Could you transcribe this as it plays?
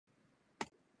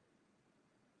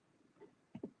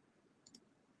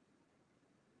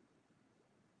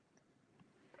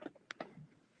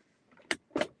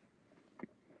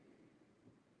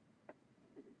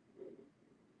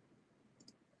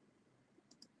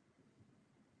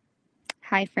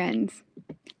Hi, friends.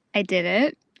 I did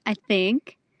it, I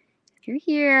think. If you're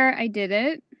here, I did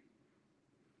it.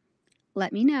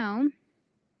 Let me know.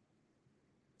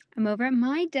 I'm over at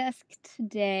my desk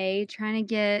today trying to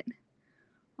get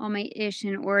all my ish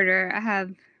in order.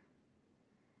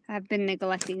 I've been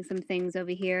neglecting some things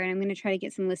over here, and I'm going to try to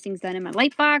get some listings done in my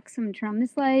light box. I'm going to turn on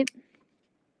this light.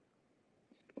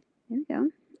 There we go.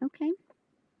 Okay.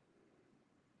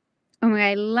 Oh my God,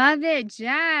 I love it.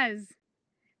 Jazz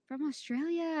from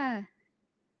Australia.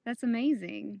 That's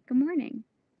amazing. Good morning.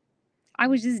 I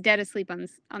was just dead asleep on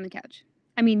the couch.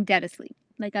 I mean, dead asleep.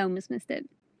 Like, I almost missed it.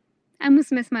 I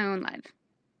almost missed my own live.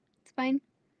 It's fine.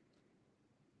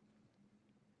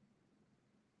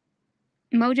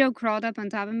 Mojo crawled up on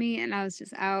top of me and I was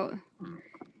just out.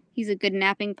 He's a good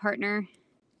napping partner.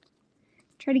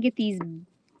 Try to get these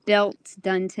belts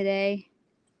done today.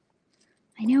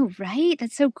 I know, right?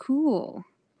 That's so cool.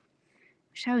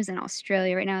 Wish I was in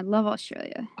Australia right now. I love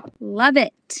Australia. Love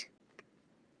it.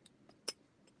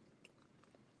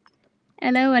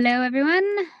 Hello, hello, everyone.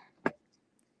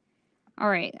 All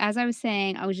right, as I was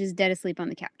saying, I was just dead asleep on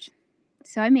the couch.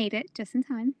 So I made it just in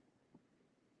time.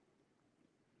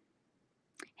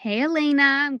 Hey, Elena.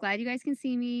 I'm glad you guys can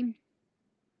see me.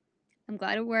 I'm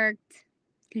glad it worked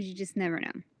because you just never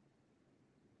know.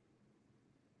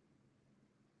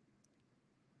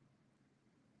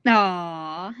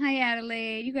 Aw, hi,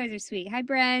 Adelaide. You guys are sweet. Hi,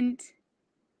 Brent.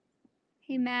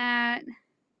 Hey, Matt.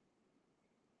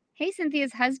 Hey,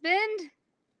 Cynthia's husband.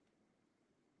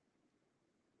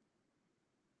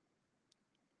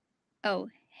 Oh,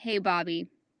 hey, Bobby.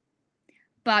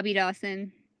 Bobby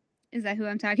Dawson. Is that who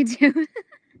I'm talking to?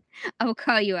 I will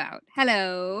call you out.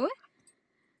 Hello.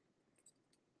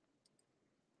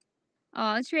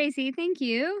 Oh, Tracy, thank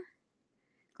you.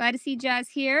 Glad to see Jazz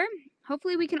here.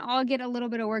 Hopefully we can all get a little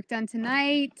bit of work done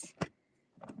tonight.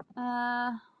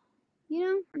 We're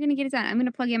going to get it done. I'm going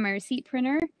to plug in my receipt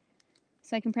printer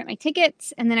so I can print my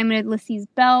tickets, and then I'm going to list these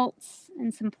belts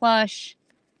and some plush.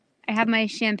 I have my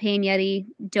champagne Yeti.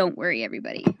 Don't worry,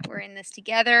 everybody. We're in this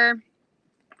together.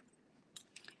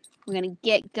 We're going to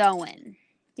get going.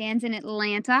 Dan's in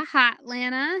Atlanta. Hot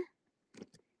Atlanta.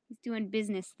 He's doing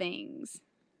business things.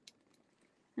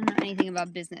 I don't know anything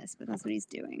about business, but that's what he's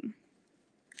doing.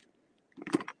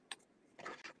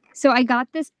 So I got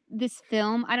this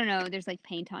film. I don't know. There's like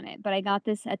paint on it, but I got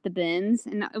this at the bins,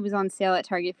 and it was on sale at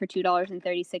Target for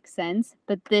 $2.36.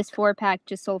 But this 4-pack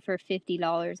just sold for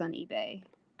 $50 on eBay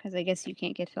because I guess you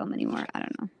can't get film anymore. I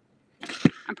don't know.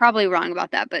 I'm probably wrong about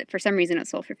that, but for some reason it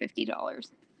sold for $50.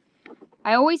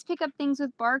 I always pick up things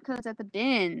with barcodes at the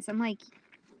bins. I'm like,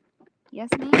 yes,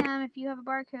 ma'am, if you have a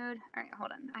barcode. All right,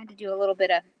 hold on. I had to do a little bit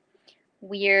of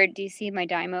weird. Do you see my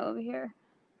Dymo over here?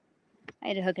 I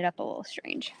had to hook it up a little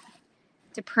strange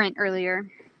to print earlier.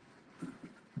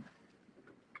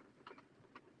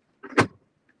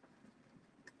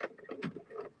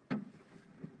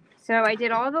 So I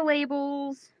did all the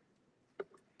labels,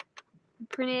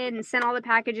 printed and sent all the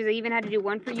packages. I even had to do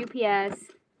one for UPS.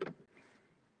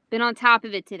 Been on top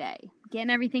of it today, getting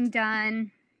everything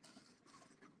done,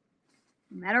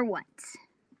 no matter what.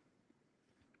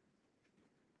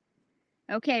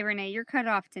 Okay, Renee, you're cut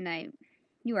off tonight.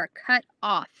 You are cut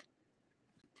off.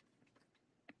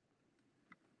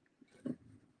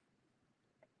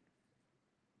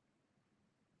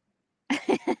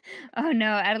 Oh no,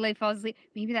 Adelaide falls asleep.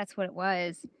 Maybe that's what it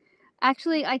was.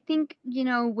 Actually, I think,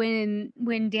 when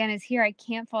Dan is here, I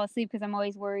can't fall asleep because I'm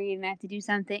always worried and I have to do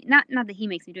something. Not that he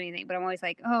makes me do anything, but I'm always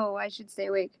like, oh, I should stay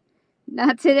awake.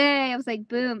 Not today. I was like,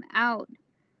 boom, out.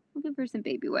 Looking for some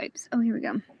baby wipes. Oh, here we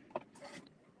go.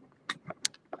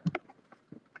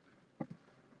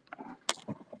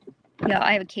 Yo,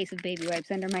 I have a case of baby wipes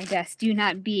under my desk. Do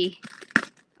not be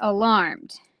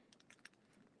alarmed.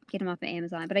 Get them off of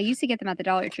Amazon. But I used to get them at the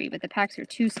Dollar Tree, but the packs are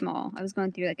too small. I was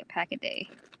going through like a pack a day.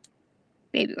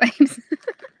 Baby wipes.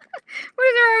 What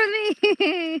is wrong with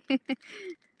me?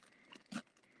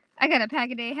 I got a pack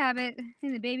a day habit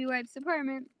in the baby wipes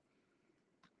department.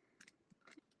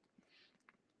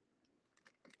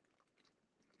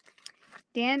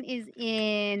 Dan is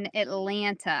in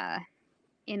Atlanta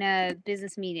in a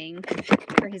business meeting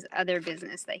for his other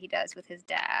business that he does with his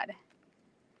dad.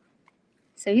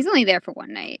 So he's only there for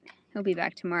one night. He'll be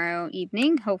back tomorrow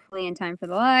evening, hopefully in time for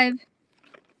the live.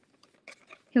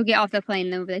 He'll get off the plane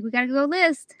and then we'll be like, we gotta go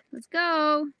list. Let's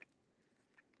go.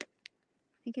 I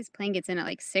think his plane gets in at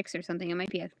like 6 or something. It might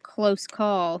be a close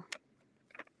call.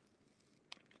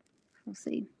 We'll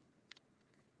see.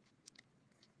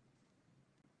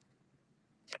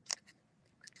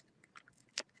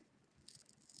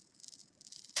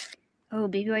 Oh,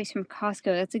 baby wipes from Costco.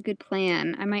 That's a good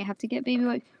plan. I might have to get baby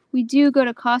wipes. We do go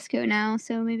to Costco now,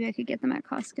 so maybe I could get them at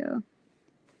Costco.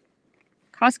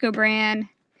 Costco brand.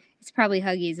 It's probably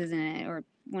Huggies, isn't it? Or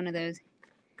one of those.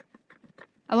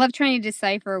 I love trying to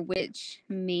decipher which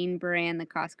main brand the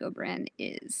Costco brand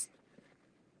is.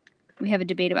 We have a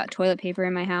debate about toilet paper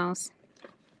in my house.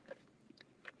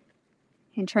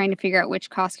 And trying to figure out which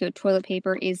Costco toilet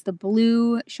paper is the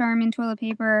blue Charmin toilet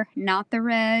paper, not the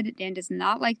red. Dan does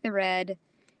not like the red.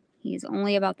 He is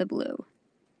only about the blue.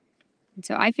 And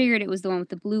so I figured it was the one with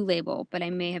the blue label, but I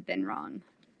may have been wrong.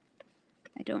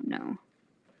 I don't know.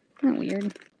 Isn't that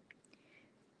weird?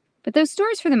 But those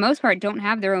stores, for the most part, don't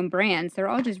have their own brands. They're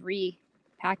all just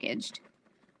repackaged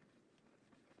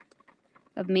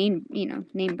of main,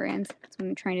 name brands. That's what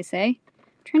I'm trying to say.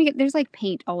 I'm trying to get, there's like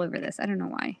paint all over this. I don't know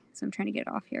why. So I'm trying to get it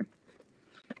off here.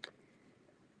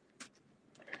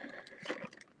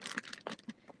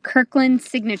 Kirkland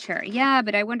Signature. Yeah,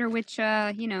 but I wonder which,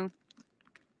 So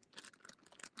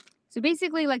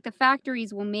basically, like, the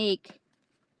factories will make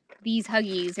these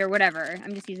Huggies or whatever.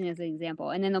 I'm just using it as an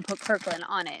example. And then they'll put Kirkland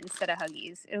on it instead of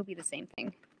Huggies. It'll be the same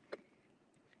thing.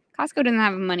 Costco doesn't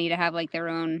have money to have, like, their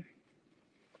own.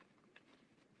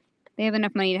 They have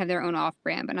enough money to have their own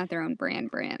off-brand, but not their own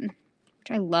brand, which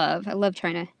I love. I love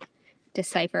trying to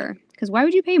decipher. Because why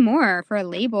would you pay more for a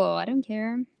label? I don't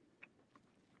care.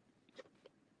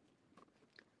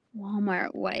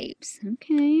 Walmart wipes.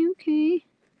 Okay.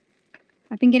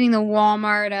 I've been getting the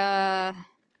Walmart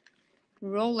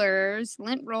rollers,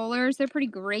 lint rollers. They're pretty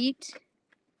great.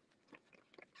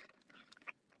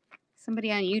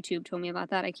 Somebody on YouTube told me about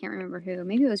that. I can't remember who.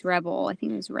 Maybe it was Rebel. I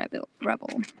think it was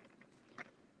Rebel.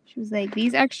 She was like,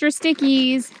 these extra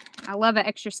stickies. I love an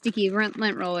extra sticky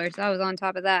lint roller, so I was on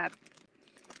top of that.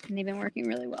 And they've been working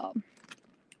really well.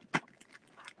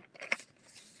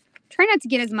 Try not to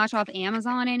get as much off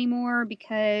Amazon anymore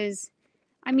because,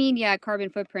 yeah, carbon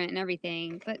footprint and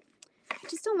everything, but I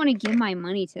just don't want to give my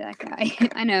money to that guy.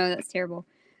 I know, that's terrible.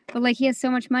 But, like, he has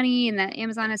so much money and that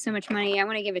Amazon has so much money. I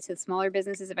want to give it to smaller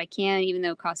businesses if I can, even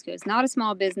though Costco is not a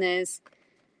small business.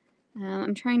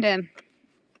 I'm trying to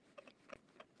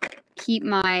keep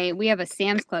we have a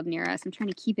Sam's Club near us. I'm trying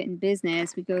to keep it in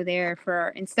business. We go there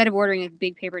instead of ordering like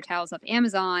big paper towels off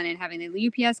Amazon and having the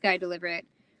UPS guy deliver it,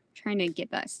 I'm trying to get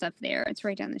that stuff there. It's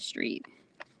right down the street.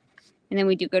 And then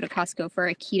we do go to Costco for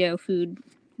a keto food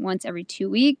once every 2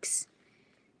 weeks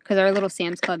because our little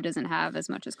Sam's Club doesn't have as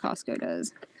much as Costco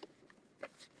does.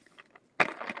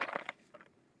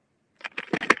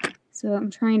 So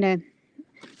I'm trying to,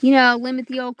 limit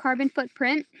the old carbon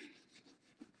footprint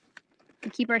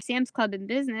and keep our Sam's Club in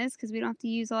business because we don't have to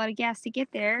use a lot of gas to get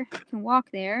there. We can walk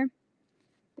there,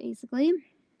 basically.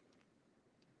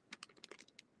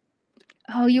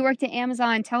 Oh, you worked at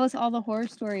Amazon. Tell us all the horror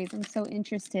stories. I'm so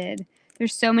interested.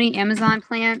 There's so many Amazon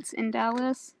plants in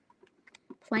Dallas.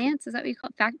 Plants? Is that what you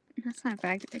call it? That's not a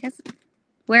factory. I guess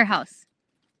warehouse.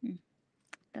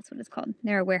 That's what it's called.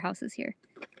 There are warehouses here.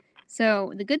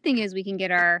 So the good thing is we can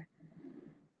get our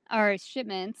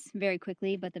shipments very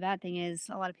quickly, but the bad thing is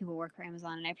a lot of people work for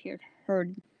Amazon, and I've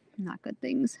heard not good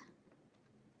things.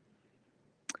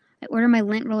 I ordered my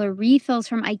lint roller refills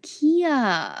from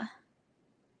IKEA.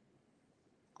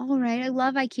 All right, I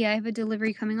love IKEA. I have a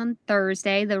delivery coming on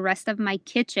Thursday, the rest of my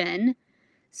kitchen.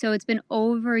 So it's been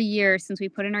over a year since we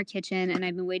put in our kitchen, and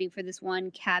I've been waiting for this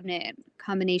one cabinet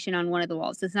combination on one of the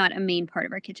walls. It's not a main part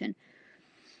of our kitchen,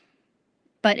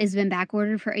 but it's been back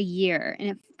ordered for a year,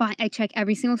 and I check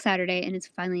every single Saturday, and it's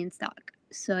finally in stock.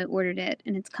 So I ordered it,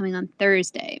 and it's coming on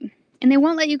Thursday. And they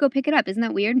won't let you go pick it up. Isn't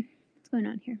that weird? What's going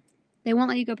on here? They won't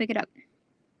let you go pick it up.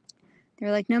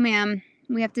 They're like, no, ma'am.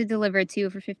 We have to deliver it to you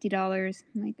for $50.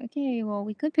 I'm like, okay, well,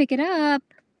 we could pick it up.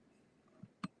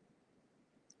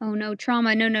 Oh, no,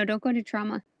 trauma. No, don't go to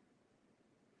trauma.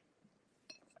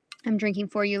 I'm drinking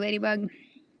for you, Ladybug.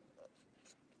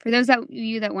 For those of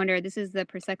you that wonder, this is the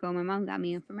Prosecco my mom got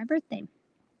me for my birthday.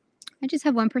 I just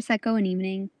have one Prosecco an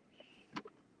evening.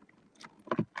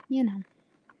 It's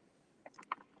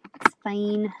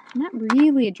fine. I'm not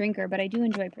really a drinker, but I do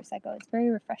enjoy Prosecco. It's very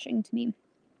refreshing to me.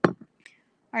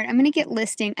 All right, I'm going to get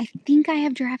listing. I think I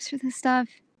have drafts for this stuff.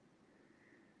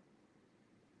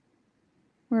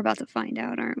 We're about to find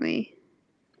out, aren't we?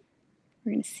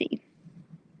 We're going to see.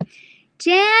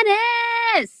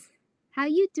 Janice! How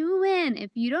you doing?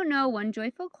 If you don't know, One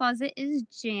Joyful Closet is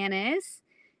Janice.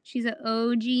 She's an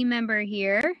OG member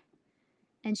here.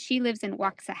 And she lives in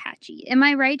Waxahachie. Am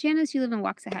I right, Janice? You live in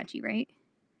Waxahachie, right?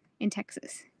 In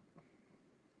Texas.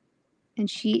 And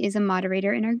she is a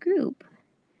moderator in our group.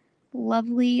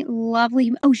 Lovely.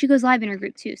 Oh, she goes live in her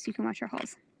group too, so you can watch her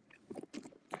hauls.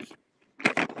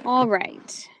 All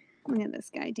right. Look at this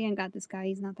guy. Dan got this guy.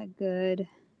 He's not that good.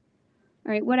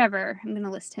 All right, whatever. I'm going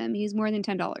to list him. He's more than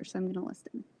 $10, so I'm going to list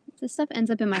him. If this stuff ends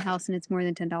up in my house and it's more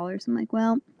than $10, I'm like,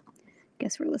 well,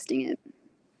 guess we're listing it.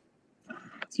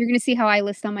 So you're going to see how I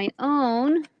list on my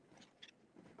own,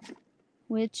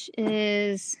 which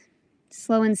is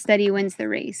slow and steady wins the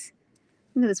race.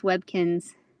 Look at this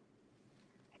Webkins.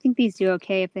 I think these do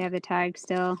okay if they have the tag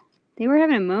still. They were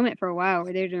having a moment for a while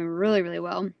where they're doing really, really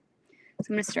well. So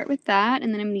I'm going to start with that,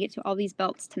 and then I'm going to get to all these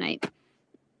belts tonight.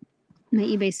 My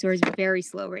eBay store is very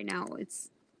slow right now. It's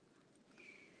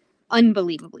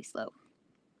unbelievably slow.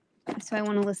 So I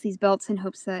want to list these belts in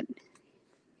hopes that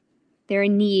they're a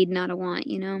need, not a want,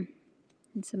 you know,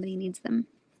 and somebody needs them.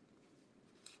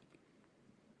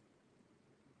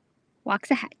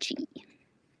 Waxahachie.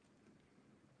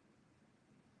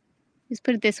 Just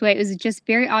put it this way. It was just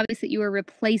very obvious that you were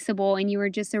replaceable and you were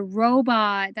just a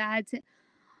robot. That's it.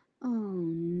 Oh,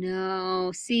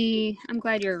 no. See, I'm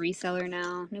glad you're a reseller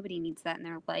now. Nobody needs that in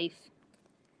their life.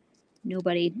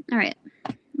 Nobody. All right.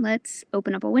 Let's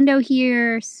open up a window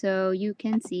here so you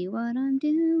can see what I'm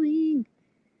doing.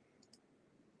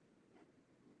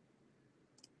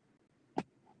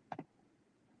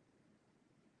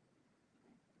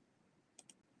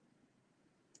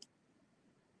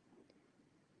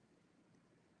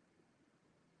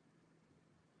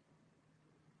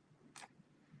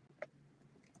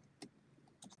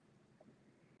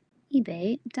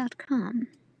 eBay.com.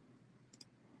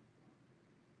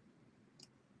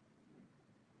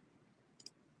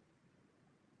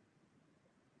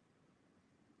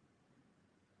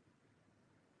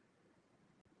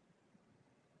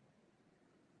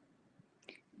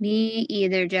 Me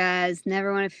either, Jazz.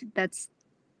 Never want to.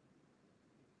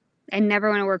 I never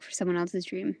want to work for someone else's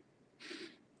dream.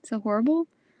 So horrible?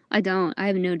 I don't. I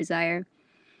have no desire.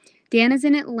 Dan is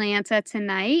in Atlanta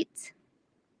tonight.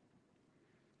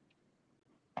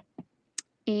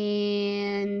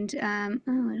 And, oh, I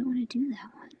don't want to do that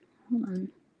one. Hold on.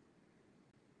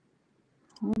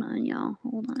 Hold on, y'all.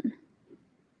 Hold on.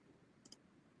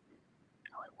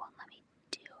 Oh, it won't let me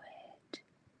do it.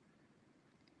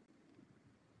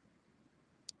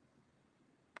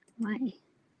 Why?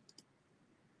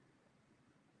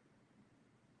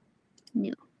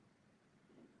 New.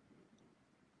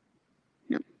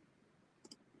 No.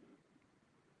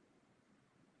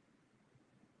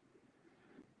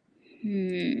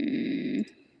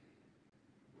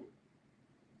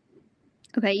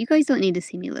 Okay, you guys don't need to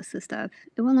see me list this stuff.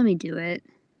 It won't let me do it.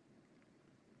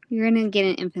 You're gonna get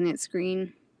an infinite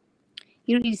screen.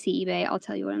 You don't need to see eBay. I'll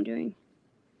tell you what I'm doing.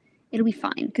 It'll be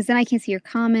fine, because then I can see your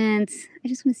comments. I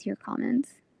just want to see your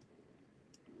comments.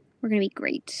 We're gonna be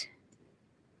great.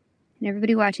 And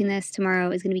everybody watching this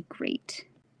tomorrow is gonna be great.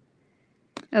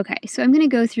 Okay, so I'm gonna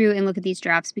go through and look at these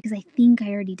drafts because I think I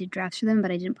already did drafts for them,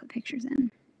 but I didn't put pictures in.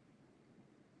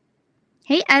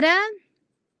 Hey, Etta.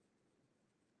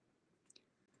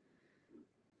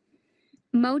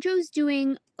 Mojo's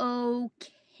doing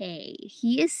okay.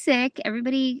 He is sick.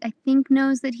 Everybody, I think,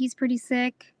 knows that he's pretty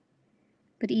sick.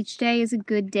 But each day is a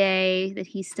good day that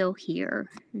he's still here.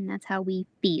 And that's how we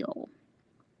feel.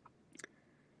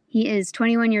 He is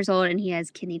 21 years old and he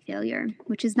has kidney failure,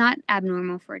 which is not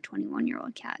abnormal for a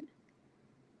 21-year-old cat.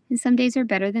 And some days are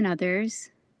better than others.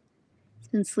 He's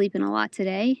been sleeping a lot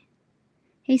today.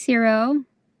 Hey, Ciro.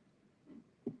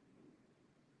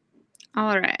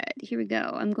 All right, here we go.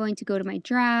 I'm going to go to my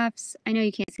drafts. I know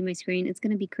you can't see my screen. It's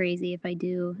going to be crazy if I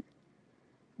do.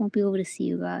 Won't be able to see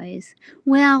you guys.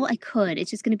 Well, I could. It's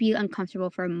just going to be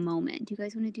uncomfortable for a moment. Do you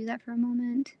guys want to do that for a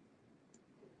moment?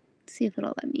 Let's see if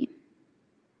it'll let me.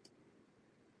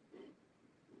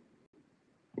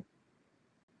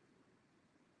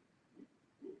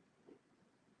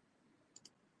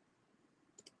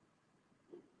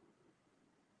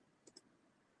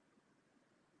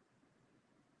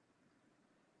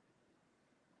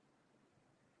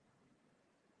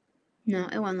 No,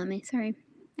 it won't let me. Sorry.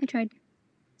 I tried.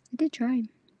 I did try.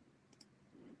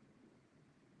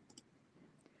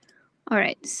 All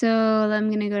right, so I'm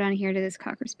going to go down here to this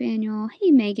Cocker Spaniel.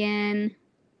 Hey, Megan.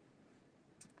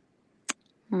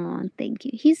 Oh, thank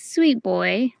you. He's a sweet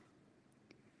boy.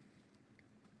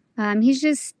 He's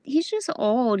just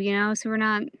old, you know, so we're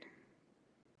not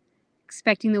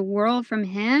expecting the world from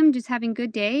him, just having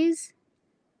good days.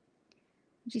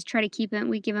 Just try to keep him,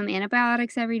 we give him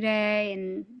antibiotics every day,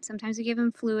 and sometimes we give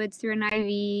him fluids through an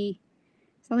IV.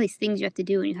 It's all these things you have to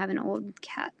do when you have an old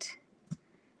cat. All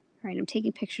right, I'm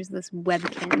taking pictures of this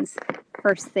Webkins.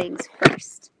 First things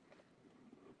first.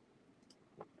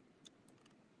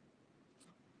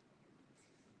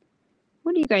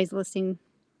 What are you guys listing?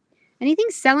 Anything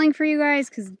selling for you guys?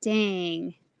 Because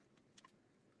dang,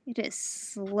 it is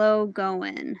slow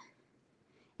going.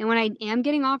 And when I am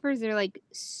getting offers, they're like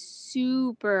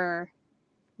super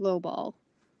lowball.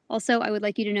 Also, I would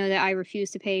like you to know that I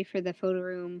refuse to pay for the photo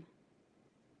room.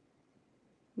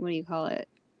 What do you call it?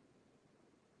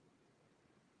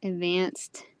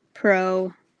 Advanced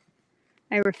Pro.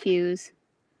 I refuse.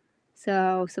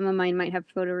 So some of mine might have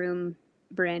photo room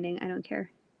branding. I don't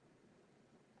care.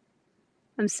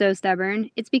 I'm so stubborn.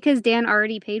 It's because Dan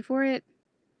already paid for it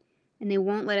and they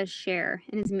won't let us share.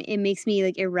 And it makes me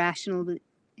like irrationally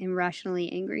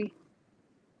angry.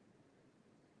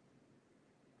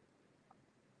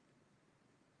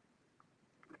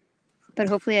 But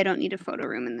hopefully I don't need a photo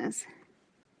room in this.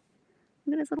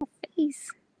 Look at his little face.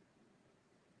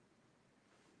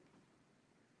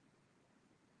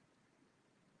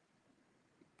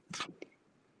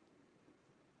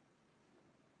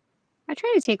 I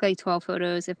try to take like 12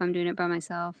 photos if I'm doing it by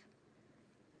myself.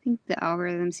 I think the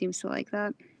algorithm seems to like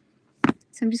that.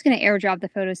 So I'm just going to airdrop the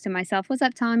photos to myself. What's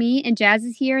up, Tommy? And Jazz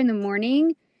is here in the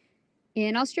morning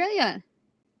in Australia.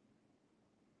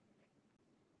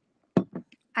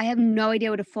 I have no idea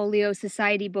what a folio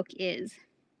society book is.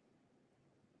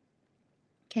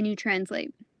 Can you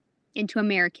translate into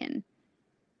American?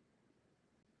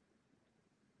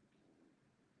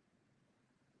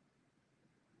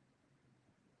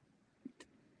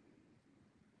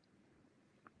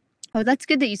 Oh, that's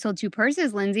good that you sold 2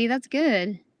 purses, Lindsay. That's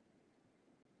good.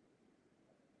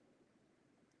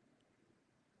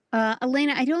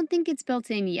 Elena, I don't think it's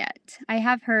built in yet. I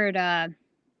have heard, can't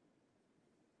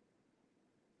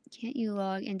you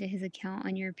log into his account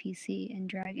on your PC and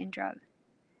drag and drop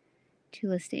 2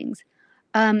 listings?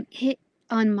 Hit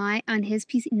on his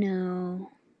PC?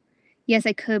 No. Yes,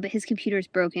 I could, but his computer is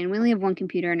broken. We only have 1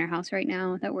 computer in our house right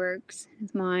now that works.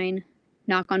 It's mine.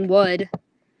 Knock on wood.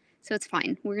 So it's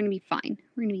fine. We're going to be fine.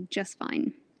 We're going to be just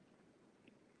fine.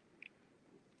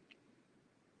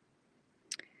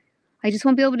 I just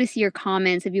won't be able to see your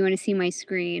comments if you want to see my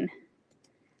screen.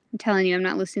 I'm telling you, I'm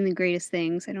not listing the greatest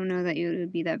things. I don't know that it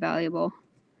would be that valuable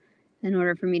in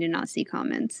order for me to not see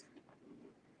comments.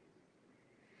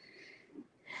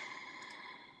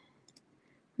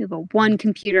 We have a 1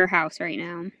 computer house right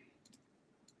now.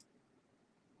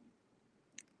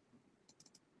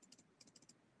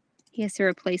 He has to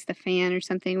replace the fan or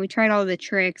something. We tried all the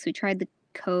tricks. We tried the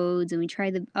codes and we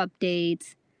tried the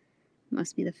updates.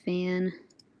 Must be the fan.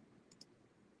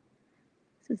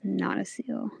 This is not a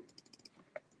seal.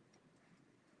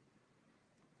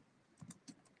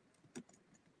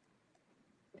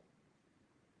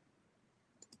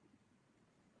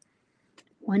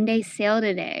 One-day sale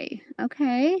today.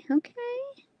 Okay, okay.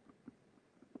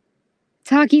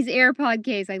 Taki's AirPod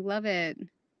case. I love it.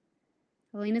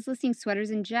 Elena's listing sweaters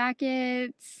and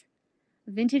jackets.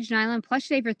 Vintage nylon plush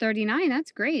today for $39.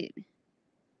 That's great.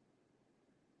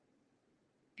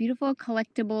 Beautiful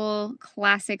collectible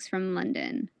classics from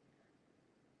London.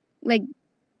 Like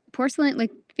porcelain,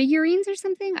 like figurines or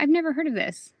something? I've never heard of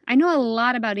this. I know a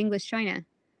lot about English China.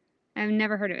 I've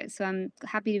never heard of it, so I'm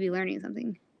happy to be learning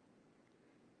something.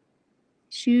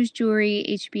 Shoes, jewelry,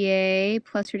 HBA,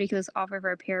 plus ridiculous offer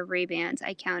for a pair of Ray-Bans.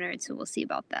 I countered, so we'll see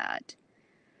about that.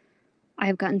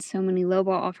 I've gotten so many lowball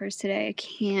offers today. I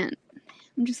can't.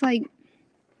 I'm just like,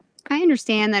 I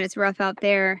understand that it's rough out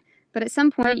there, but at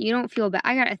some point you don't feel bad.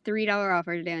 I got a $3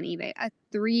 offer today on eBay. A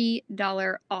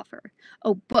 $3 offer.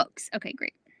 Oh, books. Okay,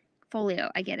 great. Folio.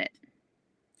 I get it.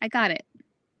 I got it.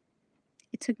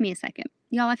 It took me a second.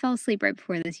 Y'all, I fell asleep right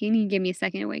before this. You need to give me a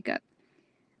second to wake up.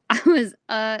 I was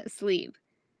asleep.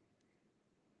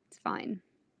 It's fine.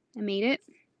 I made it.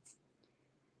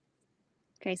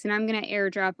 Okay, so now I'm going to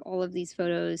airdrop all of these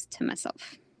photos to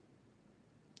myself.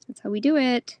 That's how we do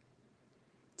it.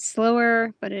 It's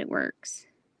slower, but it works.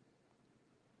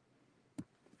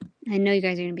 I know you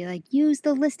guys are going to be like, use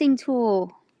the listing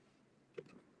tool.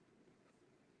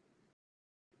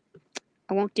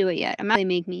 I won't do it yet. I'm not going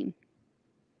to make me.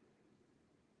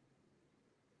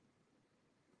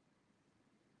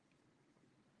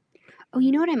 Oh,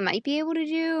 you know what I might be able to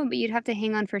do? But you'd have to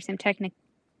hang on for some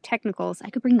technicals. I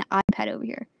could bring the iPad over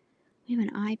here. We have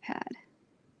an iPad.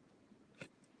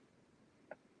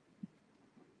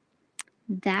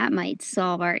 That might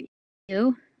solve our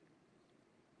issue.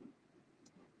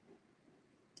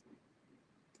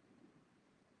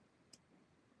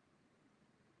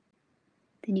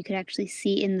 Then you could actually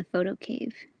see in the photo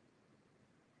cave.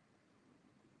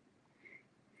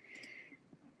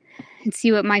 And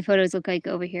see what my photos look like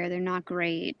over here. They're not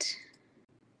great.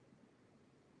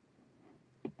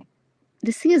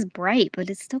 This thing is bright, but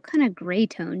it's still kind of gray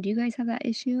tone. Do you guys have that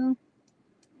issue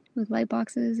with light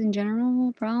boxes in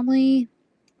general? Probably.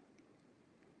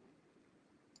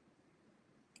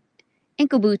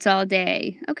 Ankle boots all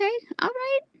day. Okay, all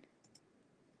right.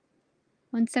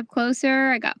 One step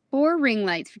closer. I got 4 ring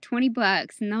lights for 20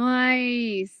 bucks.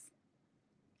 Nice.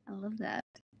 I love that.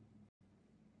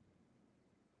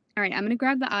 All right, I'm going to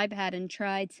grab the iPad and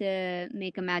try to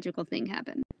make a magical thing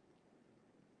happen.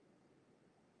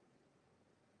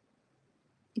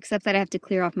 Except that I have to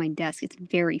clear off my desk. It's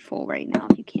very full right now,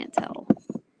 if you can't tell.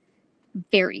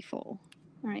 Very full.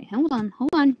 All right, hold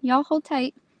on. Y'all hold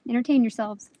tight. Entertain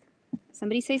yourselves.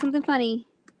 Somebody say something funny.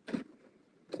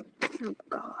 Oh,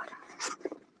 God.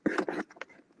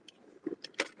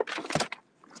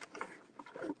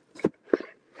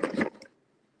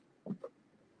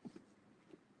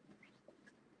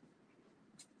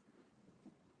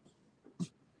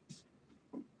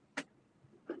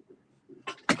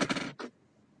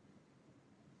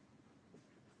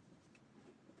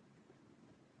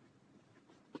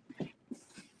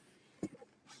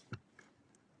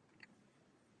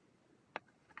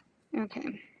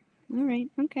 Okay. All right,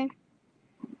 okay.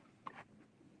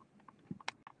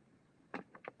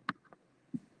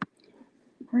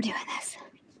 We're doing this.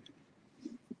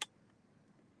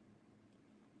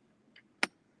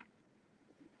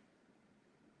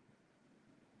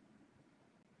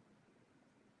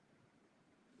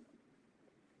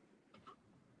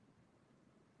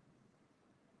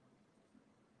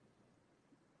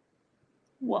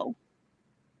 Whoa.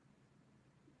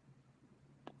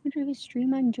 What kind of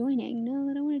stream I'm joining? No,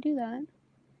 I don't want to do that.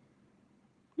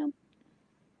 Nope.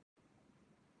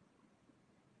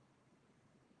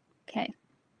 Okay.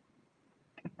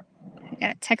 I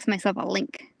gotta text myself a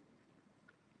link.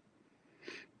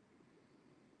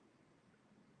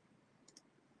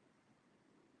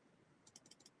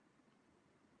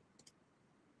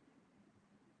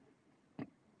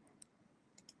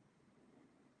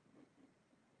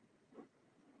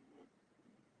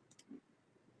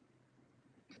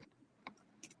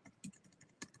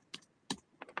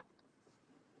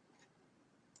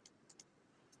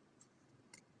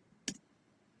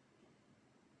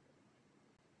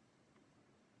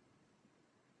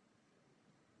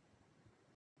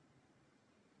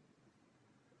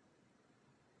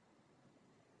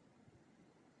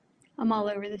 I'm all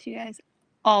over this, you guys.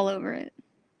 All over it.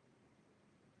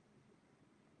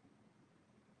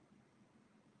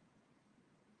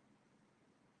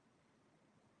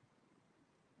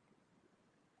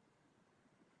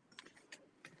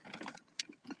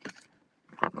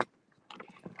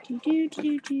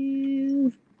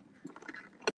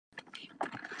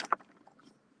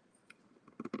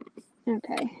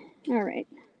 Okay. All right.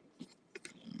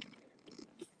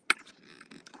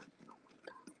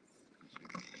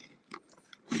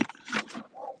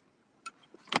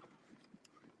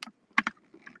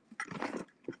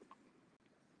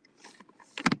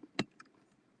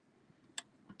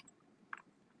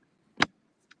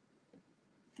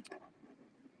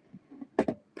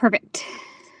 Perfect.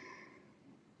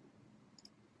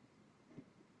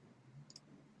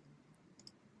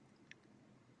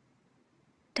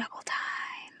 Double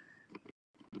time.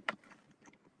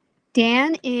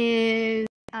 Dan is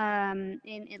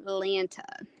in Atlanta.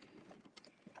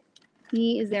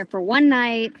 He is there for one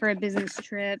night for a business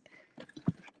trip.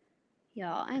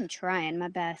 Y'all, I'm trying my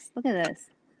best. Look at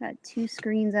this. Got 2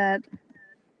 screens up. I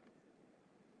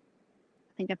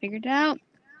think I figured it out.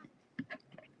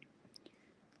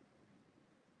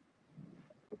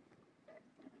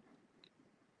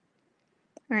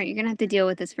 All right, you're going to have to deal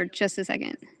with this for just a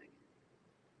second.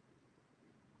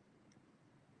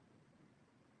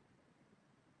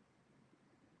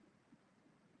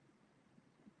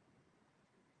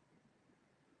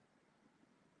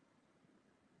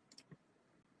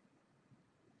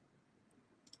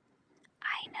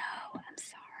 I know. I'm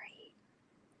sorry.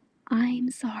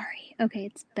 I'm sorry. Okay,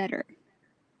 it's better.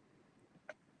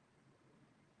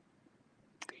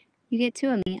 You get 2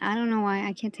 of me. I don't know why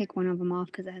I can't take one of them off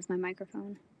because it has my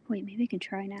microphone. Wait, maybe I can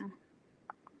try now.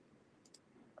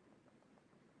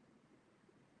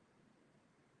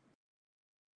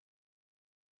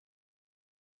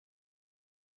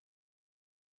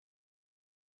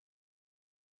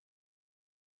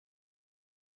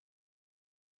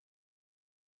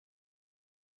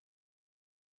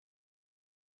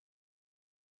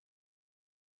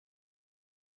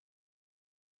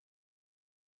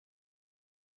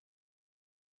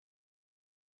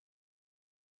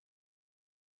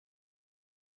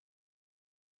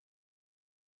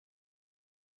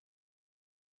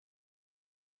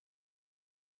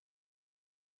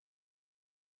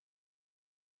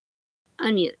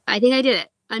 Unmute. I think I did it.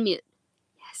 Unmute.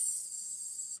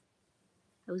 Yes.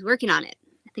 I was working on it.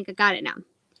 I think I got it now.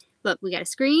 Look, we got a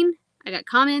screen. I got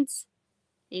comments.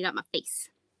 And you got my face.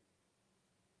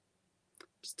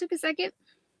 Just took a second.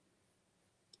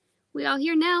 We all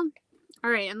here now? All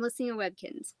right, I'm listening to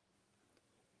Webkins.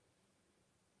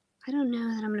 I don't know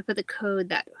that I'm going to put the code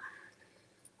that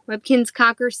Webkins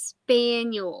Cocker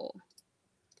Spaniel.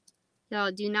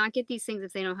 Y'all, do not get these things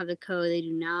if they don't have the code. They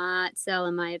do not sell,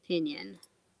 in my opinion.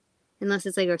 Unless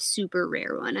it's like a super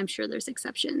rare one. I'm sure there's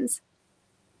exceptions.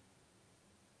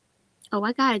 Oh,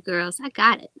 I got it, girls. I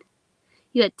got it.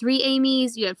 You had 3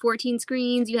 Amy's. You had 14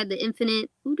 screens. You had the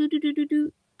infinite. Ooh, doo, doo, doo, doo,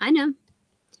 doo. I know.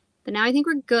 But now I think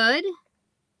we're good.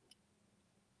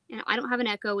 And I don't have an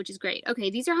echo, which is great. Okay,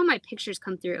 these are how my pictures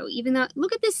come through. Even though,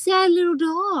 look at this sad little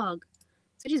dog.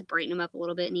 So just brighten them up a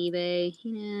little bit in eBay.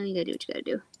 You know, you gotta do what you gotta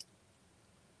do.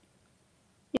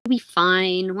 It'll be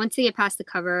fine. Once they get past the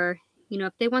cover, you know,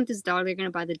 if they want this dog, they're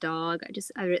gonna buy the dog.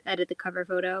 I edit the cover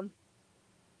photo.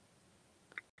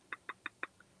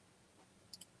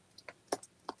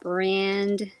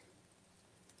 Brand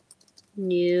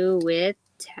new with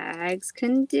tags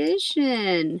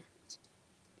condition.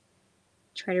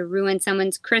 Try to ruin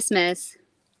someone's Christmas.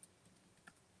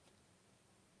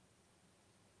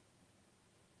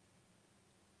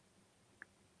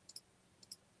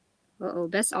 Uh-oh,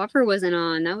 best offer wasn't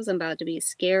on. That was about to be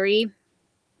scary.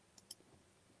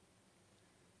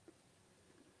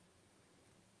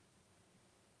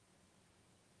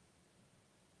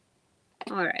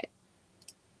 All right.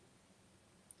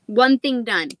 One thing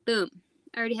done. Boom.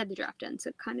 I already had the draft done, so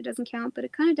it kind of doesn't count, but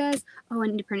it kind of does. Oh, I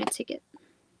need to print a ticket.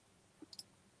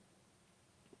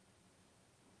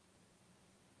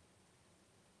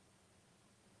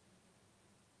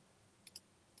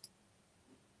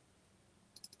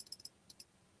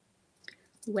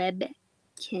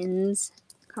 Webkins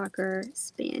Cocker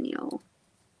Spaniel.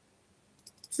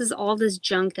 This is all this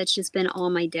junk that's just been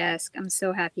on my desk. I'm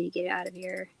so happy to get it out of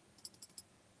here,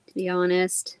 to be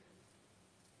honest.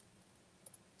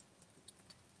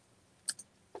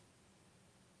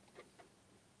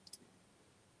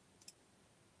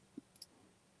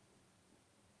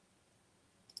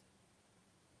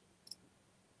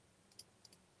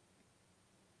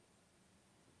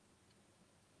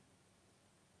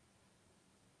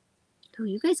 Oh,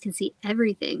 you guys can see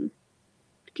everything. You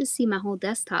can just see my whole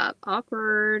desktop.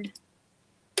 Awkward.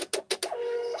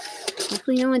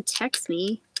 Hopefully no one texts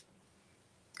me.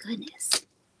 Goodness.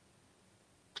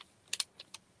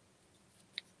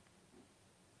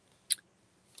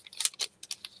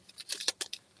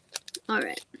 All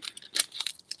right.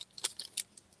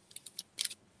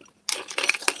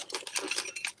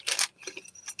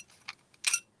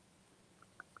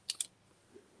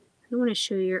 I don't want to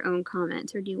show your own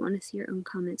comments, or do you want to see your own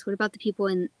comments? What about the people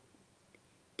in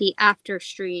the after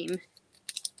stream?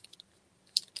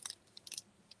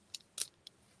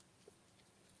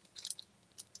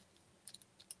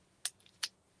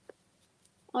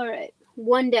 All right,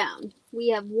 one down. We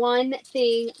have one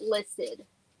thing listed.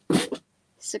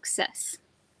 Success.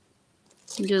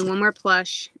 I'm doing one more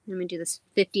plush. I'm going to do this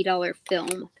 $50 film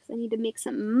because I need to make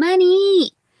some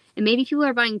money. And maybe people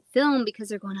are buying film because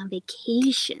they're going on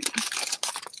vacation.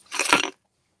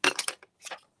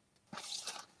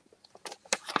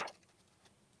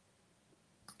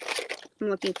 I'm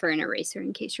looking for an eraser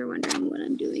in case you're wondering what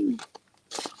I'm doing.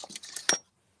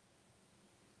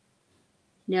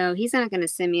 No, he's not going to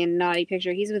send me a naughty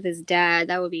picture. He's with his dad.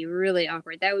 That would be really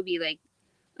awkward. That would be like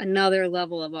another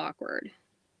level of awkward.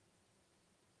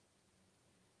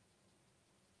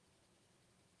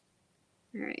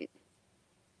 All right.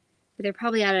 But they're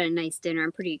probably out at a nice dinner.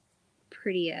 I'm pretty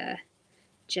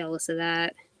jealous of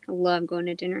that. I love going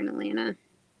to dinner in Atlanta.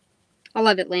 I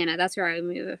love Atlanta. That's where I would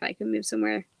move if I could move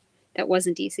somewhere that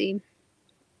wasn't DC.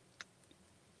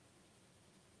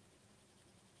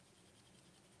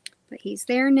 But he's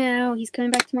there now. He's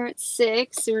coming back tomorrow at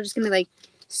 6. So we're just going to like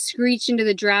screech into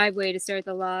the driveway to start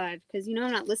the live. Because, you know,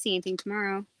 I'm not listing anything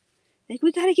tomorrow. Like,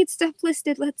 we got to get stuff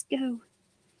listed. Let's go.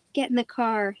 Get in the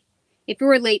car. If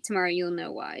we're late tomorrow, you'll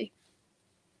know why.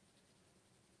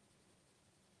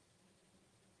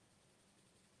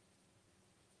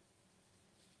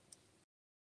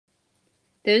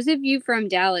 Those of you from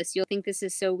Dallas, you'll think this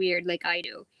is so weird like I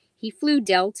do. He flew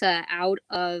Delta out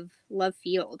of Love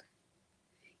Field.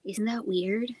 Isn't that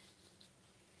weird?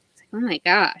 It's like, oh my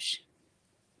gosh.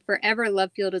 Forever,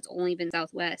 Love Field has only been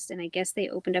Southwest, and I guess they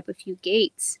opened up a few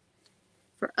gates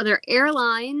for other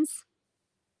airlines.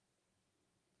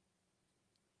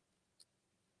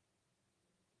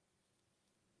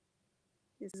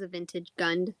 This is a vintage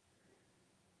Gund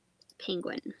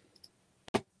penguin.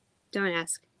 Don't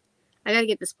ask. I gotta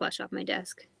get this plush off my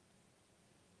desk.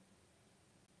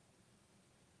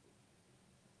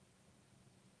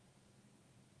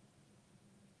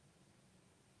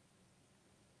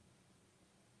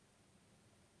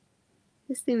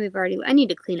 This thing we've already, I need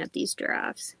to clean up these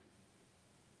drafts.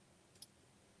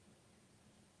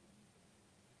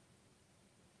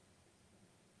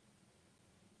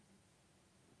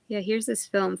 Yeah, here's this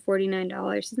film,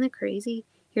 $49. Isn't that crazy?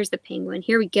 Here's the penguin.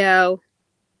 Here we go.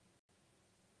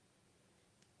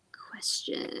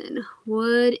 Question.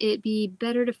 Would it be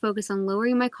better to focus on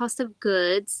lowering my cost of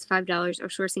goods, $5, or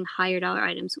sourcing higher dollar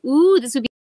items? Ooh, this would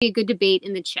be a good debate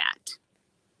in the chat.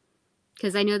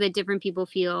 Because I know that different people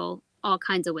feel all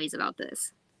kinds of ways about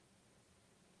this.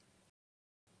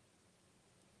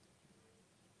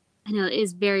 I know, it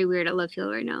is very weird at Love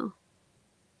Fuel right now.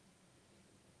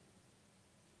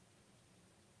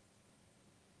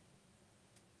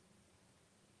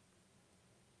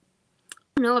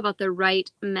 I don't know about the right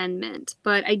amendment,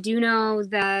 but I do know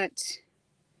that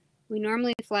we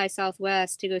normally fly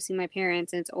Southwest to go see my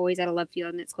parents, and it's always at a Love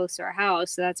Field, and it's close to our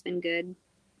house, so that's been good.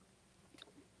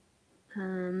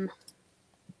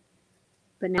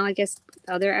 But now I guess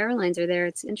other airlines are there.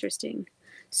 It's interesting.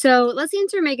 So let's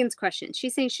answer Megan's question.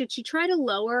 She's saying, should she try to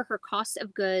lower her cost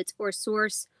of goods or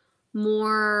source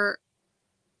more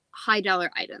high dollar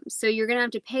items? So you're going to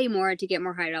have to pay more to get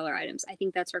more high dollar items. I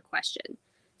think that's her question.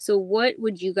 So what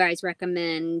would you guys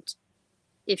recommend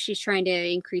if she's trying to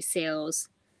increase sales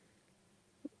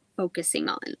focusing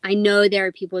on? I know there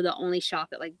are people that only shop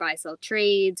at like buy, sell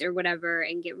trades or whatever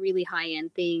and get really high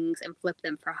end things and flip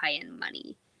them for high end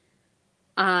money.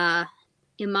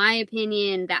 In my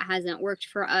opinion, that hasn't worked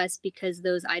for us because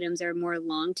those items are more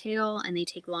long tail and they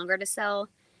take longer to sell.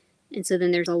 And so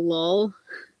then there's a lull.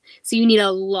 So you need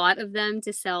a lot of them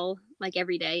to sell like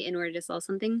every day in order to sell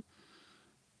something.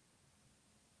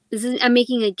 I'm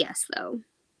making a guess though.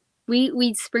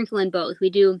 We sprinkle in both. We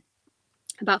do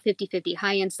about 50-50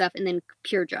 high-end stuff and then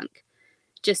pure junk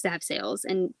just to have sales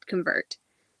and convert.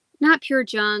 Not pure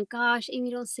junk. Gosh, Amy,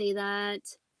 don't say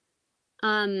that.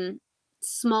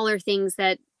 Smaller things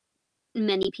that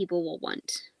many people will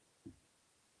want.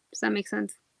 Does that make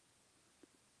sense?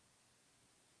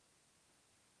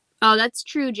 Oh, that's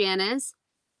true, Janice.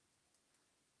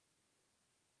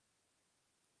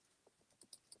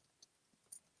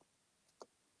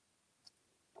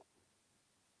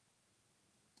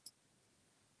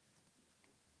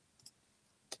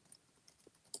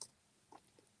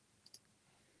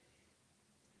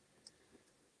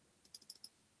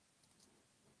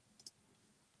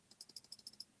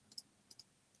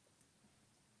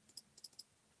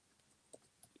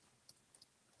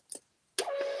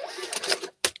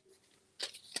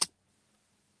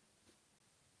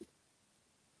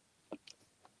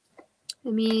 I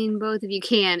mean, both of you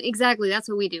can. Exactly, that's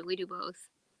what we do. We do both.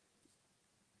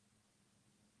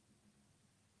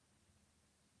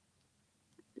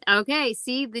 Okay,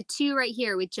 see the two right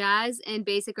here with Jazz and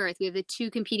Basic Earth. We have the two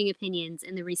competing opinions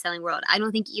in the reselling world. I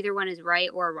don't think either one is right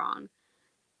or wrong.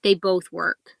 They both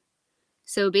work.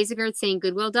 So Basic Earth saying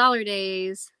Goodwill dollar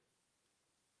days.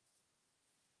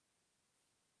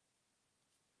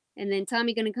 And then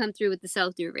Tommy going to come through with the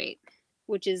sell-through rate,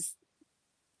 which is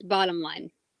the bottom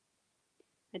line.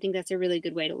 I think that's a really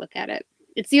good way to look at it.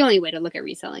 It's the only way to look at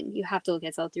reselling. You have to look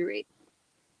at sell-through rate.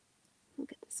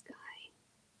 Look at this guy.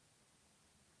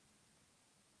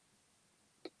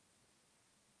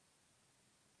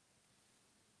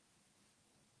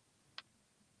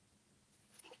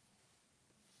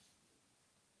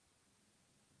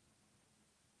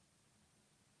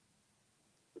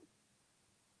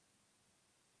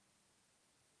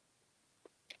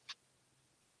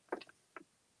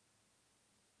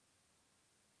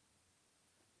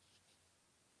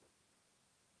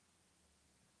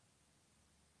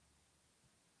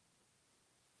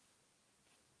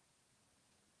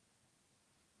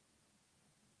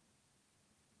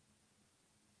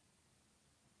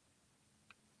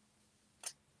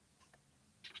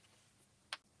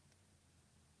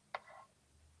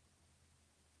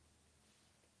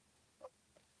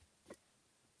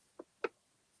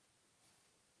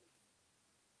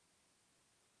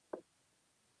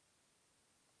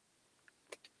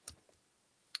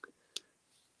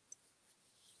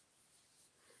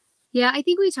 Yeah, I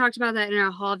think we talked about that in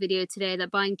our haul video today,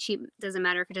 that buying cheap doesn't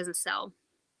matter if it doesn't sell.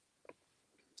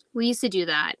 We used to do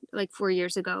that like 4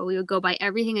 years ago. We would go buy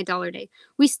everything at Dollar Day.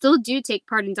 We still do take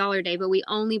part in Dollar Day, but we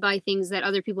only buy things that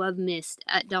other people have missed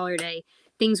at Dollar Day.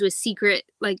 Things with secret,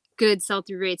 like good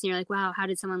sell-through rates. And you're like, wow, how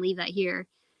did someone leave that here?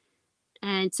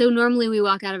 And so normally we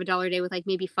walk out of a Dollar Day with like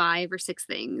maybe 5 or 6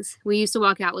 things. We used to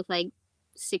walk out with like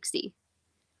 60.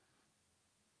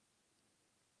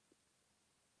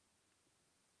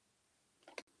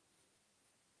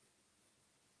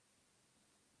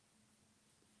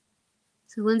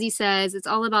 So Lindsay says it's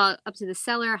all about up to the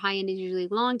seller. High end is usually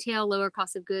long tail, lower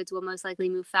cost of goods will most likely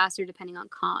move faster depending on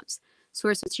comps.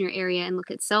 Source what's in your area and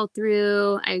look at sell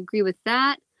through. I agree with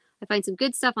that. I find some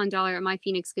good stuff on dollar at my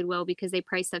Phoenix Goodwill because they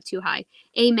price stuff too high.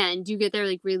 Amen. Do you get there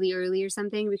like really early or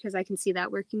something? Because I can see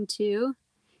that working too.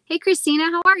 Hey Christina,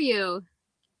 how are you?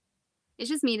 It's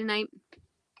just me tonight.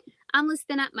 I'm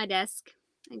listening at my desk.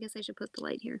 I guess I should put the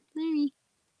light here. Larry.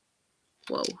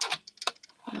 Whoa.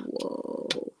 Whoa.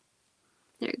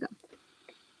 There you go.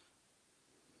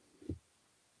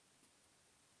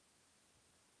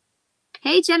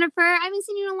 Hey, Jennifer. I haven't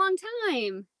seen you in a long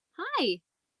time. Hi.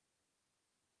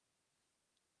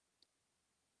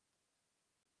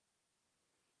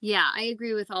 Yeah, I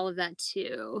agree with all of that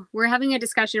too. We're having a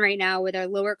discussion right now with our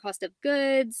lower cost of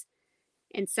goods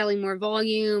and selling more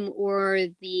volume or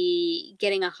the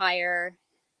getting a higher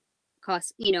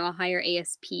cost, a higher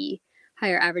ASP,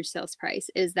 higher average sales price,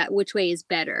 is that which way is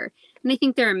better. And I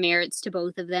think there are merits to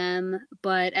both of them,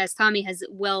 but as Tommy has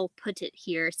well put it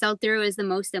here, sell through is the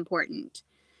most important.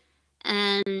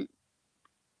 And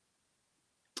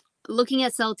looking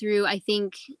at sell through, I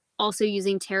think also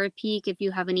using Terapeak if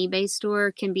you have an eBay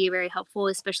store can be very helpful,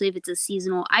 especially if it's a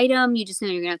seasonal item. You just know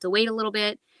you're gonna have to wait a little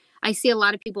bit. I see a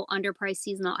lot of people underprice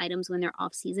seasonal items when they're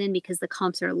off season because the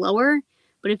comps are lower.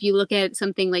 But if you look at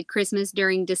something like Christmas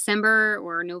during December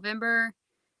or November,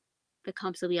 the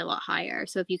comps will be a lot higher.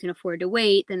 So if you can afford to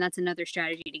wait, then that's another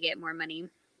strategy to get more money.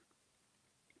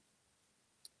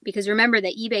 Because remember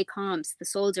that eBay comps, the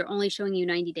solds are only showing you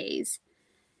 90 days,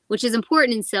 which is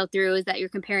important in sell through, is that you're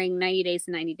comparing 90 days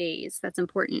to 90 days. That's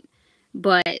important.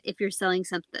 But if you're selling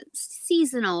something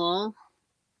seasonal,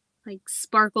 like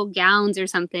sparkle gowns or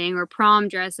something, or prom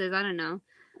dresses, I don't know.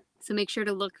 So make sure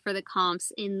to look for the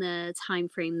comps in the time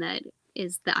frame that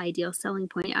is the ideal selling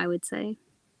point, I would say.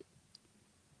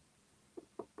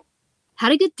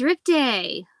 Had a good thrift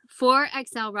day.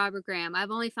 4XL Robert Graham.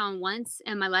 I've only found once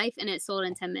in my life and it sold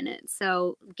in 10 minutes.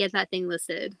 So get that thing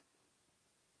listed.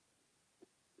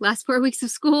 Last 4 weeks of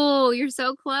school. You're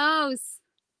so close.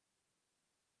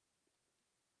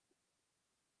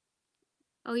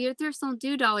 Oh, your thrifts don't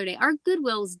do Dollar Day. Our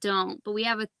Goodwills don't, but we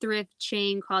have a thrift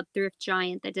chain called Thrift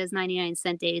Giant that does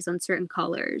 99-cent days on certain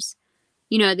colors.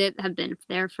 That have been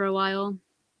there for a while.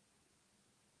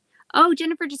 Oh,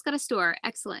 Jennifer just got a store.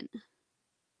 Excellent.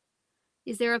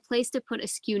 Is there a place to put a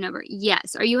SKU number?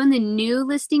 Yes. Are you in the new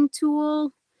listing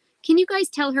tool? Can you guys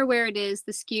tell her where it is,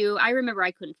 the SKU? I remember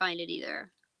I couldn't find it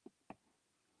either.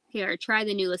 Here, try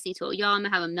the new listing tool. Y'all, I'm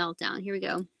going to have a meltdown. Here we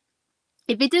go.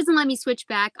 If it doesn't let me switch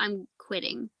back, I'm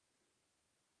quitting.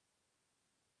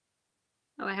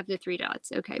 Oh, I have the 3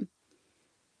 dots. Okay.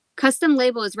 Custom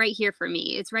label is right here for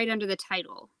me. It's right under the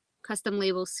title. Custom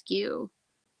label SKU.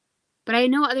 But I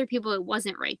know other people it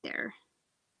wasn't right there.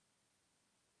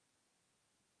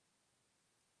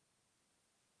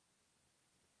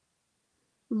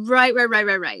 Right.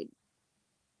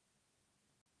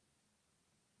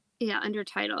 Yeah, under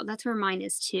title. That's where mine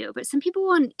is too. But some people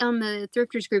on the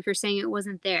thrifters group are saying it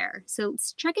wasn't there. So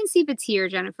let's check and see if it's here,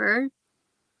 Jennifer.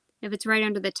 If it's right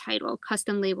under the title,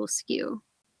 custom label SKU.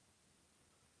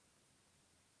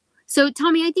 So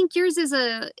Tommy, I think yours is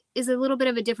a little bit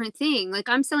of a different thing. Like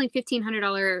I'm selling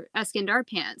 $1,500 Eskandar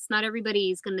pants. Not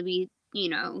everybody's going to be,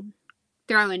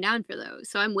 throwing down for those.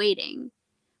 So I'm waiting.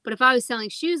 But if I was selling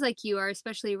shoes like you are,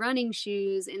 especially running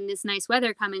shoes in this nice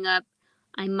weather coming up,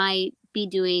 it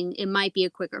might be a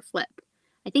quicker flip.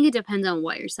 I think it depends on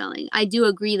what you're selling. I do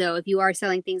agree though, if you are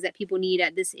selling things that people need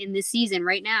in this season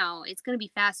right now, it's going to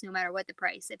be fast no matter what the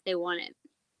price if they want it.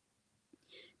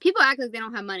 People act like they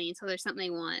don't have money until there's something they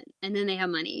want, and then they have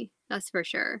money. That's for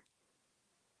sure.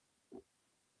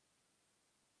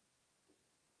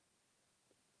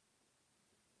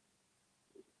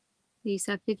 They used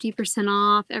to have 50%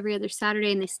 off every other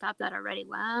Saturday, and they stopped that already.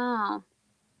 Wow.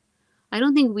 I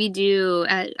don't think we do.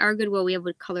 At our Goodwill, we have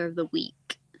a color of the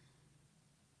week.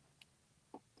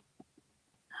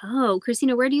 Oh,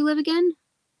 Christina, where do you live again?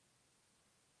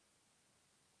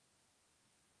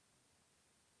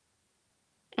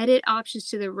 Edit options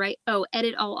to the right. Oh,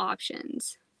 edit all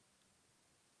options.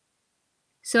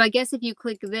 So I guess if you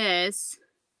click this,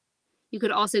 you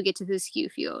could also get to the SKU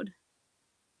field.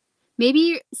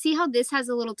 Maybe see how this has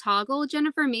a little toggle,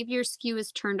 Jennifer? Maybe your SKU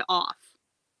is turned off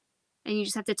and you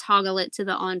just have to toggle it to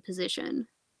the on position.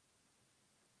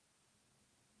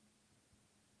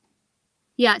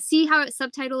 Yeah, see how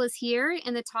subtitle is here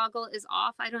and the toggle is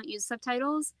off? I don't use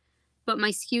subtitles, but my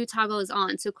SKU toggle is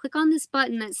on. So click on this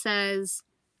button that says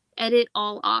edit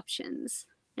all options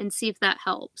and see if that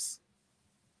helps.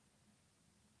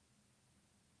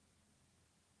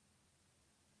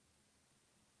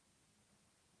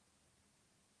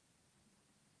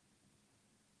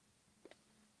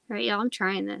 All right, y'all, I'm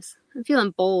trying this. I'm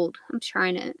feeling bold. I'm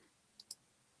trying it.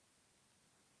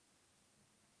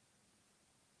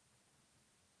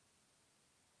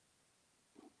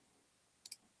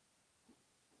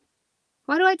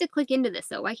 Why do I have to click into this,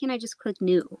 though? Why can't I just click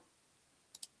new?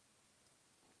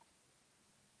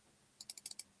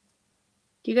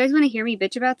 Do you guys want to hear me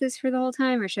bitch about this for the whole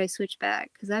time, or should I switch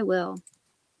back? Because I will.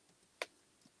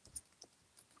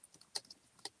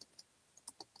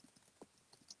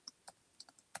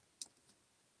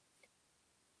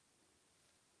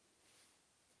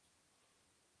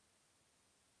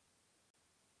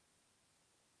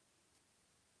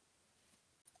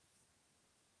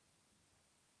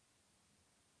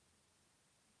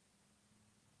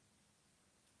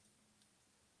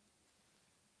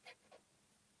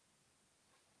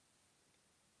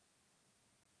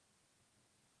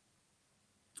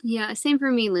 Yeah, same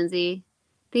for me, Lindsay.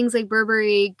 Things like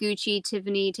Burberry, Gucci,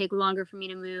 Tiffany take longer for me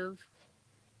to move.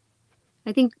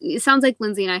 I think it sounds like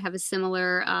Lindsay and I have a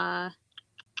similar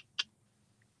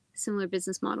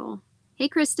business model. Hey,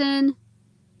 Kristen.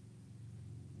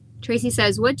 Tracy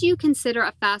says, "What do you consider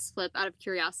a fast flip out of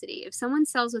curiosity? If something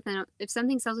sells within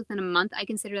a month, I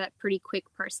consider that pretty quick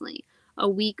personally. A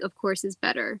week, of course, is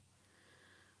better.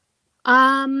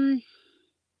 A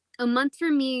month for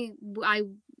me,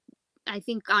 I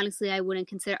think honestly I wouldn't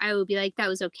consider. I would be like, that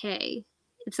was okay.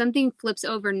 If something flips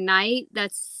overnight,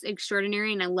 that's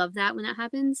extraordinary, and I love that when that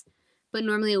happens. But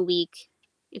normally a week.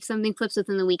 If something flips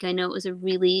within the week, I know it was a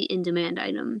really in-demand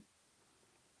item.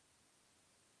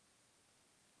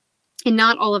 And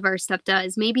not all of our stuff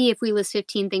does. Maybe if we list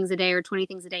 15 things a day or 20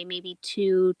 things a day, maybe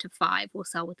 2 to 5 will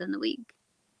sell within the week.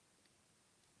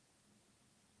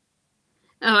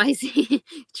 Oh, I see.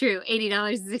 True.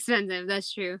 $80 is expensive.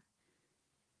 That's true.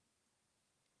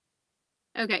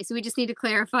 Okay, so we just need to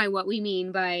clarify what we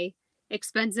mean by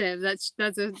expensive. That's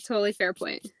a totally fair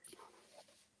point.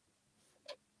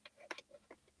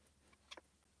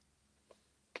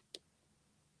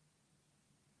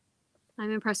 I'm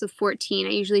impressed with 14. I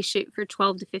usually shoot for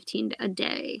 12 to 15 a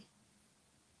day.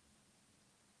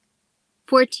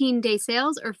 14-day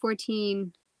sales or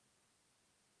 14?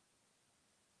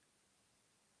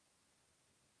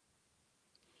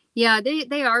 Yeah,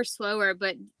 they are slower,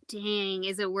 but dang,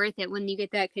 is it worth it when you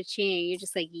get that ka-ching? You're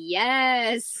just like,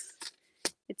 yes,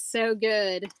 it's so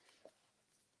good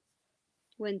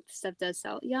when stuff does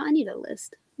sell. Yeah, I need a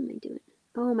list. What am I doing?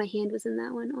 Oh, my hand was in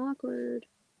that one. Awkward.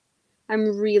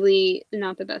 I'm really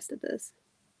not the best at this.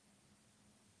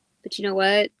 But you know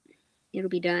what? It'll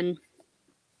be done.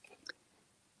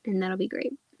 And that'll be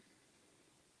great.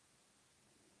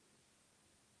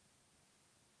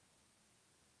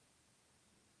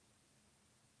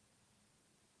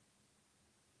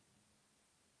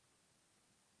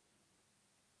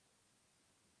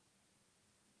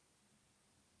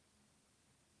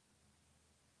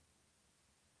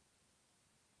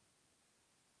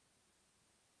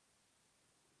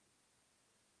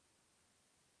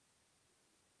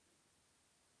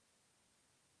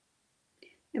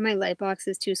 And my light box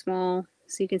is too small,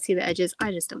 so you can see the edges.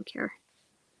 I just don't care.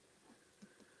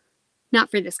 Not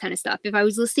for this kind of stuff. If I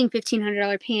was listing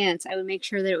 $1,500 pants, I would make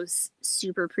sure that it was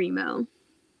super primo.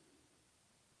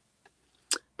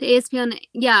 The ASP on,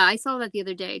 yeah, I saw that the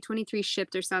other day. 23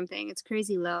 shipped or something. It's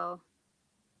crazy low.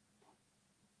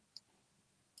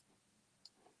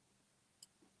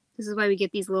 This is why we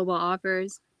get these lowball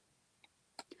offers.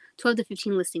 12 to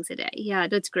 15 listings a day. Yeah,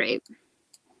 that's great.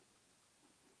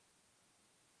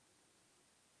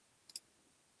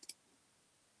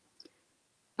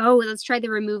 Oh, let's try the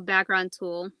remove background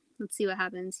tool. Let's see what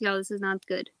happens. Yo, this is not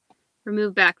good.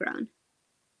 Remove background.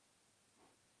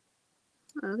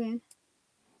 Okay.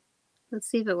 Let's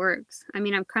see if it works. I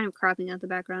mean, I'm kind of cropping out the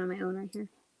background on my own right here.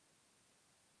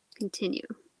 Continue.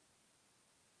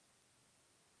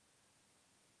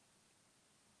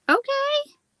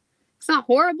 Okay. It's not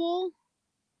horrible.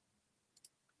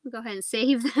 We'll go ahead and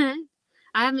save that.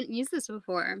 I haven't used this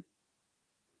before.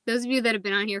 Those of you that have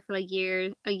been on here for like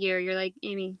a year, you're like,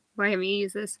 Amy, why haven't you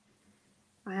used this?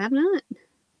 I have not.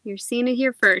 You're seeing it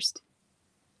here first.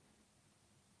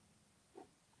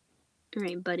 All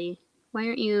right, buddy. Why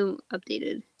aren't you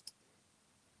updated?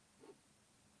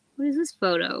 What is this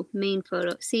photo? Main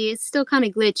photo. See, it's still kind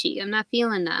of glitchy. I'm not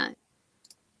feeling that. I'm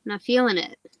not feeling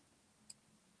it.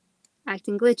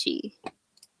 Acting glitchy.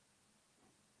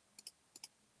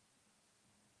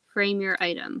 Frame your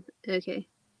item. Okay.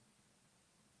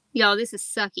 Y'all, this is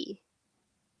sucky.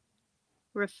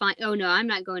 Refine. Oh no, I'm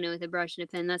not going in with a brush and a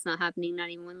pen. That's not happening. Not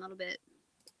even one little bit.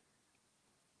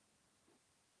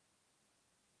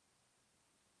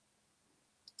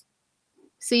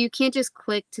 So you can't just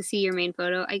click to see your main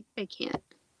photo. I can't.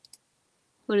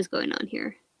 What is going on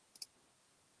here?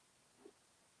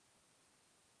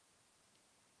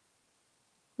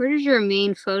 Where did your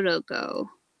main photo go?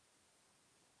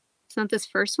 It's not this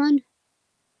first one?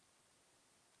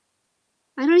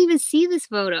 I don't even see this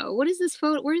photo. What is this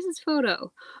photo? Where is this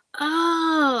photo?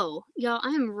 Oh, y'all, I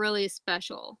am really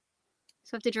special.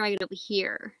 So I have to drag it over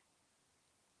here.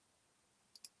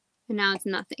 And now it's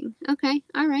nothing. Okay,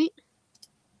 all right.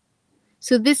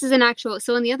 So this is an actual,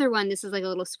 so in the other one, this is like a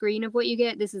little screen of what you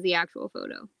get. This is the actual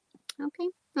photo. Okay,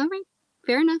 all right.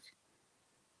 Fair enough.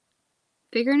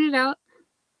 Figuring it out.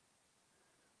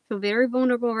 Feel very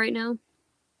vulnerable right now.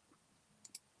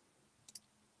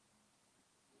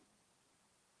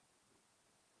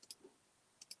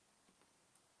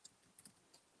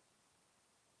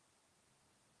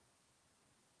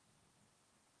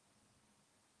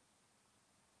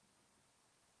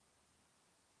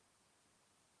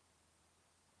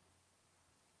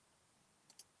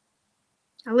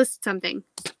 I listed something.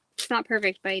 It's not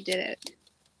perfect, but I did it.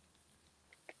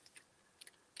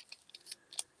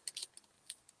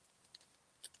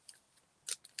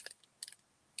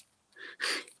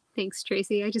 Thanks,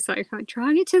 Tracy. I just saw your comment.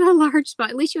 Drag it to the large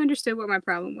spot. At least you understood what my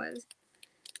problem was.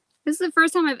 This is the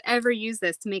first time I've ever used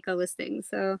this to make a listing,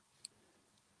 so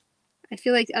I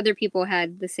feel like other people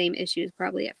had the same issues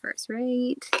probably at first,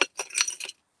 right?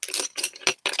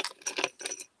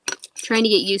 Trying to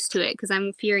get used to it because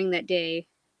I'm fearing that day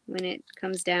when it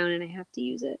comes down and I have to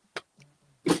use it.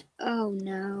 Oh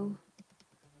no.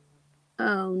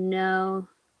 Oh no.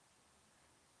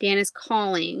 Dan is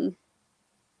calling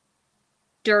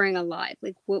during a live.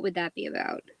 Like, what would that be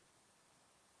about?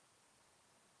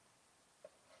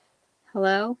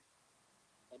 Hello?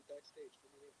 I'm backstage.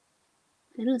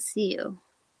 I don't see you.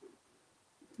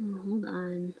 Oh, hold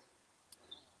on.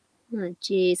 Oh,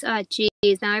 jeez. Oh,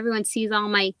 jeez. Now everyone sees all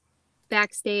my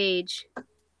backstage.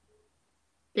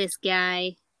 This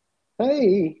guy.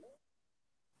 Hey.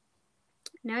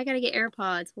 Now I gotta get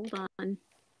AirPods. Hold on.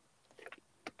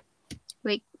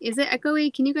 Wait, is it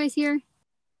echoey? Can you guys hear?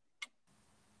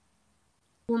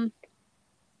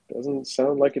 Doesn't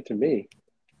sound like it to me.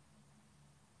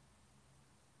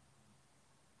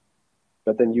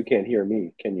 But then you can't hear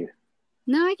me, can you?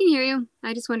 No, I can hear you.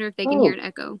 I just wonder if they can hear an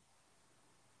echo.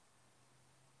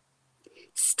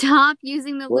 Stop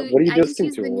using the what are you I just listing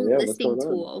used the tool? new Yeah, listing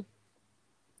tool.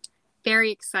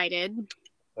 Very excited.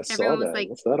 Everyone was like,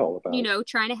 what's that all about? You know,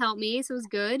 trying to help me, so it was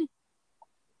good.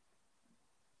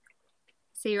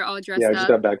 So you're all dressed up. I just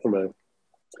got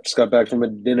back from a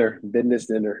business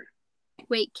dinner.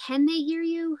 Wait, can they hear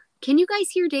you? Can you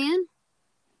guys hear Dan?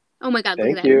 Oh my god, look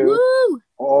at that. Thank you. Woo!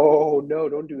 Oh no,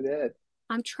 don't do that.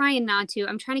 I'm trying not to.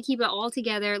 I'm trying to keep it all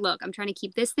together. Look, I'm trying to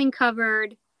keep this thing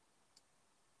covered.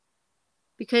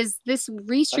 Because this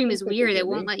restream is weird. It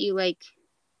won't let you, like,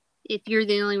 if you're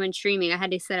the only one streaming, I had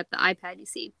to set up the iPad, you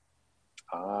see.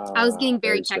 I was getting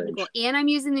very technical. Strange. And I'm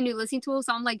using the new listening tool,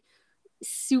 so I'm like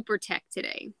super tech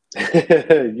today.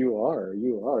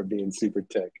 You are being super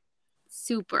tech.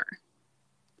 Super.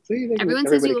 See, everyone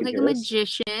says you look like a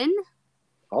magician.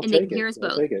 I'll and they can hear us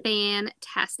both.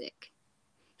 Fantastic.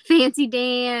 Fancy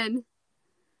Dan.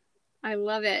 I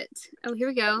love it. Oh, here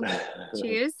we go.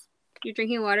 Cheers. You're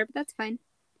drinking water, but that's fine.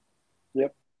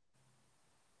 Yep.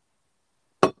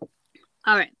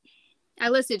 All right. I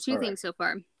listed two things so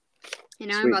far. And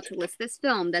now I'm about to list this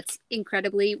film that's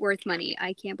incredibly worth money.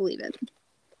 I can't believe it.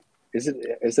 Is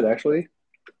it actually?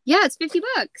 Yeah, it's $50.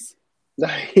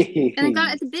 Nice. And I got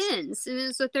it at the bins. And it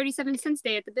was a 37-cent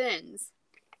day at the bins.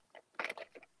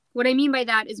 What I mean by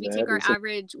that is we take our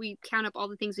average, we count up all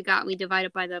the things we got, and we divide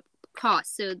it by the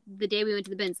cost. So the day we went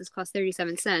to the bins, this cost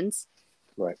 37 cents.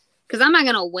 Right. Because I'm not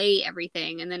going to weigh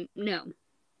everything. And then, no.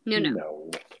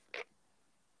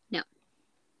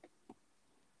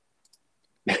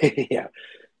 Yeah.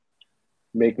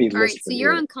 Make me list. All right, so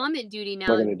you're on comment duty now.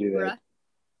 I'm not going to do that.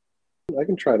 I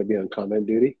can try to be on comment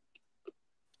duty.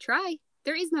 Try.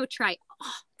 There is no try.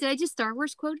 Oh, did I just Star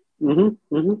Wars quote? Nice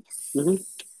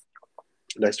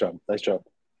job.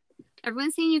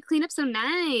 Everyone's saying you clean up so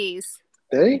nice.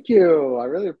 Thank you. I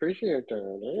really appreciate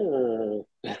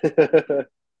that.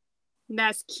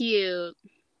 That's cute.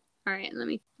 All right, let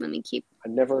me keep. I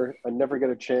never get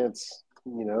a chance,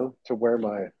 to wear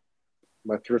my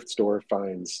thrift store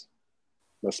finds,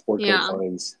 my sport coat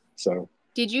finds. So.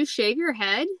 Did you shave your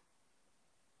head?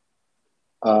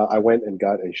 I went and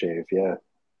got a shave. Yeah.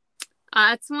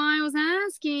 That's why I was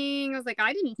asking. I was like,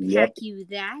 I didn't pack you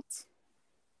that.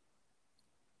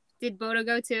 Did Bodo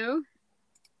go too?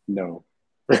 No.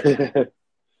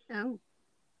 Oh.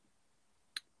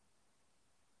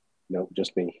 No,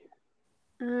 just me.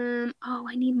 Oh,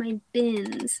 I need my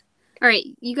bins. All right,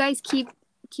 you guys keep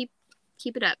Keep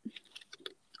it up.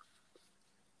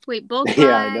 Wait, bulk buy.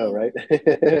 Yeah, I know, right?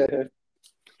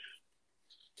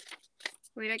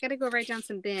 Wait, I gotta go write down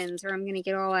some bins, or I'm gonna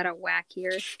get all out of whack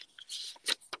here.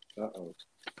 Uh-oh.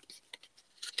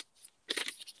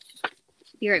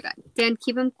 Be right back. Dan,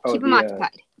 keep them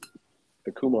occupied.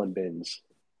 The Kumon bins.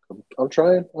 I'll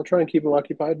try and keep them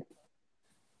occupied.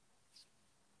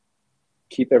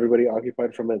 Keep everybody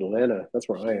occupied from Atlanta. That's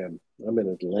where I am. I'm in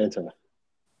Atlanta.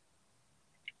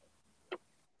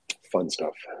 Fun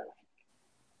stuff.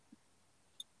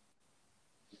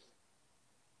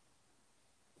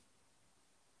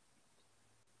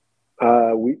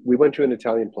 We went to an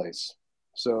Italian place,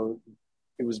 so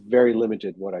it was very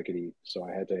limited what I could eat. So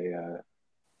I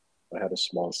had a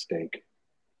small steak.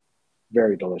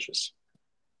 Very delicious.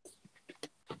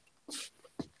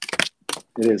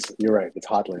 It is. You're right. It's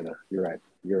hot, Lana. You're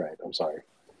right. I'm sorry.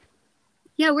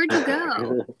 Yeah, where'd you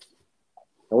go?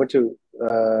 we went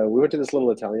to this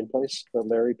little Italian place that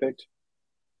Larry picked.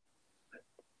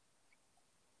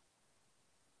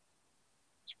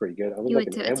 It's pretty good. I was You like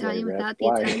went to an Italian Amway without rep. the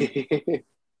Why? Italian?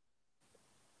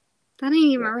 That ain't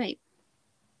even right.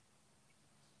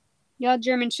 Y'all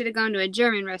Germans should have gone to a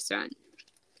German restaurant.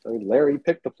 I mean, Larry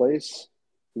picked the place.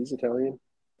 He's Italian.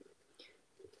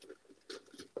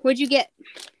 What'd you get?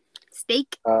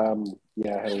 Steak?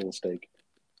 Yeah, I had a little steak.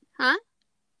 Huh?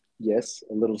 Yes,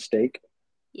 a little steak.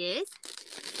 Yes.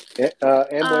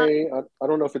 Amway, I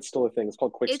don't know if it's still a thing. It's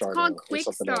called Quick Star. It's called Quick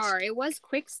Star. It was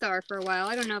Quick Star for a while.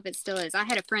 I don't know if it still is. I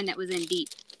had a friend that was in deep.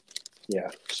 Yeah.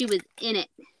 She was in it.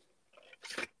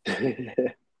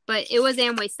 But it was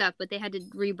Amway stuff, but they had to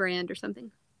rebrand or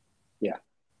something. Yeah.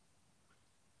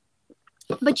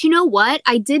 But you know what?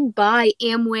 I did buy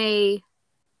Amway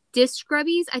dish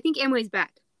scrubbies. I think Amway's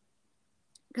back.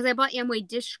 Because I bought Amway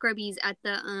dish scrubbies at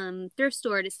the thrift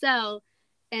store to sell,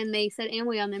 and they said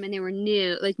Amway on them, and they were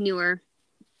newer.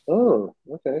 Oh,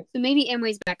 okay. So maybe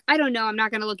Amway's back. I don't know. I'm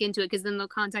not going to look into it because then they'll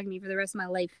contact me for the rest of my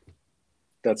life.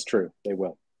 That's true. They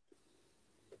will.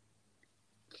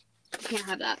 Can't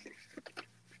have that.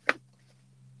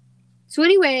 So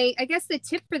anyway, I guess the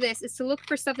tip for this is to look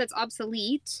for stuff that's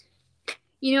obsolete.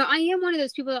 You know, I am one of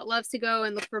those people that loves to go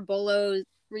and look for BOLOs,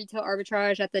 retail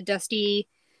arbitrage at the dusty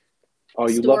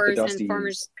stores and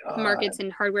farmers markets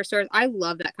and hardware stores. I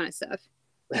love that kind of stuff.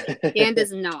 Dan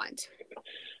does not.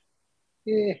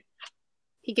 Yeah.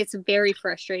 He gets very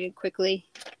frustrated quickly.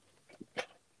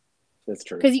 That's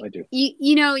true. Because I do.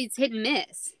 You know, it's hit and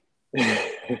miss.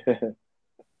 I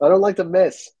don't like to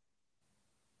miss.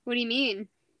 What do you mean?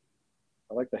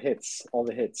 I like the hits, all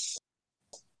the hits.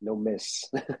 No miss.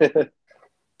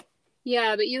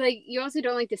 Yeah, but you also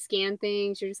don't like to scan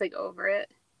things. You're just like over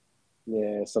it.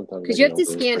 Yeah, sometimes. Because you have to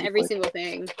scan every single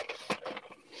thing.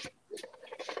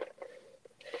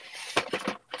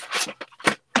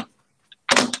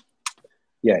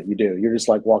 Yeah, you do. You're just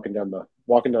like walking down the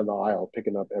aisle,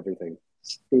 picking up everything.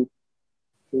 Boop,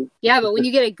 boop. Yeah, but when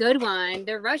you get a good one,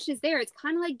 the rush is there. It's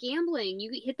kind of like gambling.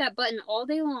 You hit that button all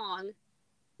day long.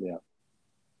 Yeah.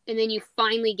 And then you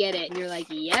finally get it, and you're like,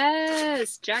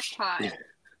 yes, jackpot.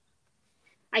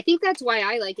 I think that's why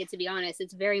I like it, to be honest.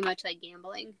 It's very much like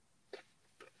gambling.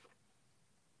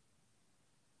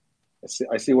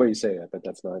 I see why you say that, but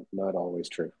that's not always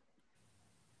true.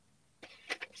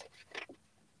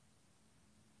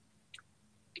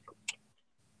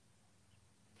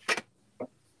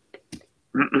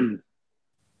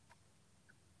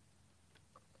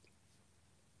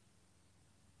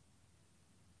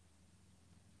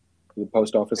 Did the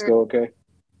post office go okay?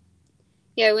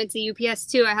 Yeah, I went to UPS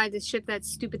too. I had to ship that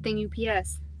stupid thing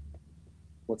UPS.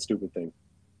 What stupid thing?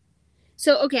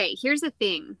 So, okay, here's the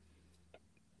thing.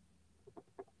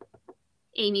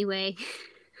 Amy Way.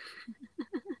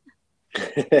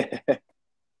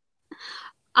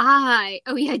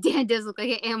 Oh yeah, Dan does look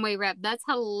like an Amway rep. That's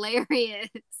hilarious.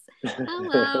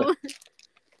 Hello.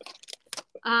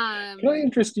 Can I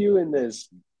interest you in this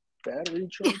battery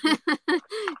charger?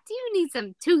 Do you need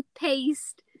some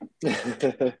toothpaste?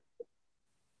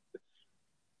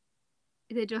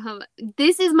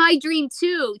 This is my dream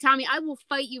too, Tommy. I will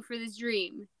fight you for this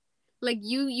dream. Like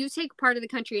you take part of the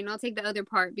country and I'll take the other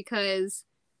part, because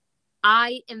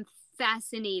I am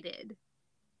fascinated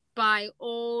by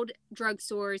old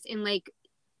drugstores in like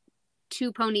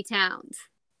two pony towns.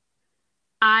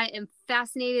 I am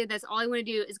fascinated. That's all I want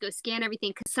to do is go scan everything,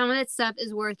 because some of that stuff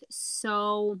is worth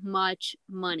so much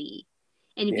money.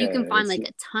 And if you can find like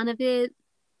a ton of it,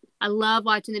 I love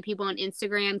watching the people on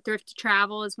Instagram. Thrift to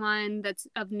Travel is one that's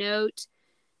of note,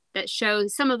 that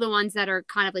shows some of the ones that are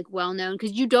kind of like well known,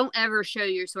 because you don't ever show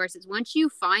your sources. Once you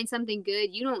find something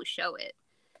good, you don't show it.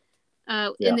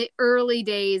 In Yeah. the early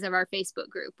days of our Facebook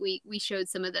group, we showed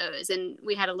some of those, and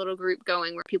we had a little group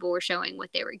going where people were showing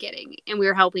what they were getting, and we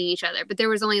were helping each other. But there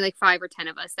was only like 5 or 10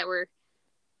 of us that were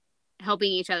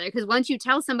helping each other, because once you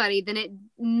tell somebody, then it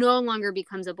no longer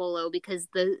becomes a bolo, because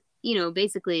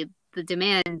basically the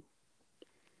demand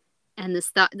and the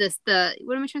stuff, the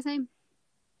what am I trying to say?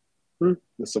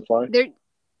 The supply.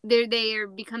 There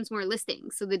becomes more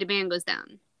listings, so the demand goes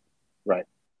down. Right.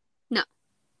 No,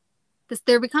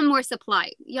 there become more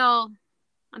supply, y'all.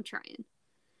 I'm trying.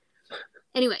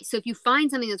 Anyway, so if you find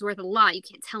something that's worth a lot, you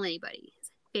can't tell anybody.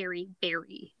 It's very,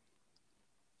 very.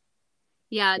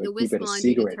 Yeah, the Whisk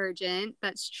laundry detergent.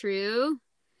 That's true.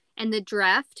 And the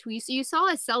Dreft. You saw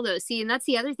us sell those. See, and that's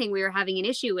the other thing we were having an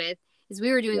issue with, is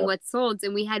we were doing what's sold,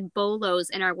 and we had bolos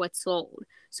in our what's sold.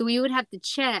 So we would have to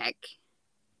check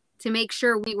to make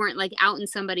sure we weren't like out in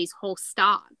somebody's whole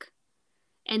stock.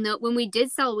 And when we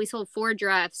did sell, we sold 4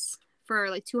 Drefts for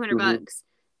like $200.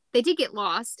 They did get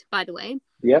lost, by the way.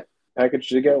 Yep. Package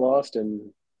did get lost,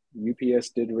 and UPS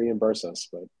did reimburse us,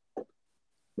 but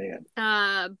man.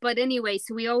 But anyway,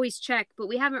 so we always check, but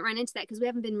we haven't run into that because we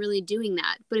haven't been really doing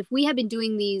that. But if we had been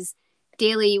doing these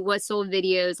daily what sold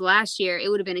videos last year, it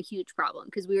would have been a huge problem,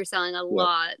 because we were selling a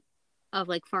lot of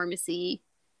like pharmacy.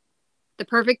 The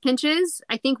perfect pinches,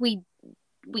 I think we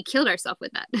killed ourselves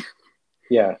with that.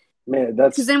 Yeah, man,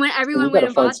 that's because then when everyone went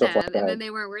and bought them, like and then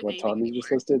they weren't worth anything. What Tommy anymore.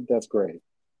 just listed, that's great.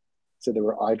 So there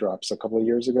were eye drops a couple of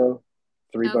years ago,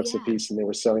 $3 a piece, and they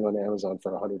were selling on Amazon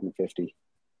for 150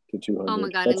 to 200. Oh my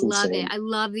God, that's I love insane. it. I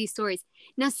love these stories.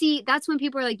 Now, see, that's when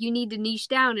people are like, you need to niche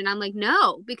down, and I'm like,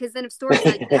 no, because then if stories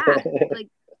like that, like,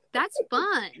 that's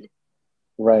fun.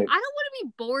 Right. I don't want to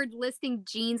be bored listing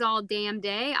jeans all damn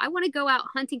day. I want to go out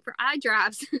hunting for eye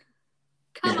drops.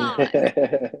 Come on.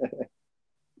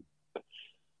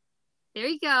 There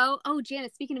you go. Oh,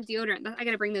 Janet, speaking of deodorant, I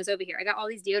got to bring those over here. I got all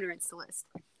these deodorants to list.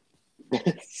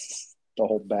 The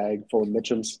whole bag full of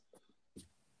Mitchums.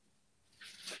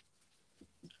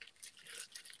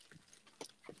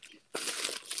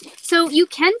 So you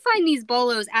can find these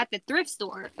bolos at the thrift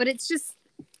store, but it's just,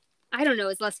 I don't know,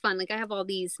 it's less fun. Like, I have all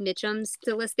these Mitchums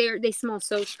to list. They smell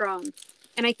so strong,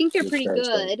 and I think they're pretty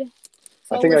good.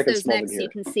 So I'll list those next so you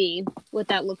can see what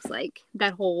that looks like,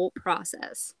 that whole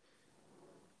process.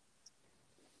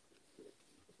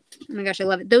 Oh my gosh, I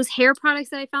love it. Those hair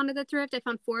products that I found at the thrift, I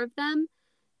found 4 of them.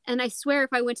 And I swear if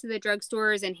I went to the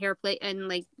drugstores and hair plate and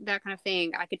like that kind of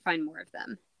thing, I could find more of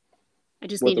them. I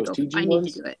just need to go. I need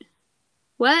to do it.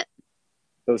 What?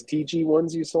 Those TG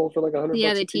ones you sold for like $100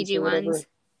 yeah, the a piece TG or whatever? ones.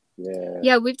 Yeah.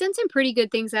 Yeah, we've done some pretty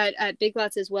good things at Big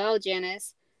Lots as well,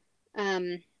 Janice.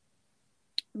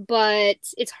 But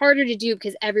it's harder to do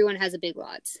because everyone has a Big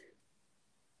Lots.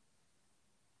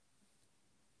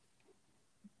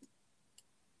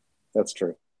 That's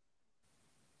true.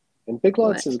 And Big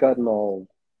Lots has gotten all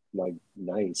like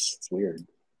nice. It's weird.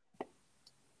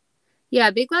 Yeah,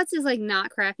 Big Lots is like not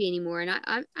crappy anymore, and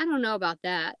I don't know about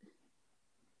that.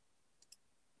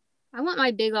 I want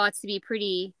my Big Lots to be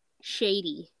pretty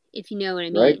shady, if you know what I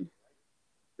mean.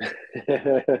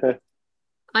 Right?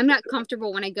 I'm not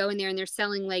comfortable when I go in there and they're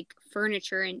selling like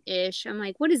furniture and ish. I'm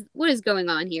like, what is going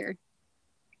on here?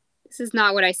 This is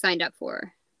not what I signed up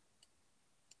for.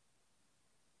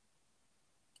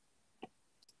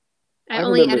 I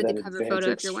only added the cover photo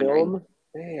if you're wondering.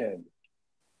 Man.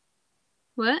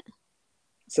 What?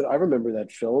 So I remember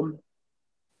that film.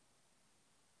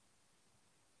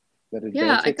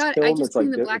 Yeah, I just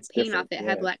cleaned the black paint off it. It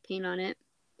had black paint on it.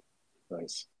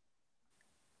 Nice.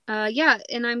 Yeah,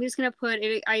 and I'm just gonna put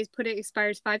it. I put it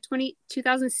expires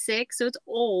 5/20/2006, so it's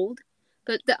old.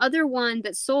 But the other one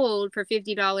that sold for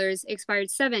 $50 expired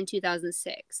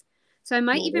 7/2006. So I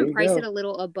might even price it a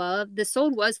little above. The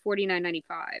sold was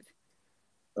 $49.95.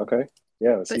 Okay.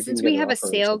 Yeah. But since we have a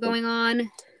sale going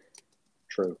on.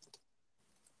 True.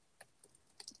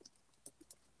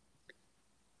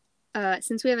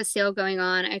 Since we have a sale going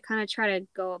on, I kind of try to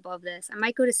go above this. I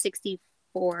might go to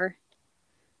 64.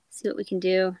 See what we can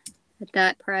do at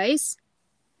that price.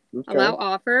 Okay. Allow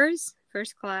offers.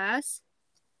 First class.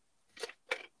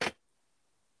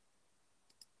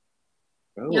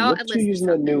 Oh, look at you using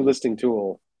that new listing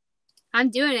tool. I'm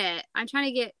doing it. I'm trying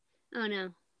to get... Oh, no.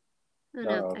 Oh,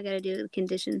 no. I got to do the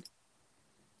condition.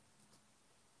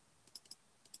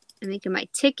 I'm making my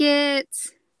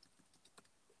tickets.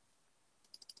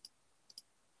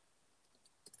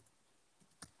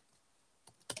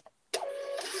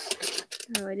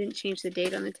 Oh, I didn't change the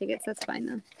date on the tickets. That's fine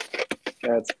though.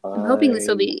 That's fine. I'm hoping this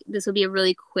will be a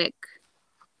really quick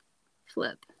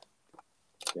flip.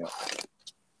 Yeah.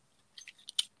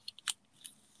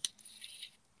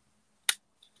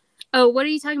 Oh, what are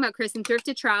you talking about, Kristen? Thrift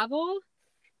to Travel?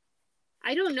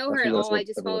 I don't know I her think at that's all. I what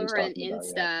just follow everybody's her on talking about.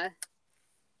 Yeah. Insta.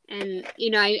 And, you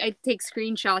know, I take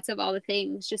screenshots of all the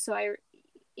things just so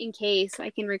in case I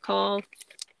can recall.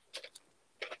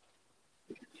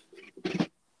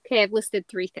 Okay, I've listed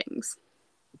 3 things.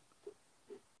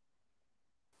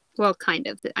 Well, kind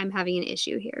of. I'm having an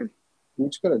issue here. You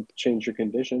just gotta change your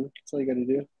condition. That's all you gotta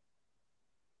do.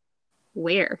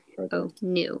 Where? Right Oh, there.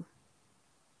 new.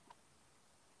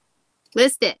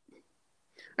 List it.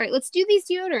 All right, let's do these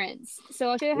deodorants. So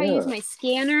I'll show you how to use my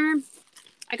scanner.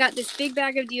 I got this big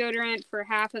bag of deodorant for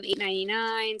half of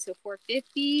 $8.99, so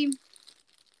 $4.50.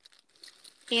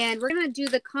 And we're going to do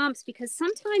the comps because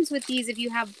sometimes with these, if you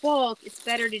have bulk, it's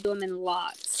better to do them in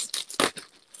lots.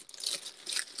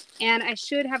 And I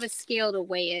should have a scale to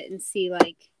weigh it and see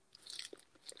like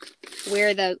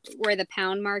where the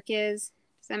pound mark is.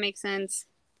 Does that make sense?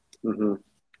 Mm-hmm.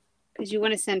 Because you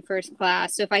want to send first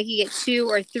class. So if I could get 2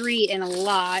 or 3 in a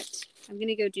lot, I'm going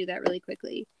to go do that really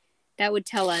quickly. That would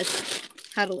tell us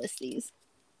how to list these.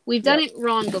 We've done it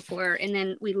wrong before, and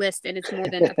then we list and it's more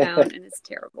than a pound, and it's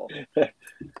terrible.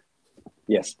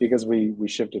 Yes, because we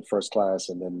shifted first class,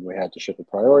 and then we had to ship a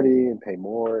priority and pay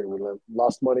more, and we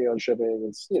lost money on shipping.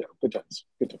 It's, you know, good times.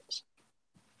 Good times.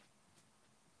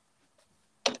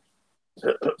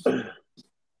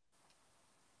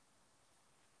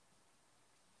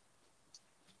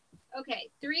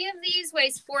 Okay, 3 of these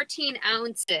weighs 14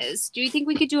 ounces. Do you think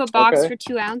we could do a box for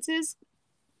 2 ounces?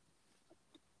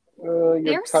 You're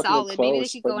They're cutting it solid. Maybe they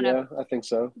close, could but go in yeah, I think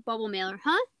so. a bubble mailer,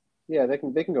 huh? Yeah, they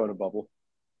can go in a bubble.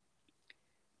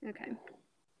 Okay.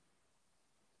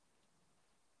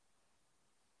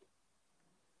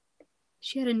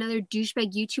 She had another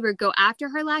douchebag YouTuber go after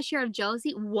her last year out of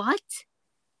jealousy. What?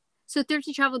 So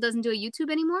Thrifty Travel doesn't do a YouTube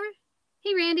anymore?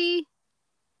 Hey, Randy.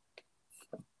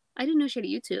 I didn't know she had a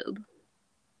YouTube.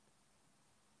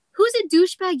 Who's a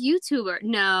douchebag YouTuber?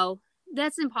 No,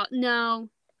 that's impossible. No.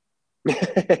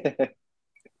 I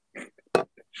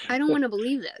don't want to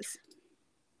believe this.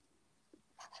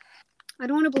 I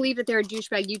don't want to believe that there are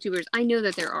douchebag YouTubers. I know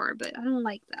that there are, but I don't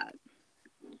like that.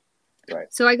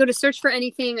 Right. So I go to search for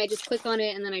anything. I just click on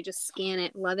it, and then I just scan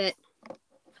it. Love it.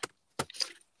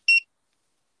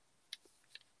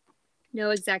 No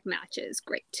exact matches.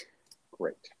 Great.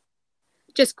 Great.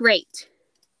 Just great.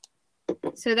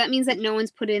 So that means that no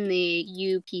one's put in the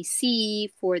UPC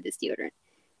for this deodorant.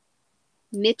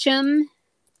 Mitchum.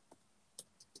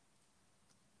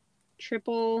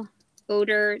 Triple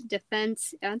odor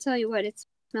defense. I'll tell you what, it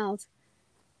smells.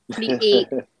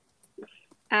 The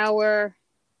 8-hour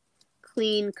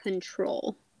clean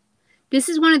control. This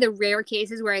is one of the rare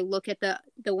cases where I look at the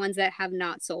ones that have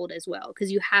not sold as well,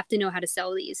 because you have to know how to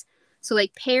sell these. So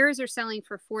like pairs are selling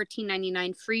for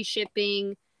 $14.99, free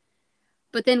shipping.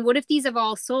 But then what if these have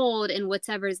all sold and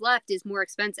whatever's left is more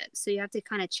expensive? So you have to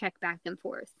kind of check back and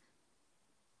forth.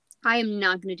 I am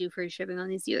not going to do free shipping on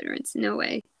these deodorants. No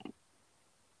way.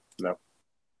 No.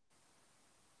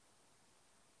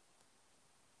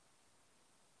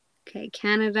 Okay,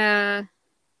 Canada,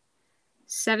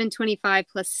 $7.25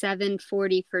 plus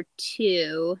 $7.40 for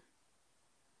 2.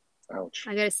 Ouch.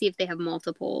 I gotta see if they have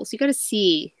multiples. You gotta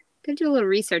see. You gotta do a little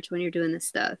research when you're doing this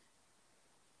stuff.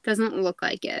 Doesn't look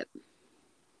like it.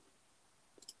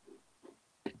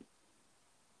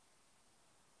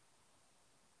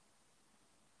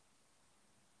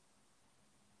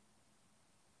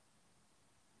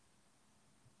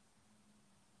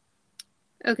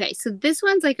 Okay, so this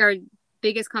one's like our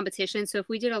biggest competition. So if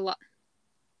we did a lot.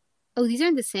 Oh, these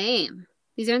aren't the same.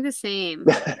 These aren't the same.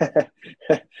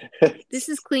 This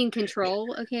is clean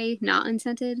control, okay? Not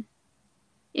unscented.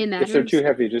 It matters. If they're too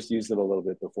heavy, just use them a little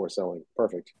bit before selling.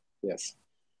 Perfect. Yes.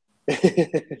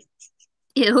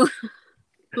 Ew.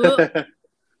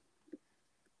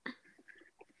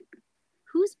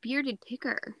 Who's Bearded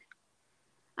Picker?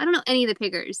 I don't know any of the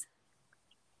pickers.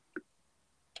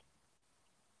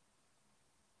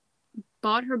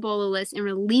 Bought her bolo list and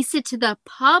release it to the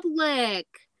public.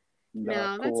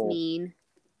 No, cool. That's mean.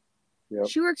 Yep.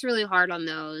 She works really hard on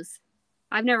those.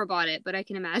 I've never bought it, but I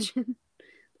can imagine.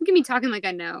 Look at me talking like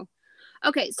I know.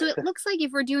 Okay, so it looks like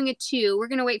if we're doing a 2, we're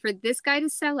going to wait for this guy to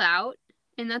sell out,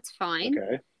 and that's fine.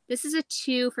 Okay. This is a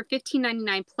 2 for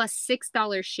 $15.99 plus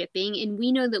 $6 shipping, and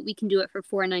we know that we can do it for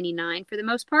 $4.99 for the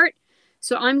most part.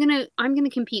 So I'm gonna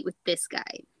compete with this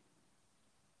guy.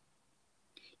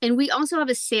 And we also have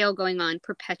a sale going on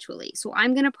perpetually. So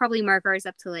I'm gonna probably mark ours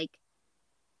up to like,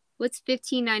 what's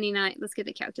 $15.99? Let's get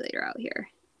the calculator out here.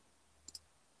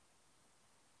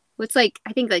 What's like,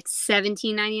 I think like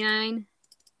 $17.99.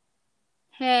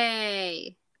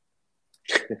 Hey.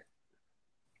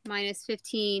 Minus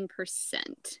 15%.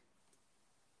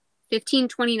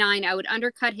 $15.29. I would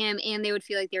undercut him, and they would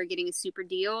feel like they were getting a super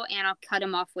deal, and I'll cut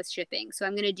him off with shipping. So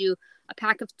I'm going to do a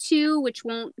pack of 2, which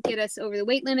won't get us over the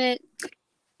weight limit.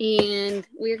 And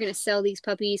we're going to sell these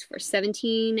puppies for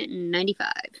 $17.95.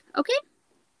 Okay?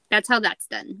 That's how that's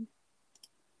done.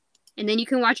 And then you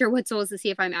can watch our wxe'l's to see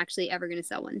if I'm actually ever going to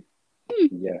sell one.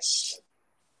 Yes.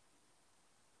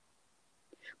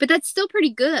 But that's still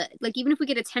pretty good. Like, even if we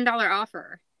get a $10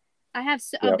 offer, I have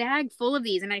a bag full of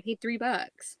these, and I paid $3.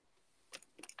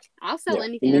 I'll sell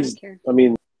anything. I don't care. I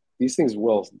mean, these things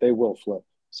will flip.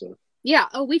 So yeah.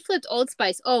 Oh, we flipped Old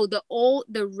Spice. Oh,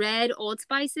 the red Old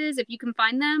Spices. If you can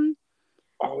find them.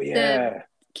 Oh yeah.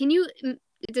 Can you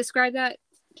describe that?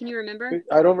 Can you remember?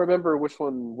 I don't remember which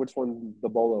one the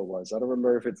bolo was. I don't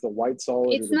remember if it's the white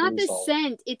solid. It's or the not the solid.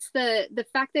 scent. It's the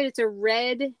fact that it's a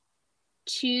red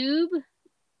tube.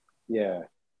 Yeah.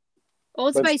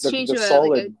 Old Spice changed the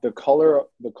solid. The color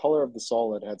of the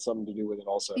solid had something to do with it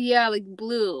also. Yeah, like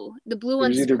blue. The blue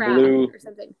one's either crap blue or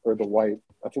something. Or the white.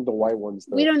 I think the white one's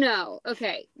We don't know.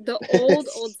 Okay. The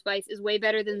Old Spice is way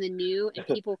better than the new, and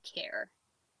people care.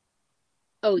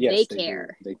 Oh, yes, they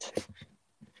care.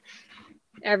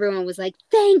 Everyone was like,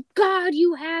 thank God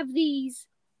you have these.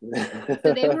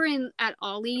 So they were at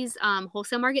Ollie's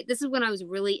wholesale market. This is when I was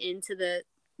really into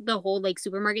the whole like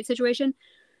supermarket situation.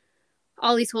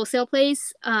 Ollie's wholesale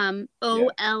place, Ollies.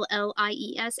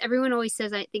 Everyone always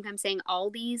says I think I'm saying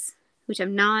Aldi's, which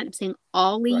I'm not. I'm saying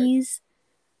Ollie's.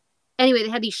 Right. Anyway, they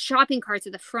had these shopping carts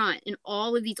at the front, and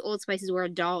all of these Old Spices were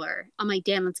 $1. I'm like,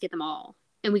 damn, let's get them all.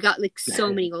 And we got like so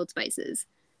many Old Spices.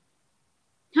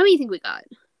 How many do you think we got?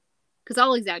 Because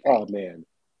I'll exaggerate. Oh man,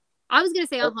 I was gonna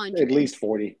say 100. At least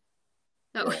 40.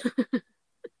 Oh, yeah.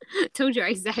 Told you I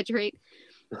exaggerate.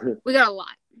 We got a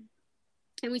lot,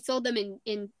 and we sold them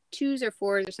in 2s or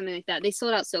 4s or something like that. They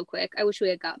sold out so quick. I wish we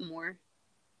had got more.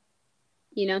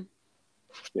 You know?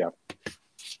 Yeah.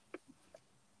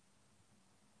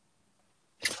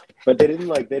 But they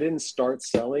didn't start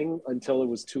selling until it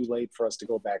was too late for us to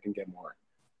go back and get more.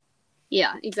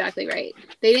 Yeah, exactly right.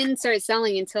 They didn't start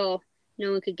selling until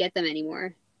no one could get them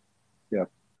anymore. Yeah.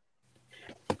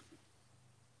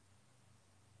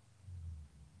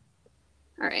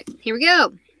 All right, here we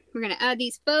go. We're going to add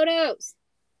these photos.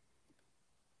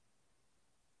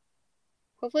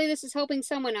 Hopefully this is helping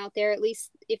someone out there, at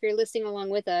least if you're listening along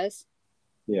with us.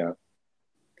 Yeah.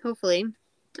 Hopefully.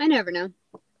 I never know.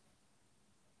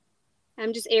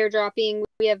 I'm just airdropping.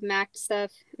 We have Mac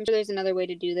stuff. I'm sure there's another way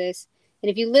to do this. And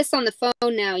if you list on the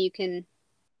phone now, you can...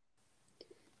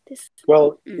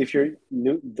 if you're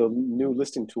the new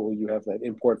listing tool, you have that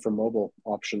import from mobile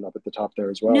option up at the top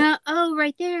there as well. No, oh,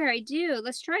 right there. I do.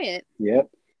 Let's try it. Yep.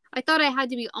 I thought I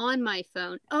had to be on my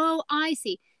phone. Oh, I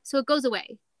see. So it goes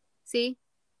away. See?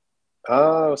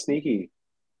 Oh, sneaky.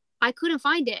 I couldn't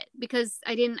find it because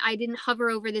I didn't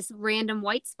hover over this random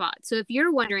white spot. So if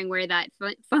you're wondering where that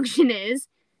function is,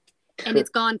 and it's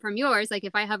gone from yours, like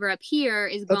if I hover up here,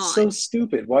 it's gone. That's so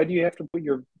stupid. Why do you have to put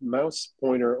your mouse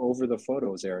pointer over the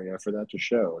photos area for that to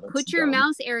show? That's put your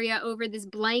mouse area over this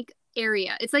blank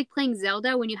area. It's like playing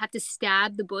Zelda when you have to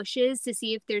stab the bushes to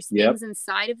see if there's things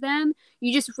inside of them.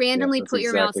 You just randomly put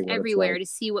your mouse everywhere to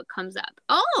see what comes up.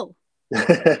 Oh!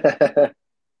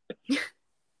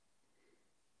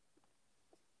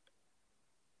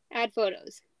 Add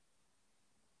photos.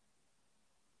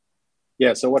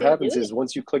 Yeah, so what happens is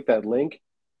once you click that link,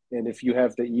 and if you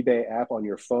have the eBay app on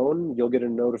your phone, you'll get a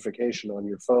notification on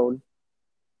your phone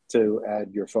to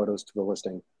add your photos to the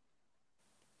listing.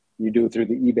 You do it through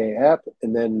the eBay app,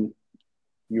 and then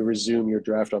you resume your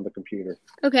draft on the computer.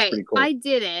 Okay, cool. I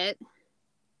did it,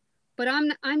 but I'm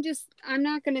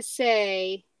not gonna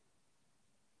say.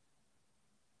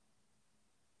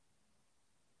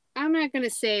 I'm not gonna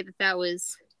say that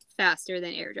was faster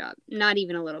than AirDrop. Not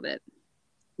even a little bit.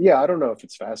 Yeah, I don't know if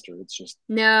it's faster. It's just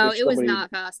no, it was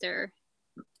not faster.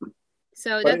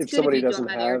 So that's if somebody doesn't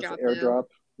have AirDrop,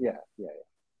 yeah.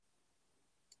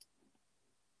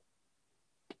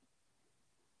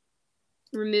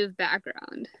 Remove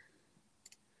background.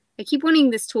 I keep wanting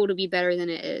this tool to be better than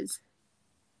it is.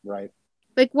 Right.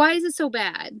 Like, why is it so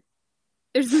bad?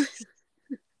 There's. I'm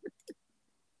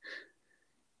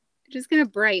just gonna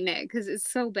brighten it because it's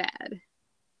so bad.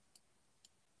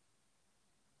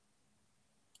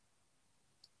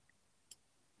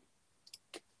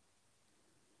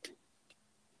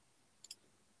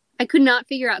 I could not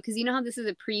figure out, because you know how this is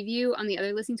a preview on the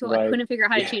other listing tool? Right. I couldn't figure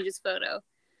out how to change this photo.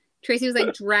 Tracy was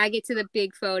like, drag it to the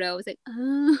big photo. I was like,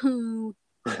 oh,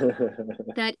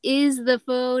 that is the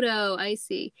photo. I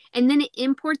see. And then it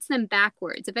imports them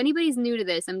backwards. If anybody's new to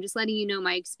this, I'm just letting you know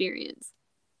my experience.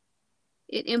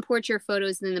 It imports your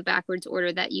photos in the backwards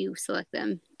order that you select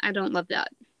them. I don't love that.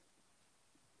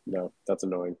 No, that's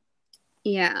annoying.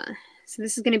 Yeah. So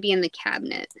this is going to be in the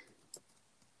cabinet.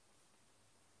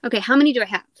 Okay, how many do I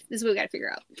have? This is what we got to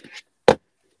figure out.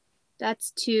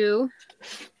 That's 2.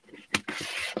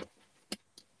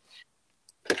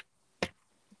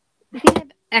 I think I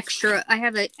have extra. I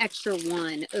have an extra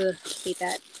 1. Ugh, hate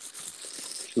that.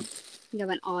 You have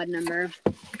an odd number.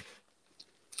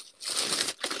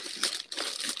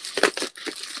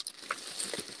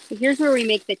 So here's where we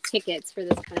make the tickets for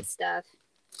this kind of stuff.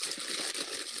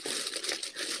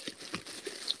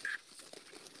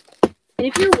 And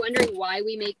if you're wondering why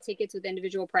we make tickets with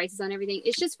individual prices on everything,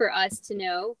 it's just for us to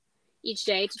know each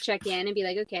day to check in and be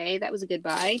like, okay, that was a good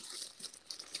buy.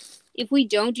 If we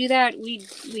don't do that, we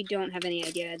don't have any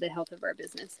idea of the health of our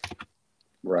business.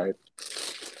 Right.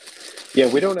 Yeah,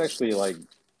 we don't actually like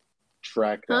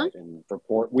track that and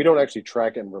report. We don't actually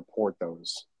track and report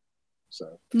those.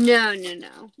 So no.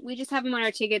 We just have them on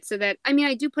our tickets so that, I mean,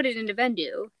 I do put it into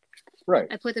Vendu. Right.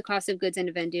 I put the cost of goods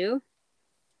into Vendu.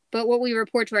 But what we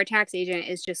report to our tax agent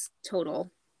is just total.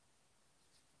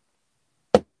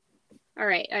 All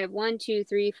right. I have 1, 2,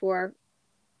 3, 4,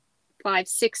 5,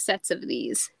 6 sets of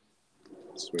these.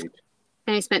 Sweet.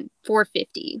 And I spent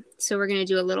 $4.50. So we're going to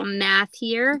do a little math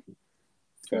here.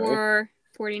 Okay.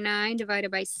 $4.49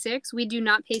 divided by 6. We do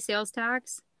not pay sales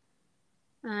tax.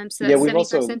 So that's yeah, we've 75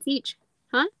 also, cents each.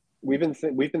 Huh? We've been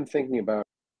thinking about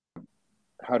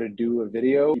how to do a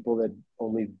video for people that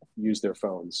only use their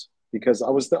phones, because I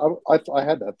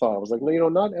had that thought. I was like, no,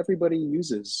 not everybody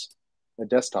uses a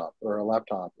desktop or a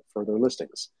laptop for their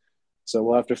listings. So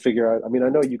we'll have to figure out. I mean, I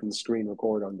know you can screen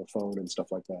record on the phone and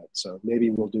stuff like that. So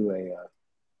maybe we'll do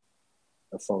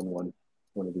a phone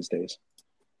one of these days.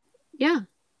 Yeah.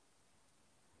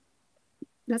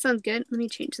 That sounds good. Let me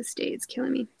change the state. It's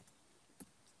killing me.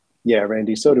 Yeah,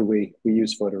 Randy, so do we. We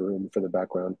use Photo Room for the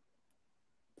background.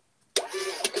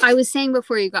 I was saying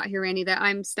before you got here, Randy, that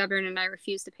I'm stubborn and I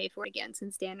refuse to pay for it again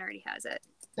since Dan already has it.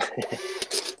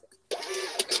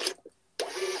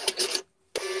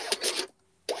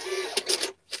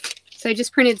 So I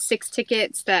just printed 6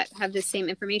 tickets that have the same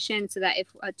information so that if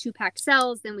a 2-pack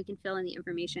sells, then we can fill in the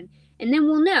information. And then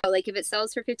we'll know, like if it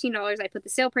sells for $15, I put the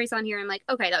sale price on here. I'm like,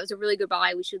 okay, that was a really good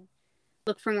buy. We should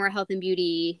look for more health and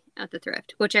beauty at the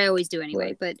thrift, which I always do anyway.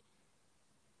 Right. But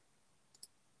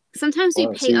sometimes we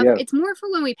pay up. Yeah. It's more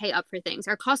for when we pay up for things.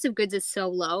 Our cost of goods is so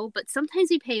low, but sometimes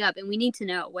we pay up and we need to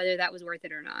know whether that was worth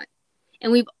it or not.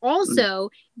 And we've also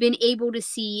been able to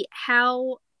see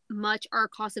how much our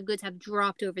cost of goods have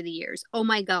dropped over the years. Oh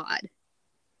my God.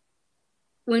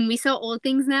 When we sell old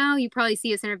things now, you probably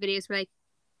see us in our videos. We're like,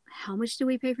 how much do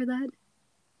we pay for that?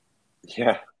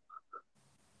 Yeah.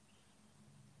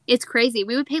 It's crazy.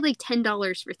 We would pay like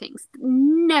 $10 for things.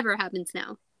 Never happens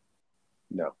now.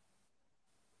 No.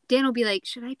 Dan will be like,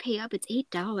 should I pay up? It's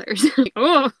 $8. Like,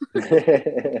 oh.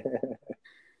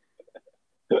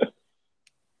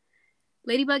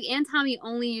 Ladybug and Tommy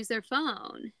only use their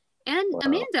phone. And wow.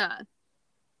 Amanda.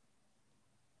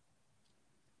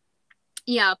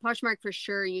 Yeah, Poshmark for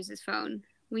sure uses phone.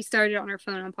 We started on our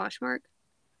phone on Poshmark.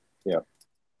 Yeah.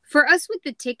 For us with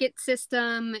the ticket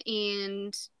system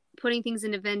and putting things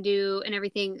into Vendu and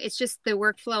everything, it's just the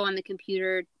workflow on the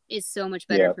computer is so much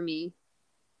better for me.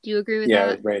 Do you agree with that?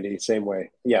 Yeah, Randy, same way.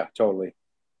 Yeah, totally.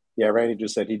 Yeah, Randy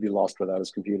just said he'd be lost without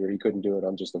his computer. He couldn't do it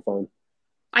on just the phone.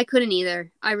 I couldn't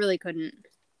either. I really couldn't.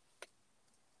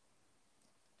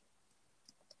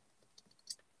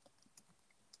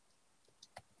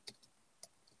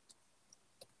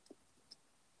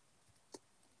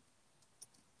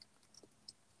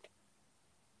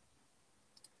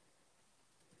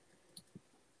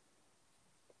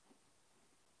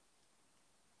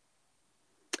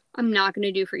 I'm not going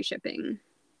to do free shipping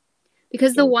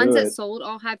because the ones that sold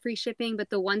all have free shipping, but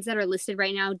the ones that are listed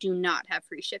right now do not have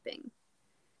free shipping.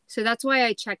 So that's why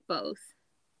I check both.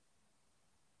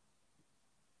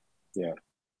 Yeah.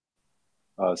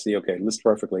 See, okay, list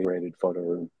perfectly rated Photo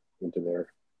Room into their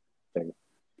thing.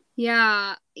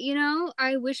 Yeah.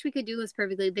 I wish we could do this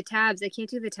perfectly. The tabs, I can't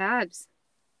do the tabs.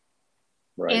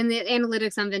 Right. And the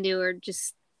analytics on Vendu are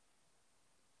just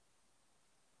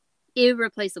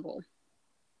irreplaceable.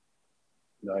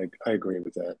 I agree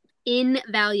with that.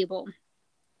 Invaluable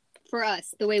for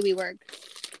us, the way we work.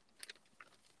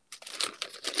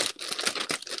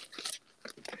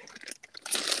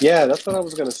 Yeah, that's what I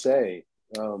was going to say,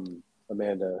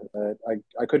 Amanda.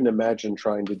 I couldn't imagine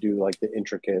trying to do like the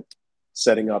intricate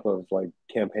setting up of like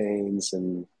campaigns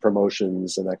and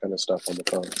promotions and that kind of stuff on the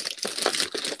phone.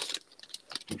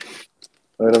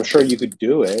 I mean, I'm sure you could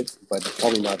do it, but it's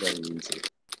probably not very easy.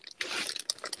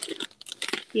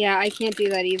 Yeah, I can't do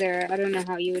that either. I don't know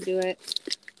how you would do it.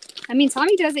 I mean,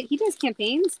 Tommy does it. He does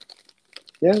campaigns.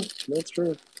 Yeah, that's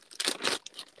true.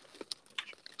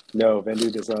 No,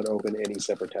 Vendu does not open any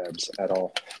separate tabs at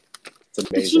all. It's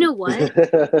amazing. But you know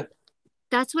what?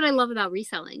 That's what I love about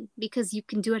reselling, because you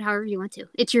can do it however you want to.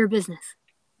 It's your business.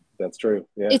 That's true.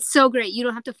 Yeah. It's so great. You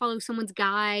don't have to follow someone's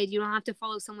guide. You don't have to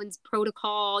follow someone's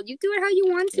protocol. You do it how you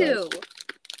want to. Right.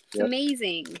 It's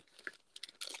amazing.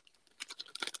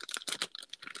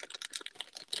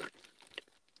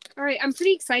 All right, I'm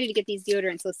pretty excited to get these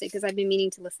deodorants listed because I've been meaning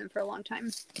to list them for a long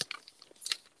time.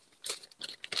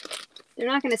 They're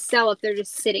not going to sell if they're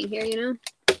just sitting here, you know?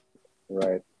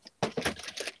 Right.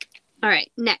 All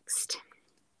right, next.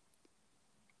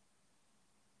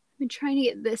 I've been trying to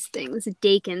get this thing. This is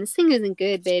Dakin. This thing isn't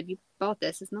good, babe. You bought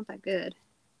this. It's not that good.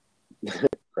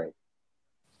 Great.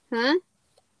 Huh?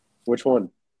 Which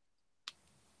one?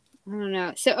 I don't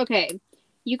know. So, okay.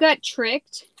 You got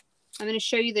tricked. I'm going to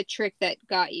show you the trick that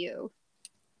got you.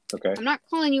 Okay. I'm not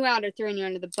calling you out or throwing you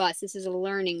under the bus. This is a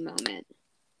learning moment.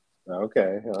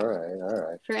 Okay. All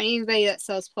right. For anybody that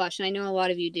sells plush, and I know a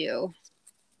lot of you do.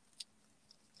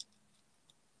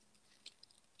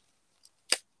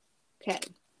 Okay.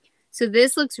 So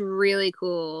this looks really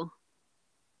cool.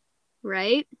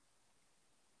 Right?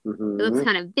 Mm-hmm. It looks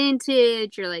kind of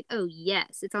vintage. You're like, oh,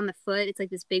 yes. It's on the foot. It's like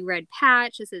this big red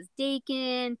patch that says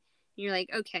Dakin. And you're like,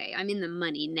 okay, I'm in the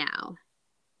money now.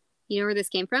 You know where this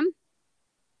came from?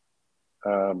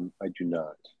 I do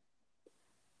not.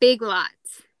 Big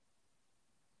Lots.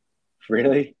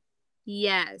 Really?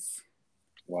 Yes.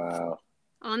 Wow.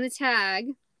 On the tag,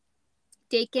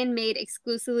 Dakin made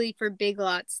exclusively for Big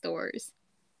Lots stores.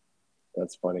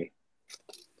 That's funny.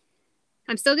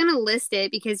 I'm still going to list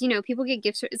it because, you know, people get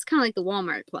gifts. It's kind of like the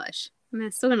Walmart plush. I'm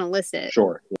still going to list it.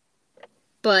 Sure.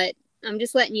 But I'm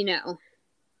just letting you know.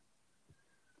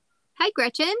 Hi,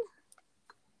 Gretchen.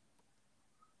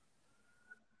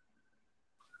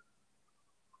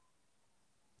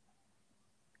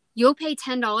 You'll pay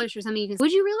 $10 for something you can...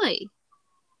 Would you really?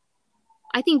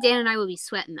 I think Dan and I will be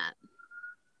sweating that.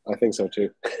 I think so,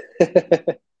 too.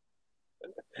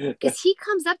 Because he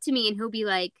comes up to me and he'll be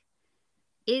like,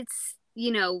 it's,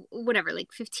 you know, whatever, like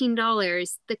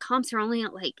 $15. The comps are only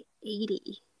at like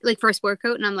 80, like for a sport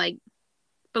coat. And I'm like,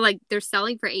 but like they're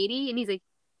selling for 80. And he's like,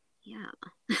 yeah.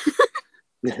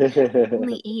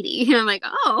 Only 80. And I'm like,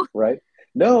 oh. Right.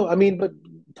 No, I mean, but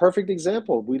perfect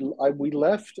example. We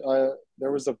left,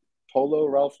 there was a Polo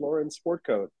Ralph Lauren sport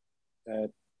coat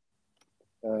at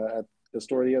the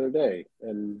store the other day.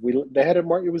 And they had it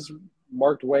marked, it was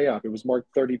marked way up. It was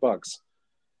marked $30.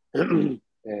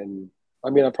 And I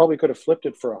mean, I probably could have flipped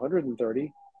it for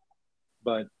 130,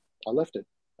 but I left it.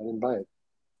 I didn't buy it.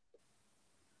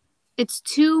 It's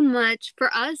too much for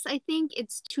us. I think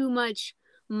it's too much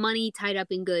money tied up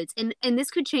in goods. And this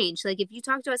could change. Like if you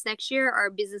talk to us next year, our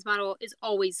business model is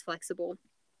always flexible.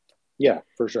 Yeah,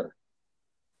 for sure.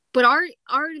 But our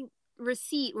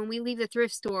receipt when we leave the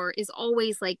thrift store is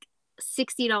always like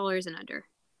 $60 and under.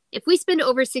 If we spend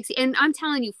over 60, and I'm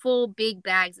telling you, full big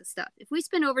bags of stuff. If we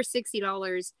spend over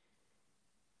 $60,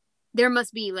 there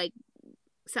must be like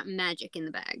something magic in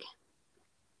the bag.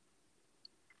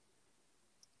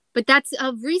 But that's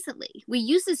of recently. We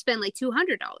used to spend like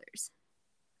 $200.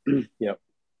 Yep.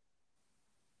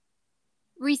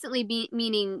 Recently,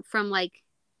 meaning from like,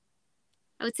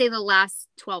 I would say the last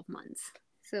 12 months.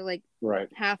 So like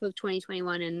half of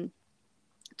 2021 and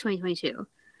 2022.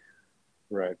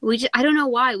 Right. I don't know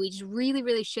why. We just really,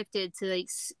 really shifted to like,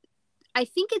 I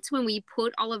think it's when we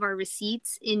put all of our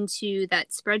receipts into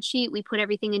that spreadsheet. We put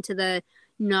everything into the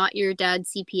Not Your Dad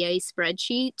CPA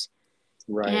spreadsheet.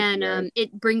 Right. And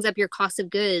it brings up your cost of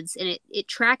goods and it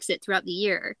tracks it throughout the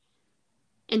year.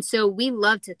 And so we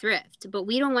love to thrift, but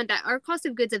we don't want that. Our cost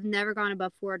of goods have never gone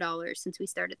above $4 since we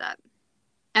started that.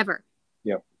 Ever.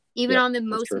 Yep. Even on the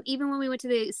most, even when we went to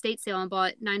the estate sale and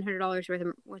bought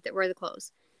 $900 worth of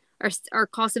clothes, our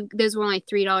cost of those were only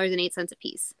 $3.08 a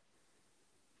piece.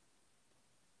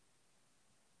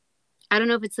 I don't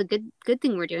know if it's a good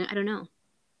thing we're doing. I don't know.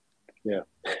 Yeah.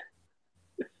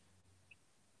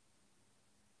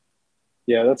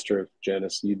 Yeah, that's true,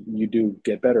 Janice. You do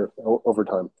get better over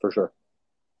time, for sure.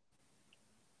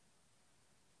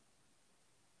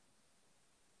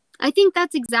 I think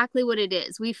that's exactly what it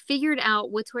is. We figured out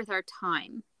what's worth our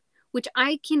time, which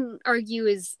I can argue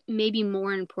is maybe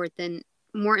more important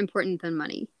than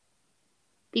money.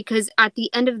 Because at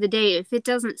the end of the day, if it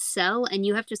doesn't sell and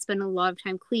you have to spend a lot of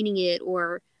time cleaning it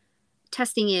or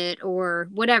testing it or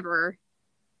whatever,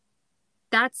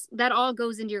 that all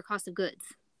goes into your cost of goods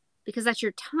because that's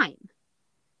your time.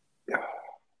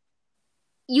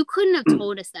 You couldn't have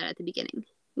told us that at the beginning.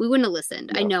 We wouldn't have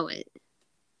listened. I No. know it.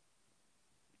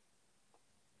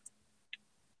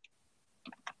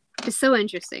 It's so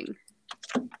interesting.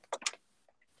 You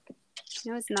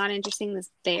know, it's not interesting, this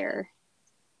bear.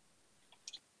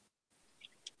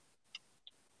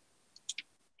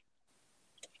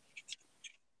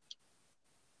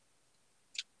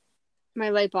 My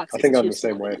light box is too small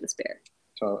to get this bear.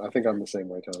 So I think I'm the same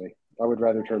way, Tommy. I would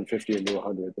rather turn 50 into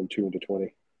 100 than 2 into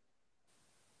 20.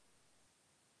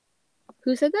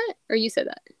 Who said that? Or you said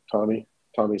that? Tommy.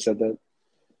 Tommy said that.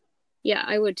 Yeah,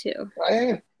 I would too.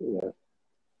 Yeah.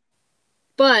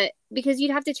 But because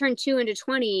you'd have to turn 2 into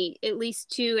 20 at least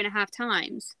 2.5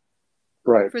 times.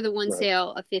 Right. For the one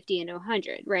sale of 50 into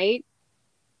 100, right?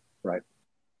 Right.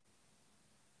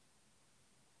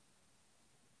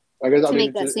 I guess to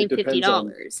make that same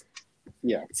 $50.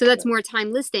 Yeah. So that's more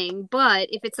time listing. But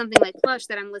if it's something like plush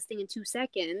that I'm listing in 2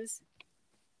 seconds,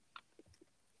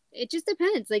 it just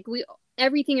depends. Like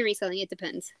everything in reselling, it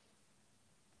depends.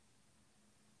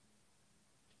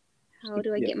 How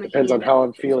do I get my depends on how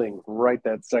I'm feeling right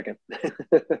that second.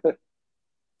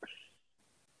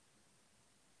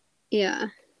 Yeah.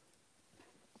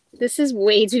 This is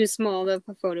way too small of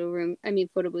a photo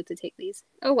booth to take these.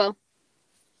 Oh well.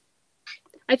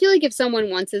 I feel like if someone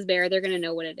wants this bear, they're gonna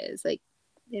know what it is. Like,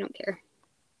 they don't care.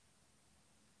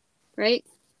 Right?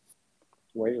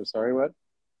 Wait, I'm sorry, what?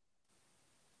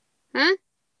 Huh?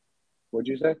 What'd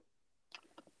you say?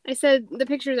 I said the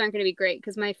pictures aren't going to be great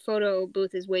because my photo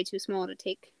booth is way too small to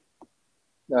take.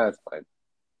 No, that's fine.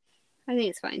 I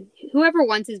think it's fine. Whoever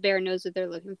wants his bear knows what they're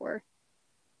looking for.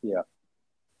 Yeah.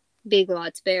 Big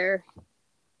Lots bear.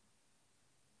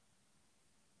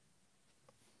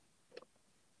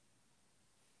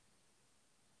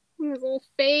 His little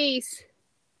face.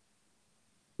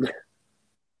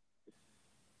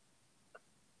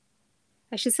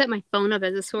 I should set my phone up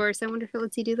as a source. I wonder if it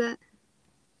lets you do that.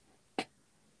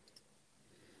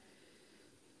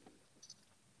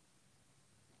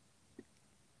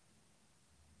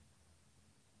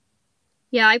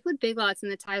 Yeah, I put Big Lots in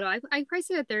the title. I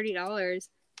priced it at $30.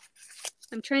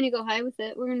 I'm trying to go high with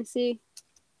it. We're going to see.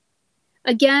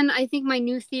 Again, I think my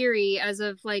new theory as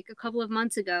of like a couple of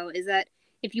months ago is that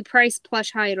if you price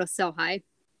plush high, it'll sell high.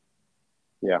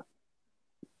 Yeah.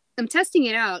 I'm testing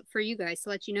it out for you guys to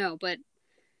let you know, but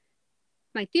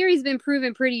my theory's been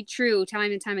proven pretty true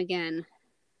time and time again.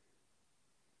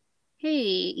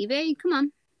 Hey, eBay, come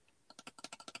on.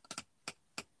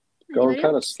 Going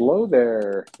kind of slow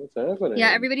there. What's happening?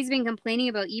 Yeah, everybody's been complaining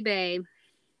about eBay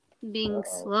being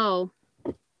slow.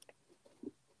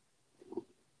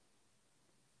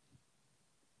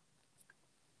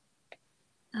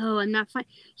 Oh, I'm not fine.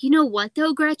 You know what,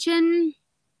 though, Gretchen?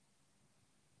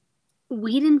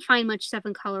 We didn't find much stuff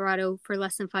in Colorado for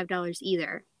less than $5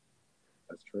 either.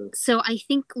 That's true. So I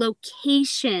think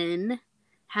location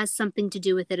has something to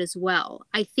do with it as well.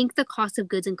 I think the cost of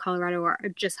goods in Colorado are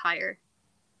just higher.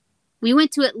 We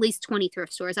went to at least 20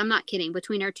 thrift stores. I'm not kidding.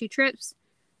 Between our 2 trips.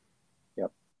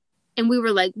 Yep. And we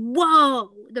were like,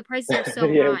 whoa, the prices are so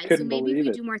yeah, high. So maybe if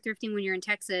you do more thrifting when you're in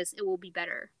Texas, it will be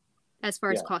better as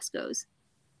far as cost goes.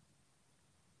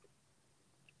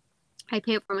 I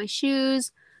pay up for my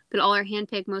shoes, but all are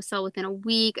handpicked. Most sell within a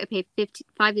week. I pay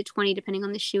 5 to 20 depending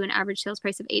on the shoe, and average sales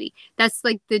price of 80. That's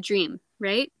like the dream,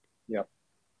 right? Yep.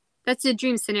 That's the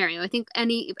dream scenario. I think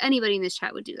anybody in this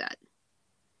chat would do that.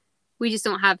 We just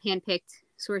don't have handpicked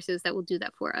sources that will do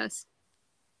that for us.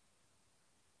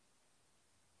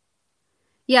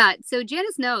 Yeah, so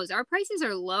Janice knows our prices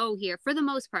are low here for the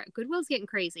most part. Goodwill's getting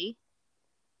crazy.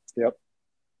 Yep.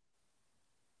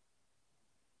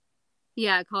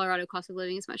 Yeah, Colorado cost of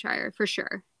living is much higher, for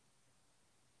sure.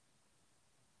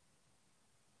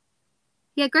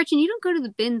 Yeah, Gretchen, you don't go to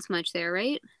the bins much there,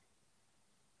 right?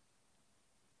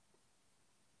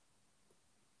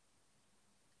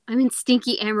 I'm in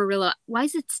stinky Amarillo. Why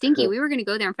is it stinky? We were going to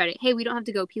go there on Friday. Hey, we don't have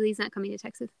to go. Peely's not coming to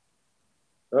Texas.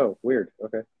 Oh, weird.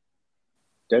 Okay.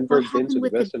 Denver bins are the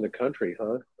best in the country,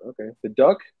 huh? Okay. The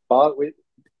duck? Bob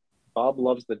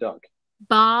loves the duck.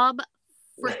 Bob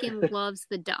freaking loves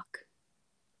the duck.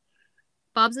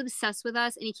 Bob's obsessed with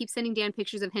us, and he keeps sending Dan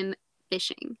pictures of him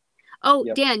fishing. Oh,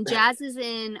 yep. Dan, Jazz is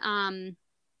in,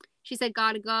 she said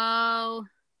gotta go,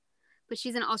 but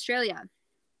she's in Australia.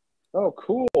 Oh,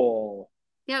 cool.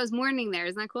 Yeah, it was morning there.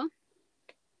 Isn't that cool?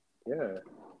 Yeah.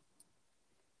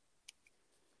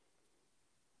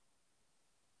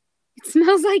 It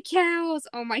smells like cows.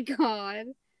 Oh, my God.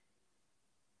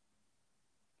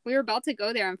 We were about to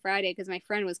go there on Friday because my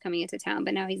friend was coming into town,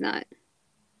 but now he's not.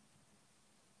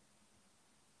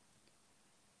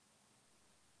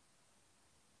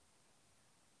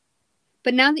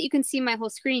 But now that you can see my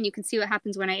whole screen, you can see what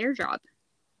happens when I airdrop.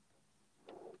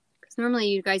 Because normally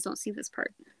you guys don't see this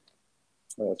part.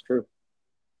 Oh, that's true.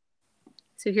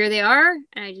 So here they are,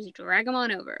 and I just drag them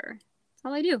on over. That's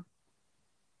all I do.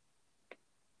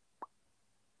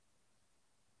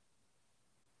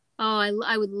 Oh,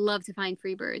 I would love to find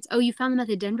free birds. Oh, you found them at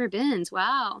the Denver bins.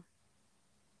 Wow.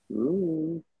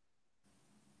 Ooh.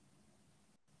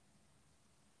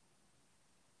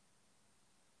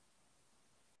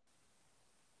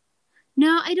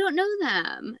 No, I don't know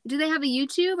them. Do they have a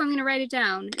YouTube? I'm going to write it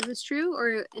down. Is this true?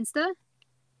 Or Insta?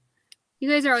 You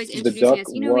guys are always introducing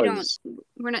us. You know,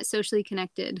 we're not socially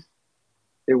connected.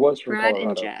 It was from Brad Colorado.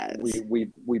 And Jazz.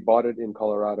 We bought it in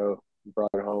Colorado, brought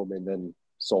it home, and then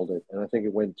sold it. And I think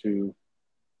it went to,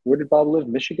 where did Bob live?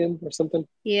 Michigan or something?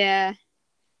 Yeah.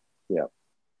 Yeah.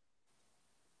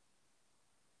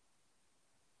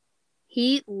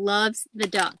 He loves the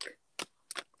duck.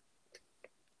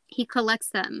 He collects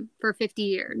them for 50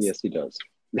 years. Yes, he does.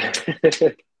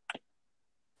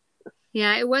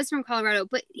 Yeah, it was from Colorado.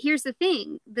 But here's the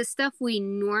thing. The stuff we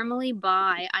normally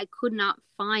buy, I could not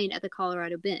find at the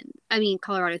Colorado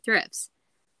thrifts.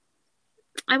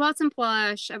 I bought some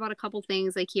plush. I bought a couple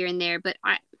things like here and there, but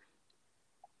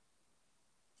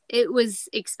it was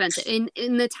expensive.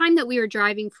 In the time that we were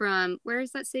driving from, where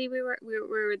is that city we were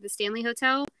at the Stanley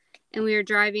Hotel, and we were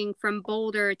driving from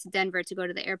Boulder to Denver to go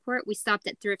to the airport, we stopped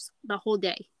at thrifts the whole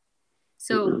day.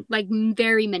 So like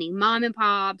very many mom and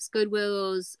pops,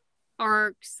 Goodwills,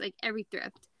 Arcs, like every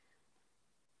thrift.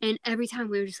 And every time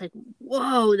we were just like,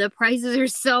 whoa, the prices are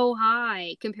so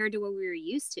high compared to what we were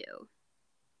used to.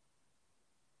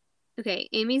 Okay,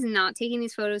 Amy's not taking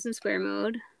these photos in square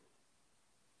mode.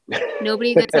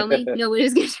 Nobody gonna tell me?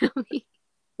 Nobody's gonna tell me.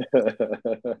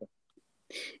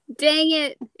 Dang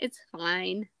it. It's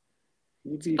fine.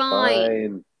 It's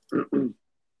fine.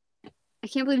 I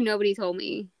can't believe nobody told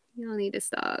me. You don't need to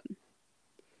stop.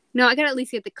 No, I gotta at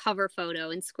least get the cover photo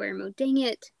in square mode. Dang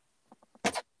it.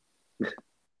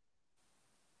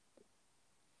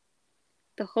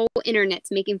 The whole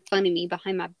internet's making fun of me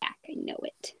behind my back. I know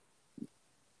it.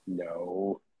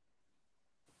 No.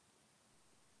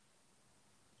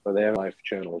 But they have a live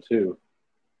channel too.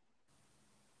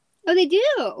 Oh, they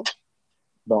do?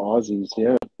 The Aussies,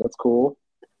 yeah. That's cool.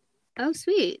 Oh,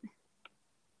 sweet.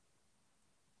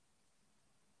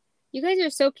 You guys are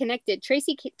so connected.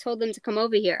 Tracy told them to come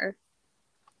over here.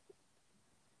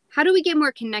 How do we get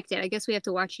more connected? I guess we have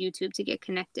to watch YouTube to get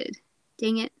connected.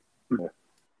 Dang it.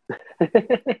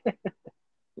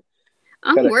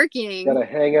 I'm working. Gotta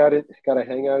hang out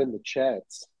in the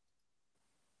chats.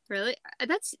 Really?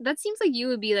 That seems like you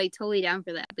would be like totally down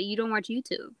for that, but you don't watch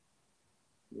YouTube.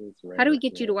 How do we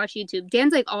get you to watch YouTube?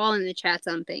 Dan's like all in the chats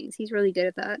on things. He's really good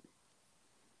at that.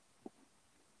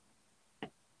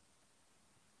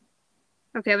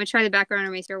 Okay, I'm gonna try the background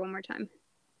eraser one more time.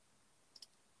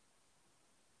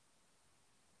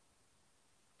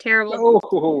 Terrible.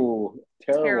 Oh,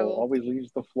 terrible. Always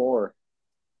leaves the floor.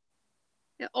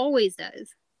 It always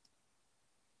does.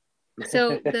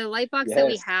 So the light box that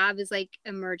we have is like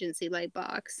emergency light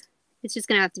box. It's just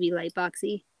gonna have to be light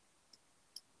boxy.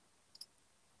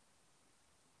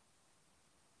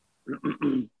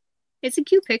 It's a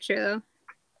cute picture though.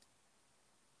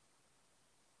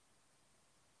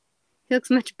 He looks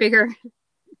much bigger.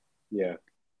 Yeah.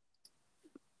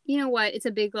 You know what? It's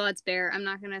a Big Lots bear. I'm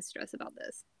not gonna stress about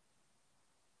this.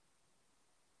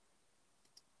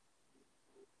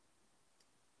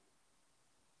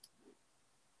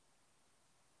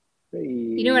 Hey,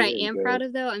 you know what I am proud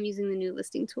of though? I'm using the new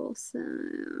listing tool. So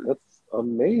that's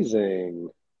amazing.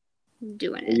 I'm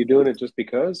doing it. Are you doing it just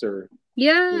because, or?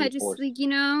 Yeah, I just like,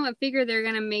 I figure they're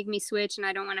gonna make me switch, and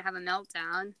I don't want to have a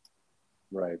meltdown.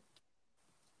 Right.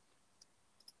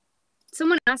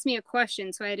 Someone asked me a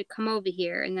question, so I had to come over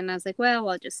here, and then I was like, well,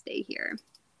 I'll just stay here.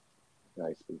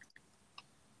 I see.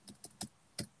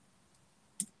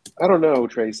 I don't know,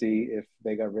 Tracy, if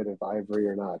they got rid of ivory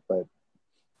or not, but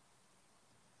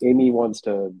Amy wants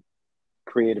to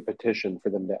create a petition for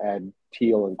them to add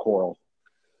teal and coral.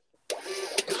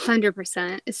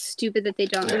 100%. It's stupid that they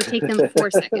don't. It would take them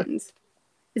 4 seconds.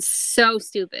 It's so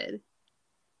stupid.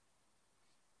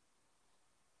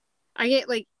 I get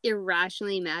like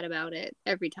irrationally mad about it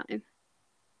every time.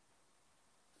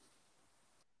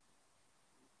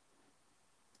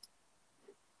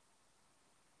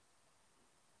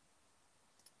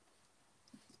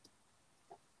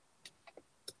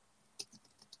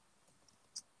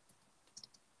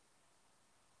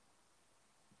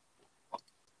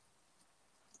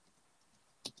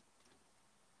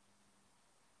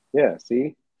 Yeah,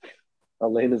 see?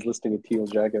 Elena's listing a teal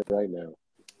jacket right now.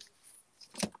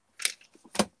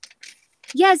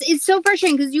 Yes, it's so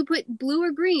frustrating because you put blue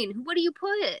or green. What do you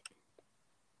put?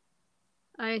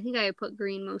 I think I put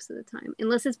green most of the time,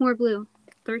 unless it's more blue.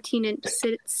 13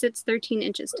 sits 13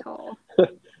 inches tall.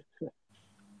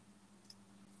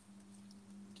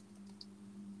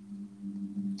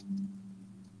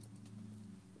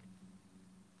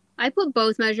 I put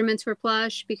both measurements for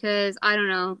plush because I don't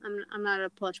know. I'm not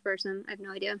a plush person. I have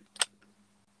no idea.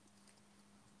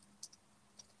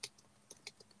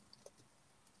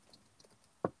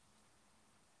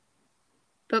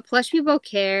 But plush people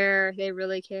care. They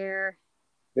really care.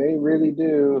 They really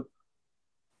do.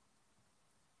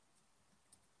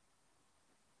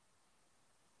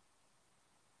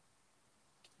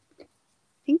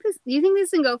 Do you think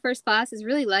this can go first class? It's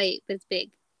really light, but it's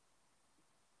big.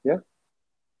 Yeah.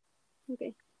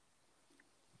 Okay.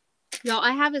 Y'all,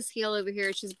 I have a scale over here.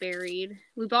 It's just buried.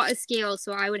 We bought a scale,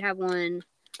 so I would have one.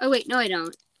 Oh, wait. No, I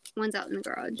don't. One's out in the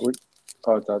garage.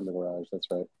 Oh, it's out in the garage. That's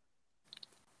right.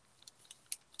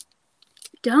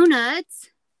 Donuts?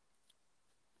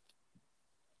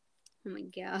 Oh, my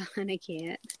God. I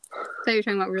can't. I thought you were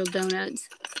talking about real donuts.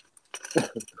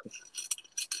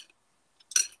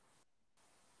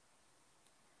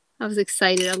 I was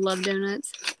excited. I love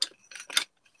donuts.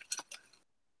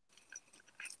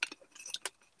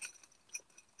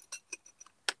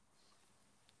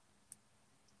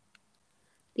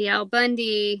 The Al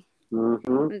Bundy.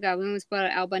 Mm-hmm. Oh my God, we almost bought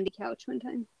an Al Bundy couch one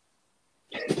time.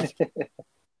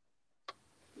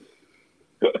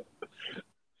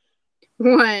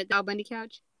 What? The Al Bundy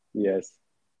couch? Yes.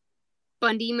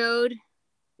 Bundy mode?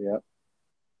 Yep.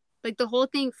 Like the whole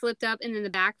thing flipped up and then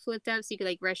the back flipped up so you could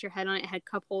like rest your head on it. It had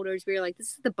cup holders. We were like,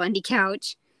 this is the Bundy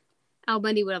couch. Al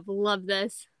Bundy would have loved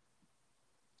this.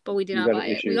 But we did not buy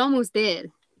it. We almost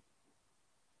did.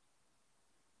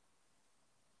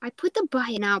 I put the buy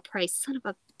it now price. Son of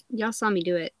a... Y'all saw me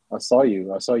do it. I saw you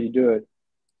do it.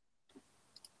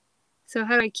 So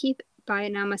how do I keep buy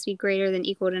it now must be greater than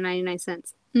equal to 99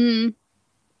 cents? And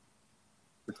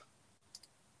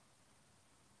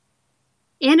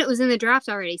it was in the draft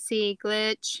already. See,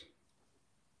 glitch.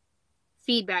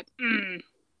 Feedback.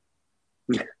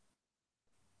 Look at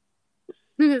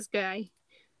this guy.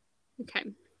 Okay.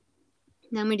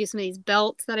 Now I'm going to do some of these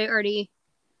belts that I already...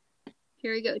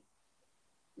 Here we go.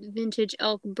 Vintage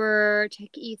Elk Burr, Tech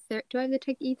Ether. Do I have the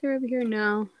Tech Ether over here?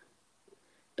 No.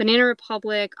 Banana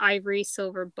Republic, Ivory,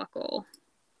 Silver, Buckle.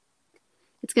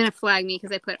 It's going to flag me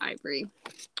because I put Ivory.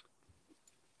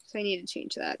 So I need to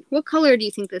change that. What color do you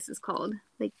think this is called?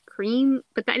 Like cream?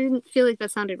 But that didn't feel like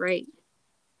that sounded right.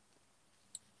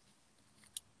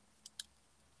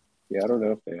 Yeah, I don't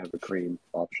know if they have a cream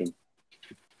option.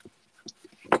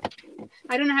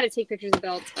 I don't know how to take pictures of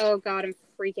belts. Oh, God, I'm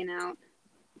freaking out.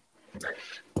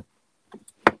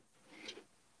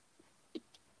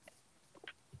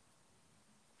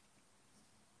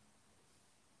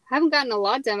 I haven't gotten a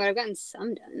lot done, but I've gotten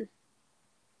some done.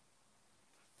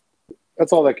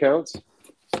 That's all that counts.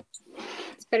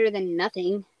 It's better than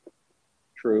nothing.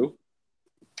 True.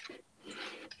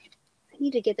 I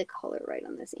need to get the color right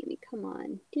on this, Amy. Come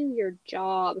on. Do your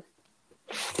job.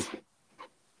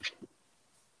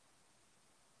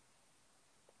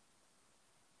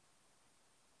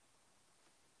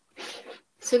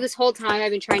 So this whole time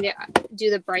I've been trying to do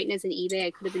the brightness in eBay.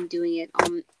 I could have been doing it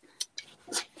on...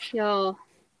 Y'all,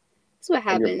 this is what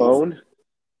happens. On your phone?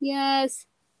 Yes.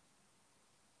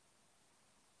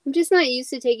 I'm just not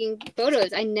used to taking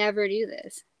photos. I never do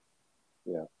this.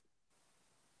 Yeah.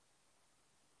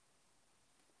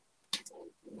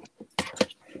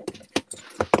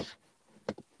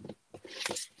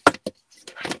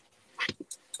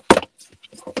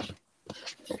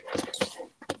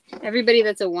 Everybody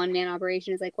that's a one-man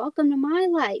operation is like, welcome to my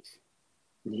life.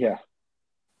 Yeah.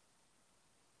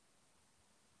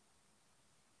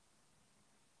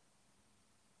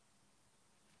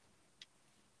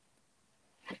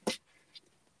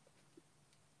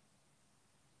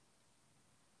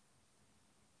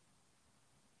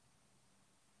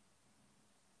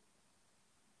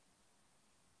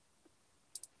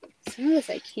 Some of this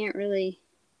I can't really...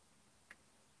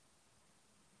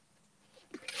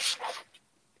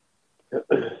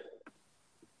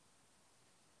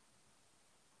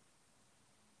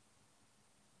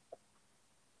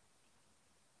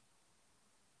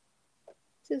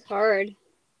 This is hard.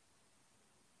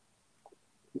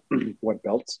 What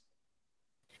belts?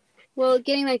 Well,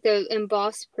 getting like the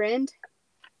embossed print.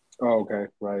 Oh, okay.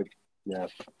 Right. Yeah.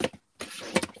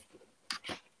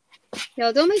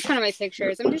 Y'all, don't make fun of my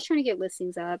pictures. I'm just trying to get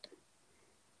listings up.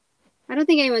 I don't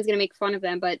think anyone's going to make fun of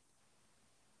them, but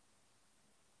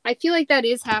I feel like that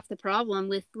is half the problem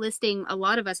with listing. A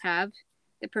lot of us have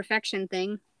the perfection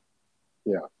thing.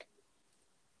 Yeah.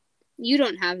 You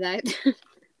don't have that.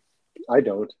 I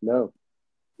don't. No.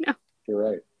 You're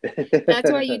right.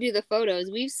 That's why you do the photos.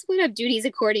 We've split up duties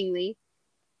accordingly.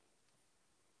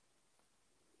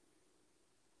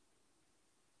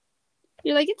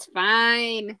 You're like, it's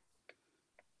fine.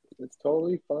 It's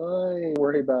totally fine.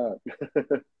 Worry about.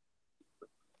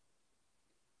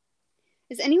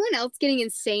 Is anyone else getting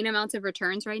insane amounts of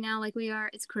returns right now like we are?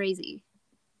 It's crazy.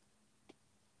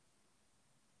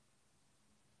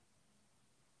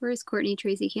 Where is Courtney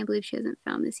Tracy? Can't believe she hasn't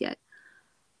found this yet.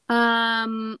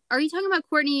 Are you talking about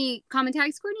Courtney Common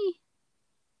Tags, Courtney?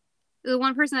 The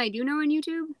one person I do know on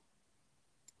YouTube?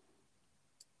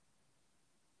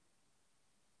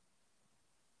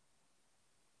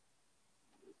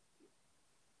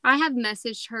 I have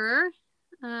messaged her.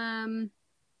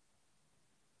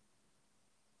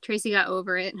 Tracy got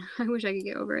over it. I wish I could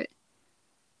get over it.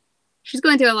 She's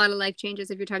going through a lot of life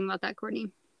changes if you're talking about that, Courtney.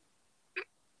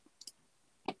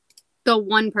 The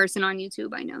one person on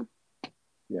YouTube I know.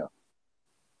 Yeah.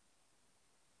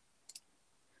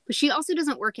 But she also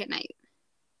doesn't work at night.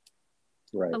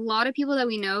 Right. A lot of people that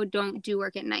we know don't do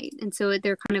work at night. And so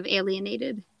they're kind of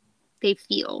alienated. They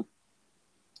feel.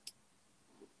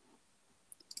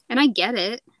 And I get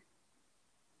it.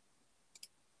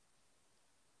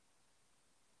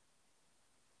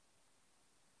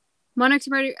 Monarch's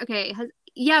Murder. Okay.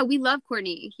 Yeah, we love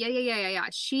Courtney. Yeah.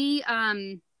 She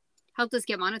helped us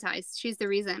get monetized. She's the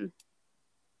reason.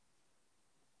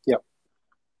 Yep.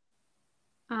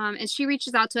 And she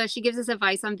reaches out to us. She gives us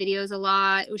advice on videos a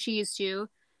lot. She used to.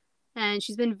 And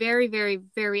she's been very, very,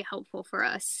 very helpful for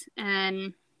us.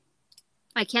 And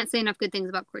I can't say enough good things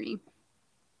about Courtney.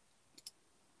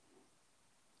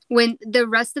 When the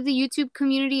rest of the YouTube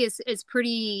community is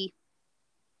pretty...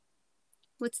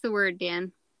 What's the word,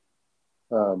 Dan?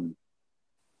 Not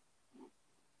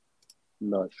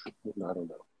sure. I don't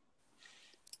know.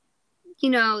 You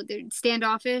know, they're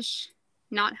standoffish,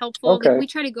 not helpful. Okay. We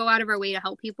try to go out of our way to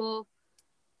help people.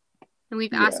 And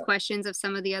we've asked questions of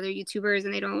some of the other YouTubers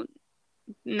and they don't...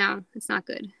 No, it's not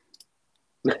good.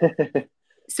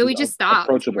 So we just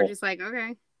stopped. We're just like,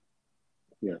 okay.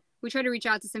 Yeah. We try to reach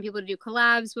out to some people to do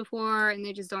collabs before and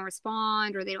they just don't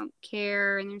respond or they don't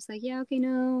care. And they're just like, yeah, okay,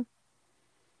 no.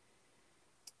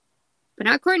 But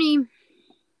not Courtney.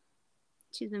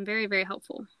 She's been very, very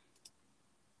helpful.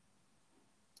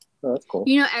 Oh, that's cool.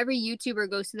 You know, every YouTuber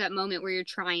goes through that moment where you're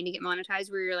trying to get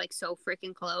monetized, where you're like so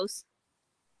freaking close.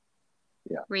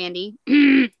 Yeah. Randy.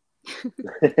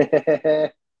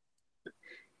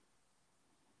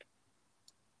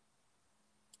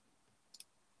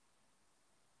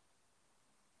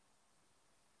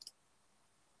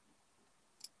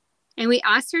 And we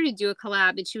asked her to do a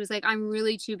collab and she was like, I'm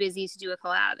really too busy to do a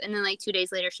collab. And then like 2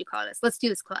 days later, she called us, let's do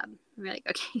this collab. And we're like,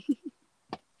 okay.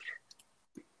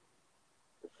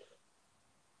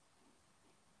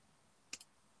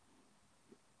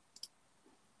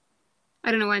 I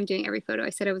don't know why I'm doing every photo.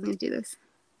 I said I was going to do this.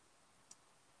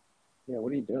 Yeah,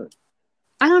 what are you doing?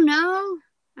 I don't know.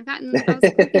 I was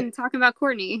freaking talking about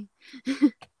Courtney.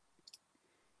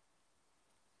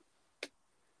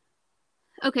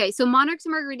 Okay, so Monarchs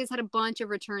and Margaritas had a bunch of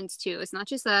returns too. It's not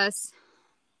just us.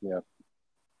 Yeah.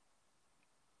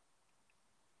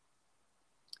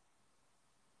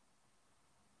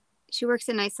 She works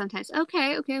at night sometimes.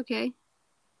 Okay.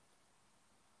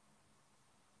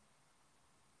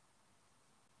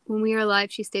 When we are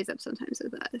live, she stays up sometimes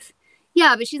with us.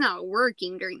 Yeah, but she's not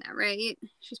working during that, right?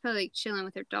 She's probably like chilling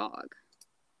with her dog.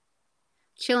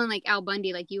 Chilling like Al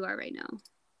Bundy like you are right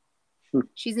now.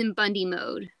 She's in Bundy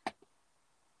mode.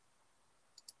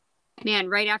 Man,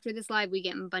 right after this live, we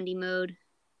get in Bundy mode.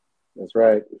 That's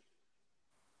right.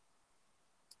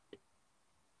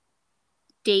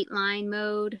 Dateline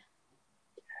mode.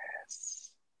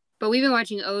 Yes. But we've been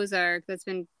watching Ozark. That's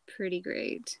been pretty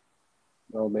great.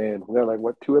 Oh, man. We got like,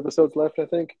 what, 2 episodes left, I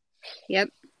think? Yep.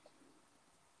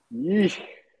 Yeesh.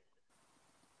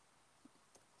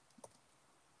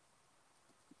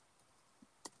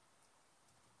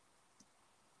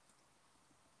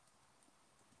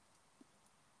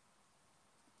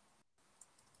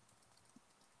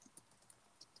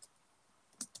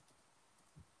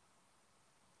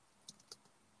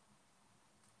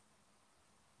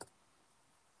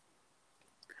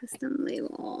 Custom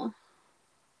label.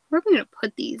 Where are we going to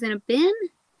put these? In a bin?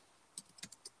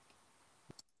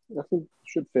 I think it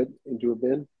should fit into a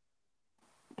bin.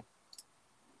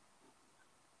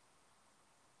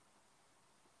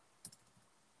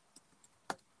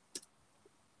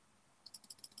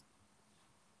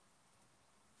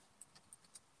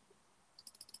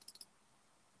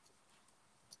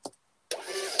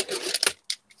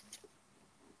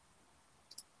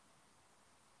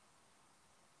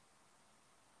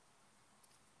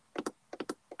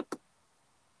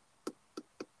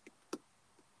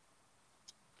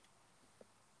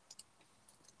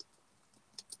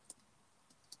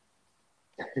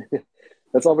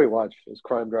 That's all we watch is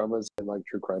crime dramas and like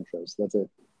true crime shows. That's it.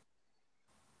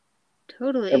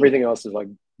 Totally. Everything else is like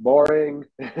boring.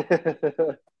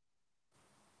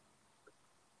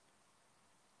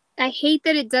 I hate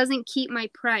that it doesn't keep my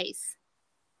price.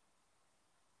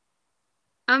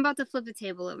 I'm about to flip the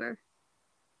table over.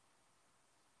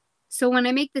 So when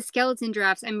I make the skeleton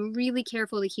drafts, I'm really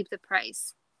careful to keep the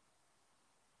price.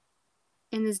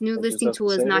 And this new listing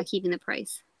tool is not keeping the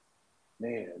price.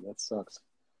 Man, that sucks.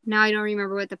 Now I don't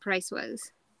remember what the price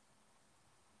was.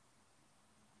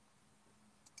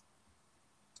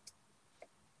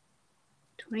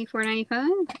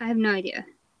 $24.95? I have no idea.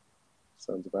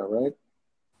 Sounds about right.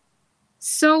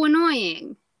 So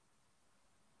annoying.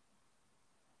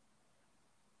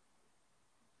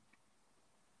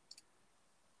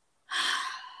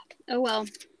 Oh well.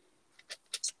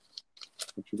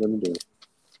 What you gonna do?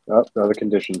 Oh, another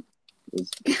condition.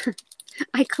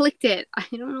 I clicked it. I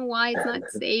don't know why it's not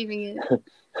saving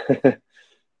it.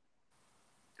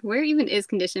 Where even is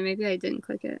condition? Maybe I didn't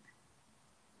click it.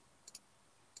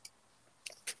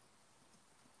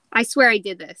 I swear I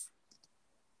did this.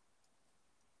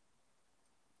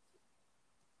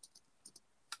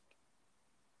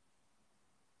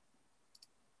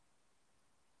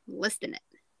 I'm listing it.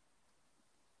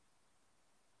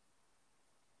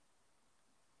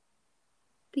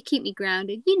 They keep me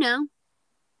grounded, you know.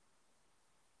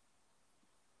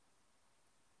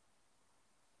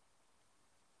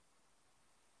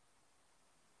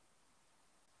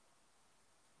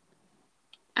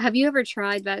 Have you ever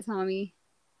tried that, Tommy?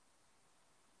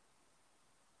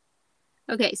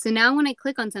 Okay, so now when I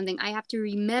click on something, I have to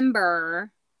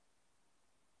remember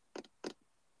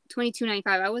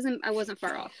 $22.95. I wasn't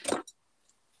far off.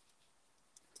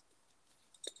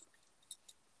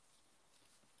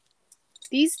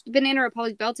 These Banana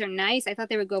Republic belts are nice. I thought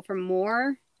they would go for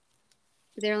more,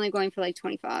 but they're only going for like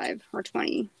 25 or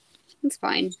 20. It's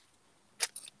fine.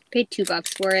 Paid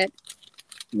 $2 for it.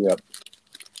 Yep.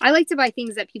 I like to buy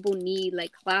things that people need,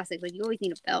 like classic. Like you always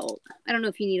need a belt. I don't know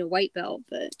if you need a white belt,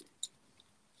 but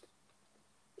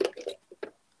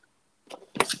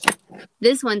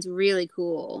this one's really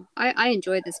cool. I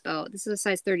enjoyed this belt. This is a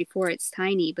size 34. It's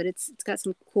tiny, but it's got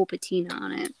some cool patina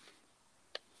on it.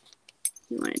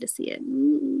 You wanted to see it.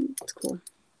 It's cool.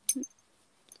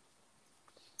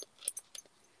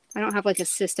 I don't have like a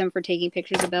system for taking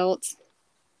pictures of belts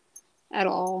at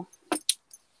all.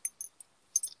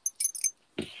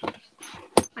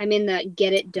 I'm in the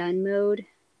get it done mode.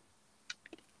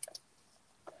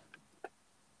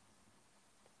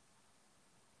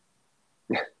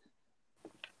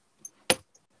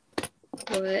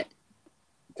 What?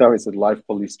 Tommy said live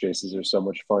police chases are so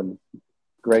much fun.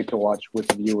 Great to watch with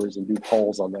the viewers and do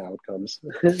polls on the outcomes.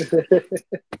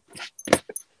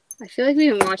 I feel like we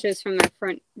can watch this from the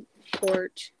front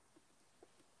porch.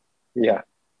 Yeah.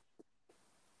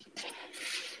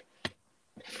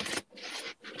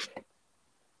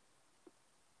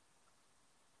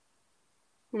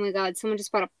 Oh my god, someone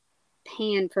just bought a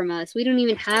pan from us. We don't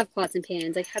even have pots and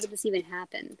pans. Like, how did this even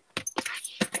happen?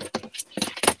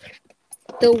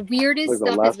 The weirdest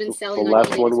stuff has been selling on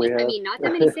eBay this week. I mean, not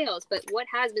that many sales, but what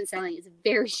has been selling is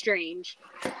very strange.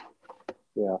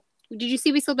 Yeah. Did you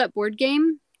see we sold that board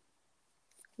game?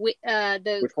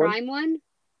 The Which crime one?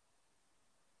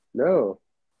 No.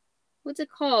 What's it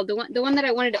called? The one that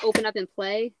I wanted to open up and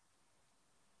play?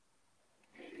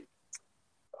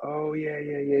 Oh, yeah.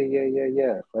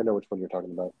 I know which one you're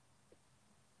talking about.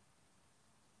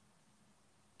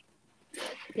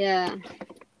 Yeah.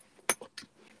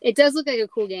 It does look like a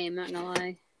cool game, not gonna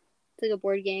lie. It's like a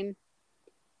board game.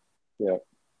 Yeah.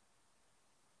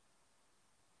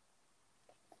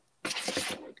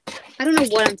 I don't know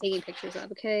what I'm taking pictures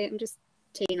of, okay? I'm just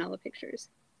taking all the pictures.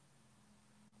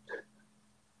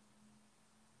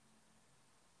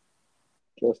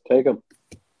 Just take them.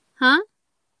 Huh?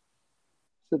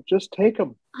 So just take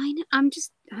them. I know.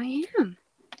 I am.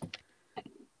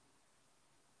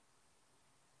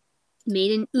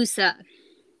 Made in USA.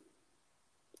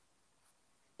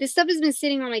 This stuff has been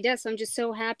sitting on my desk, so I'm just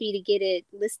so happy to get it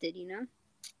listed, you know?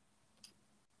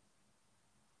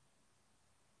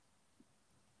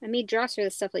 I made drafts for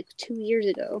this stuff like 2 years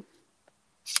ago.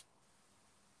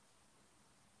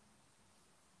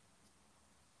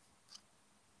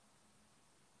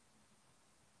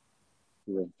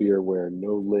 Revereware,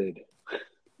 no lid.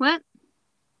 What?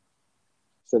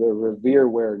 So the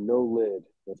Revereware, no lid.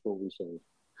 That's what we say.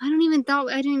 I didn't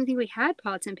even think we had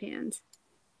pots and pans.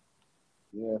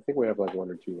 Yeah, I think we have like 1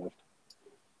 or 2 left.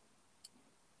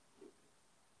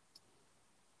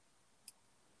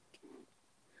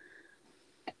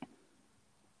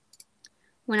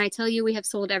 When I tell you we have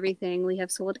sold everything, we have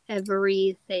sold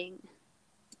everything.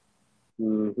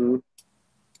 Mm-hmm.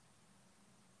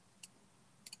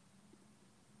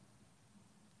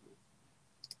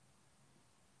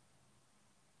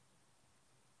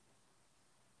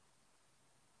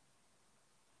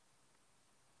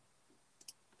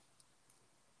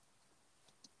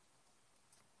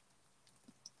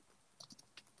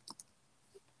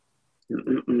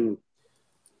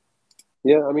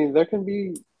 Yeah, I mean there can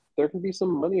be some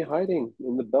money hiding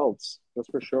in the belts, that's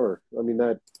for sure. I mean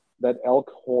that elk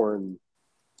horn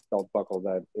belt buckle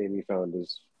that Amy found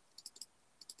is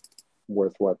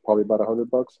worth what? Probably about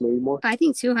 $100, maybe more. I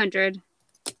think 200.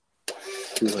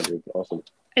 200, awesome.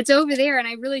 It's over there, and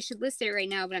I really should list it right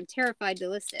now, but I'm terrified to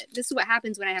list it. This is what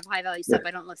happens when I have high value stuff.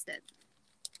 I don't list it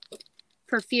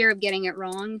for fear of getting it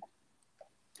wrong.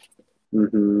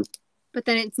 Mm-hmm. But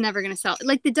then it's never going to sell.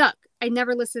 Like the duck. I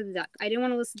never listed the duck. I didn't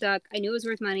want to list the duck. I knew it was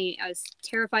worth money. I was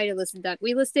terrified to list the duck.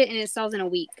 We list it, and it sells in a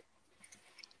week.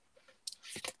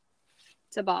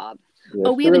 It's a bob. That's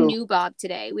oh, we true. have a new bob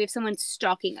today. We have someone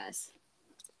stalking us.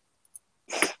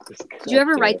 Did you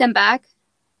ever write them back?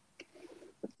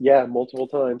 Yeah, multiple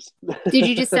times. Did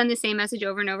you just send the same message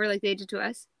over and over like they did to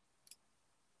us?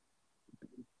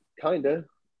 Kinda.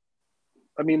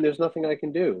 I mean, there's nothing I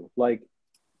can do. Like,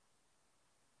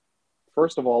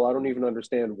 first of all, I don't even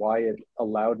understand why it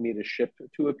allowed me to ship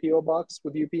to a PO box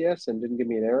with UPS and didn't give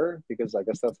me an error, because I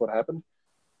guess that's what happened.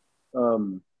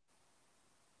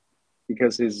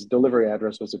 Because his delivery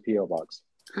address was a PO box.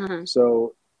 Uh-huh.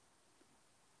 So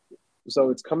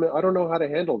it's coming. I don't know how to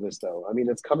handle this though. I mean,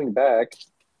 it's coming back.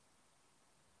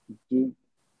 Do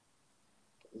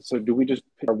we just,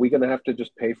 are we going to have to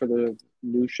just pay for the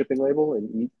new shipping label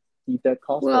and eat that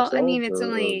cost ourselves? I mean, it's or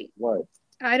only what?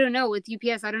 I don't know with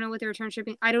UPS. I don't know what the return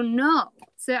shipping. I don't know.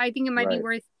 So I think it might be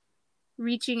worth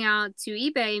reaching out to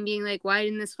eBay and being like, "Why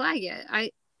didn't this flag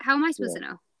it?" How am I supposed to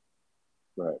know?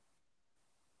 Right.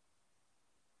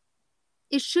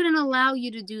 It shouldn't allow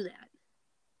you to do that.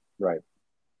 Right.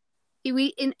 It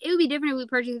would be different if we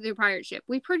purchased it through pirate ship.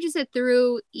 We purchased it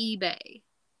through eBay.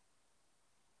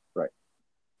 Right.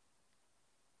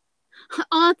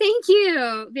 Oh, thank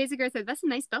you. Basic Girl said, that's a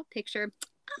nice belt picture.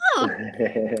 Oh,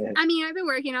 I mean, I've been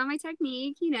working on my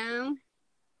technique, you know.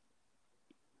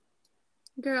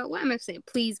 Girl, what am I saying?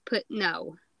 Please put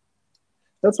no.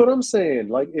 That's what I'm saying.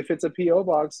 Like, if it's a PO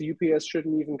box, UPS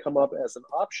shouldn't even come up as an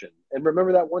option. And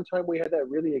remember that one time we had that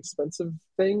really expensive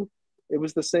thing? It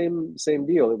was the same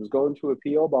deal. It was going to a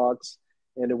PO box,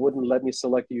 and it wouldn't let me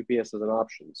select UPS as an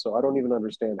option. So I don't even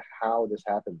understand how this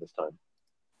happened this time.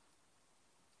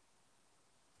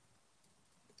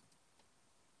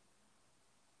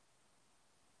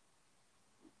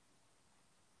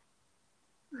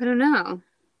 I don't know.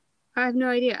 I have no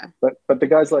idea. But the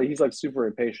guy's like, he's like super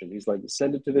impatient. He's like,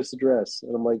 send it to this address.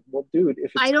 And I'm like, well, dude,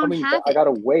 if it's coming back, I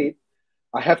gotta wait.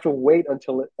 I have to wait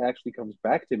until it actually comes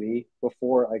back to me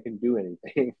before I can do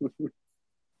anything.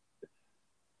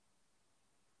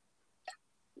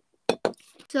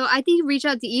 So I think reach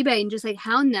out to eBay and just like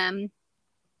hound them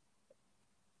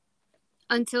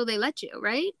until they let you,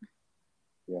 right?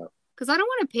 Yeah. Because I don't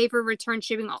want to pay for return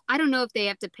shipping. I don't know if they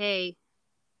have to pay.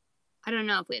 I don't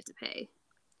know if we have to pay.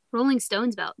 Rolling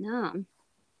Stones belt, no.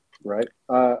 Right.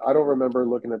 I don't remember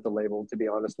looking at the label, to be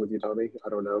honest with you, Tony. I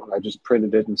don't know. I just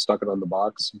printed it and stuck it on the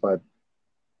box. But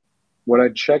when I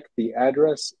check the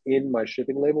address in my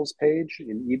shipping labels page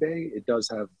in eBay, it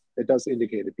does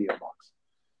indicate a PO box.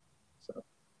 So.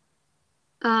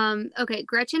 Okay,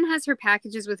 Gretchen has her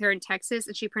packages with her in Texas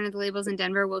and she printed the labels in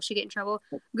Denver. Will she get in trouble?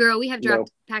 Girl, we have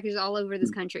dropped packages all over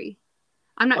this country.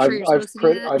 I'm not sure you're supposed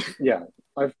to do that.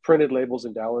 I've printed labels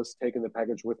in Dallas, taken the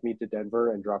package with me to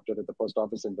Denver, and dropped it at the post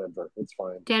office in Denver. It's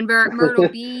fine. Denver, Myrtle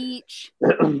Beach.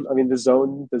 I mean, the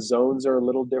zones are a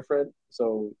little different,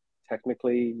 so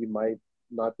technically you might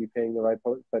not be paying the right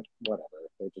post, but whatever.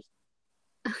 They just.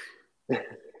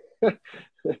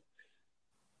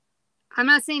 I'm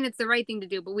not saying it's the right thing to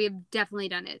do, but we have definitely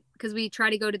done it because we try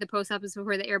to go to the post office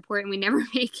before the airport and we never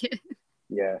make it.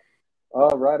 Yeah.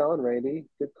 Oh, right on, Randy.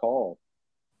 Good call.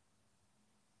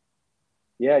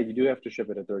 Yeah, you do have to ship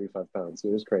it at 35 pounds. It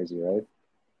is crazy, right?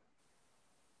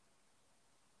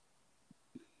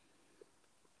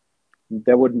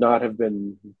 That would not have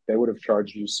been, they would have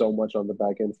charged you so much on the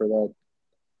back end for that.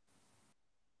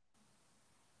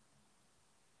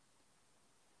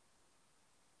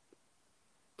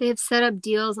 They have set up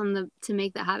deals to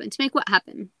make that happen. To make what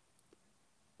happen?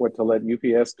 What, to let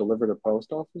UPS deliver to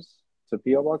post office, to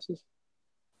PO boxes?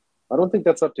 I don't think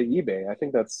that's up to eBay. I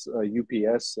think that's a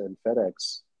UPS and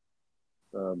FedEx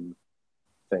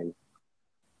thing.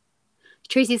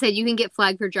 Tracy said you can get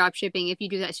flagged for drop shipping if you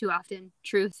do that too often.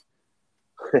 Truth.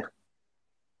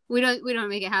 We don't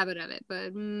make a habit of it,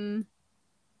 but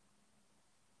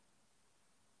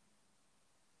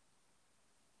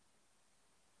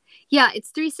yeah,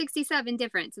 it's $367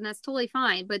 difference, and that's totally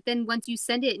fine. But then once you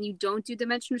send it and you don't do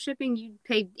dimensional shipping, you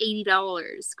pay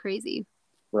 $80. Crazy.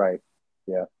 Right.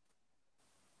 Yeah.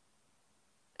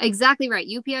 Exactly right.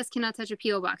 UPS cannot touch a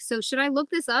PO box. So should I look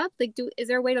this up? Like, is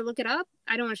there a way to look it up?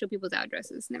 I don't want to show people's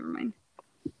addresses. Never mind.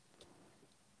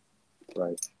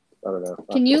 Right. I don't know.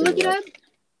 Can you look it up?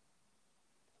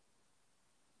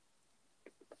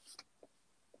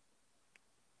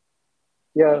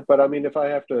 Yeah, but I mean, if I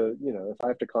have to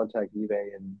contact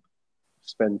eBay and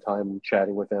spend time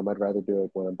chatting with them, I'd rather do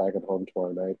it when I'm back at home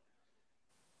tomorrow night.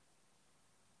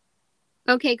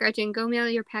 Okay, Gretchen, go mail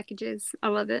your packages. I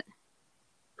love it.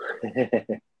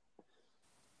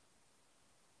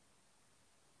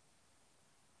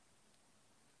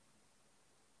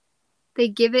 They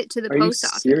give it to the post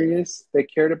office. Are you serious? They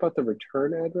cared about the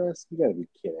return address? You gotta be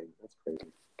kidding. That's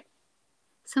crazy.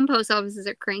 Some post offices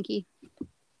are cranky.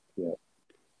 Yeah.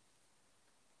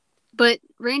 But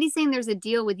Randy's saying there's a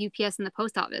deal with UPS and the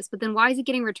post office, but then why is it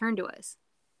getting returned to us?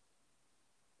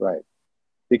 Right.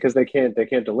 Because they can't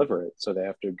deliver it, so they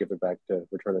have to give it back to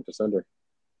return it to sender.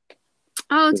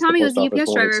 Oh, Tommy was a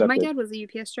UPS driver. My dad was a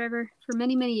UPS driver for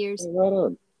many, many years. Oh, right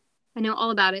on. I know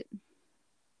all about it.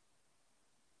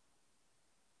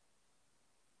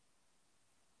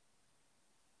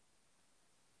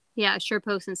 Yeah,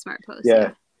 SurePost and SmartPost.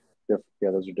 Yeah.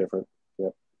 Yeah, those are different.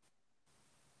 Yep.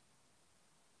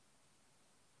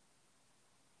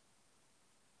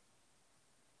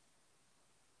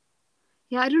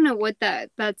 Yeah, I don't know what that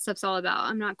stuff's all about.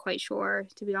 I'm not quite sure,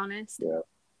 to be honest. Yeah.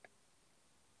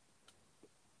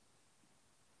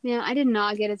 Yeah, I did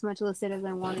not get as much listed as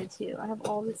I wanted to. I have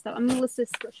all this stuff. I'm gonna list this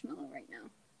Squishmallow right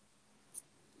now.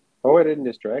 Oh, I didn't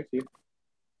distract you.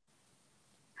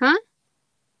 Huh?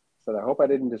 Said I hope I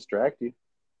didn't distract you.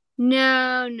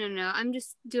 No. I'm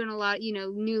just doing a lot,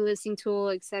 new listing tool,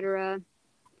 etc.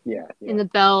 Yeah. In the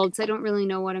belts. I don't really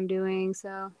know what I'm doing,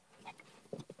 so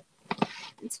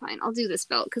it's fine. I'll do this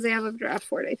belt because I have a draft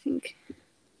for it, I think.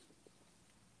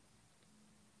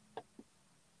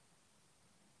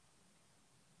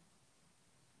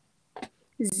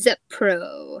 Zip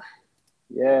Pro.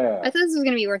 Yeah. I thought this was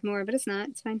going to be worth more, but it's not.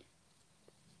 It's fine.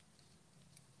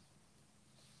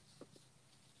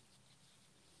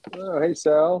 Oh, hey,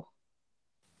 Sal.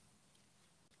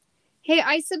 Hey,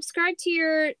 I subscribed to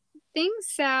your thing,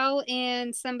 Sal,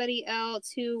 and somebody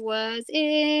else. Who was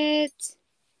it?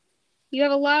 You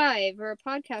have a live or a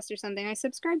podcast or something. I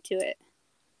subscribed to it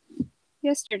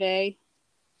yesterday.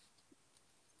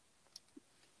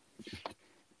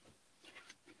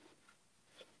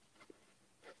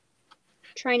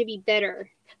 Trying to be better.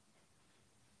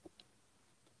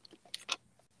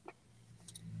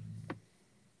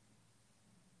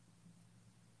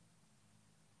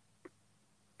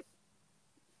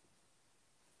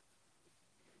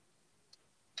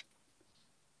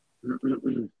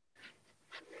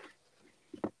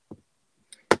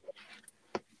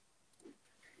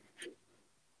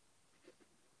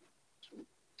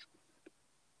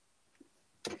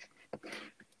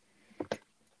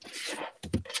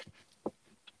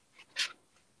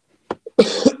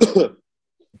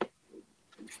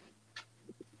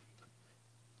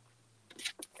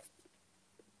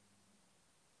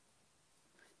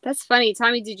 That's funny.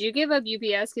 Tommy, did you give up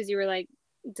UPS because you were like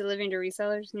delivering to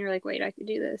resellers and you were like, wait, I could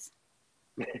do this?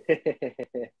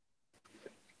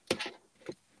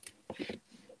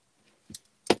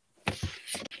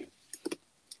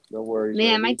 No worries.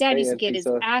 Man, Randy. my dad used to get his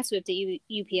ass whipped at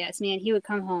UPS. Man, he would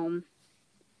come home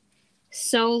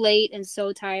so late and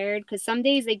so tired because some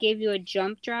days they gave you a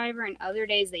jump driver and other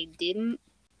days they didn't.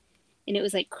 And it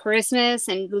was like Christmas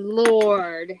and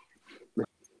Lord.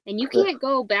 And you can't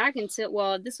go back until,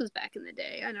 well, this was back in the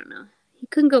day. I don't know. He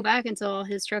couldn't go back until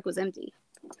his truck was empty.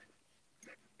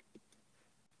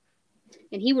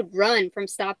 And he would run from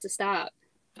stop to stop.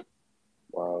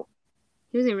 Wow.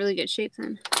 He was in really good shape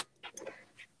then.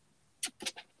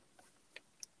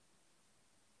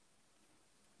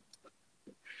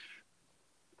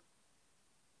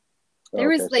 There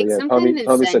was like some kind of incentive.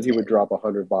 Tommy said he would drop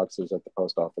 100 boxes at the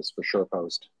post office for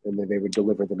SurePost, and then they would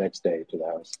deliver the next day to the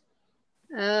house.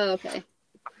 Oh, okay.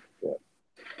 Yeah.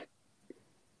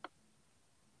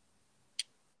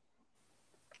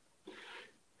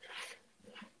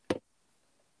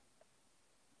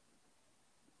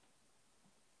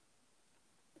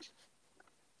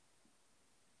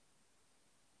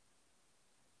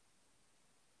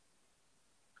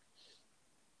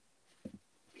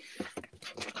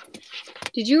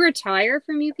 Did you retire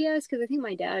from UPS? Because I think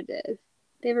my dad did.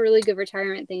 They have a really good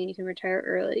retirement thing, and you can retire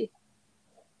early.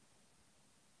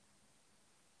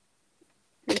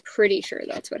 I'm pretty sure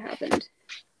that's what happened.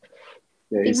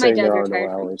 Yeah, I think he's my saying dad there are no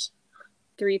retired from hours.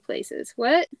 3 places.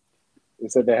 What? He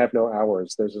said they have no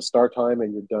hours. There's a start time,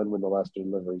 and you're done when the last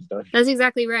delivery's done. That's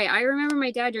exactly right. I remember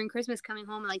my dad during Christmas coming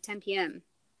home at like 10 p.m.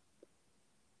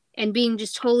 and being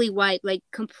just totally white, like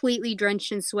completely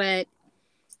drenched in sweat.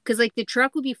 Because like the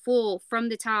truck would be full from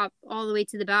the top all the way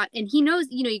to the bottom, and he knows,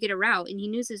 you know, you get a route, and he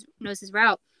knows his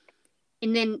route,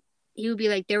 and then he would be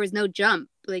like, there was no jump,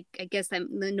 like I guess I'm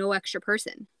no extra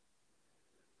person.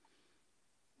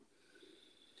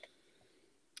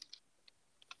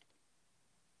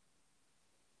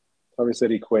 Tommy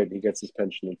said he quit. He gets his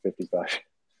pension at 55.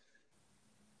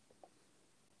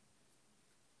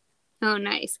 Oh,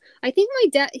 nice. I think my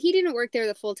dad, he didn't work there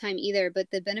the full time either, but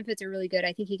the benefits are really good.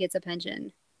 I think he gets a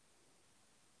pension.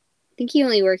 I think he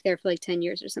only worked there for like 10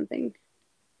 years or something.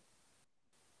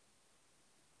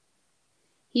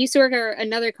 He used to work at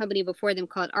another company before them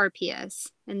called RPS,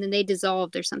 and then they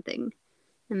dissolved or something.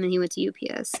 And then he went to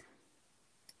UPS.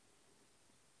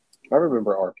 I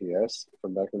remember RPS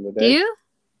from back in the Do day. you?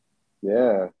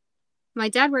 Yeah. My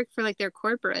dad worked for like their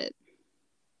corporate.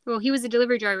 Well, he was a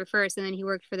delivery driver first, and then he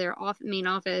worked for their main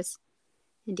office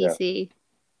in DC. Yeah.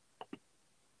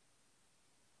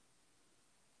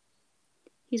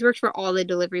 He's worked for all the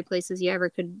delivery places you ever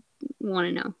could want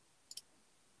to know.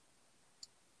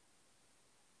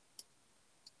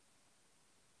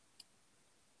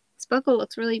 This buckle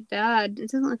looks really bad.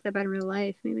 It doesn't look that bad in real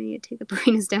life. Maybe I need to take the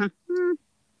brightness down.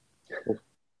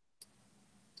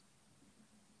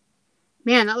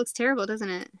 Man, that looks terrible, doesn't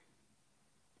it?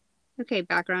 Okay,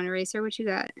 background eraser. What you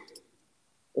got?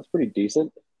 That's pretty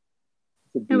decent.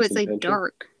 No, it's like pension.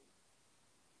 Dark.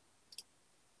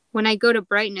 When I go to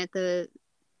brighten it, the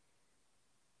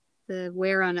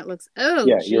wear on it looks. Oh,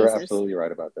 yeah, Jesus. You're absolutely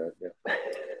right about that. Yeah.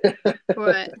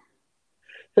 What?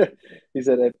 He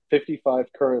said at 55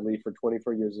 currently for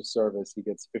 24 years of service, he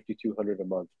gets $5,200 a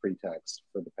month pre-tax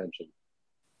for the pension.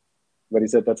 But he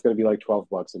said that's going to be like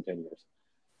 $12 in 10 years.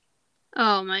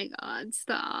 Oh my God!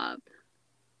 Stop.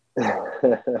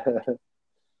 I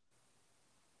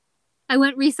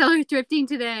went reseller thrifting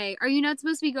today. Are you not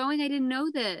supposed to be going? I didn't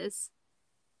know this.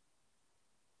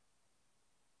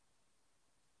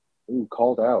 Ooh,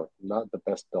 called out. Not the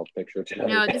best belt picture tonight.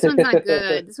 No, this one's not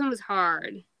good. This one was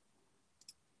hard.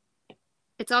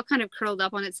 It's all kind of curled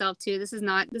up on itself too. This was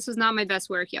not my best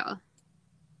work, y'all.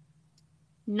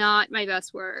 Not my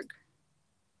best work.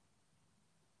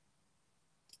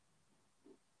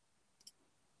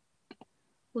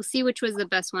 We'll see which was the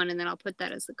best one, and then I'll put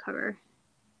that as the cover.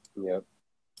 Yep.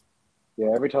 Yeah,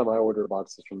 every time I order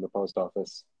boxes from the post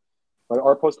office, but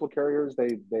our postal carriers,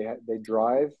 they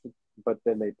drive, but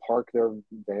then they park their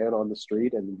van on the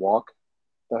street and walk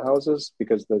the houses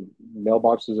because the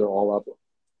mailboxes are all up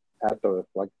at the,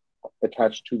 like,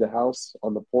 attached to the house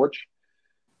on the porch.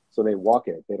 So they walk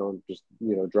it. They don't just,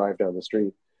 drive down the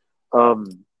street. So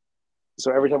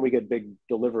every time we get big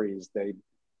deliveries, the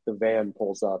van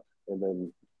pulls up, and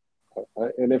then,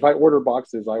 and if I order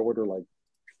boxes, I order like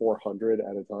 400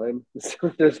 at a time.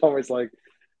 So there's always like,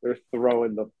 they're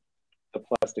throwing the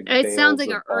plastic bales. It sounds like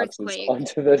an earthquake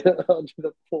onto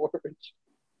the porch.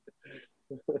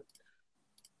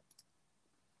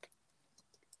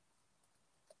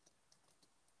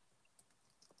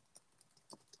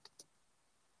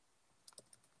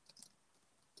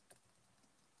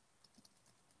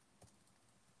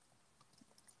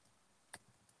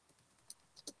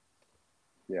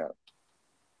 Yeah.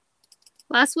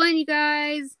 Last one, you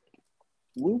guys.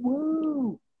 Woo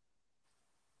woo.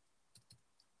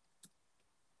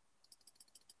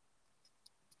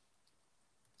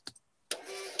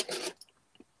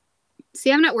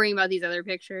 See, I'm not worrying about these other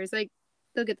pictures. Like,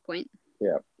 they'll get the point.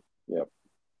 Yeah. Yep.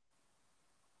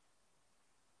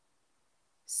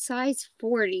 Size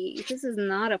 40. This is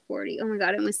not a 40. Oh my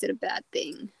God, I almost did a bad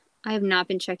thing. I have not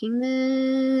been checking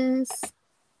this.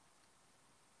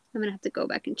 I'm going to have to go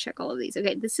back and check all of these.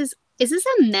 Okay, is this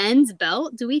a men's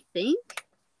belt, do we think?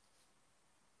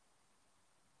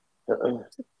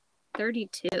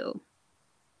 32.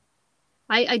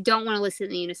 I don't want to list it in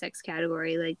the unisex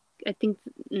category. Like, I think,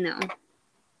 no.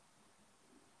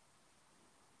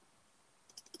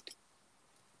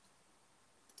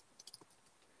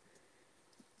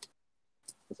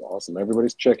 That's awesome.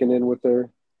 Everybody's checking in with their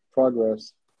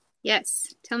progress.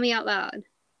 Yes. Tell me out loud.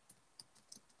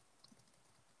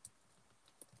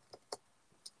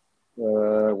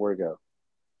 Where to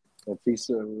go?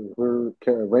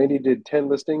 Randy did 10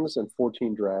 listings and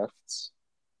 14 drafts.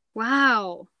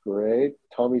 Wow. Great.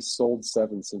 Tommy's sold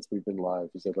 7 since we've been live.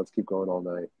 He said, let's keep going all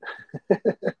night.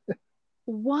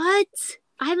 What?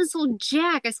 I haven't sold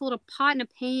jack. I sold a pot and a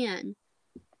pan.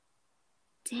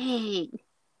 Dang.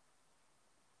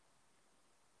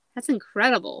 That's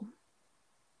incredible.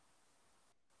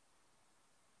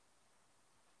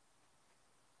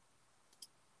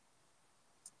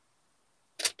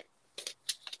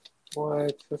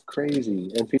 What? That's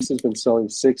crazy. And Fisa's been selling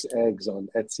 6 eggs on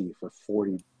Etsy for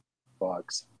 $40.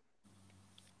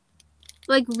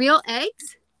 Like real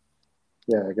eggs?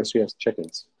 Yeah, I guess she has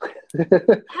chickens. How do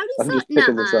you I'm sell? just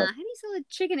picking this up. How do you sell a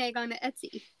chicken egg on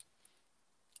Etsy?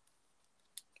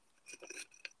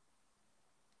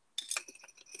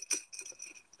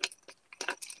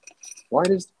 Why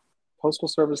does Postal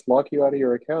Service lock you out of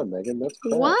your account, Megan? That's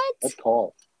crap. What? I'd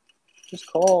call. Just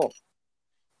call.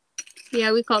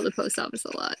 Yeah, we call the post office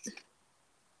a lot.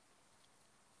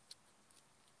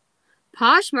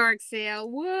 Poshmark sale.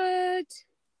 What?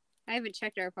 I haven't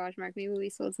checked our Poshmark. Maybe we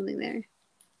sold something there.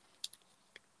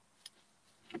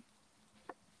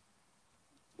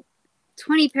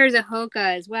 $20 pairs of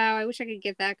Hokas. Wow, I wish I could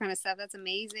get that kind of stuff. That's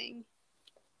amazing.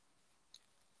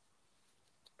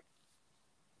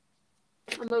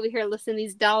 I'm over here listing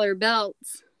these dollar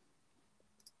belts.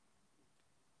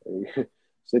 You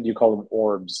said you call them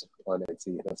orbs on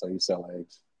Etsy. That's how you sell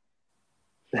eggs.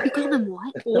 You call them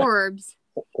what? Orbs.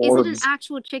 Orbs. Is it an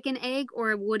actual chicken egg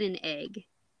or a wooden egg?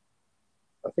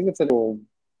 I think it's an old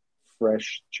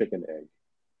fresh chicken egg.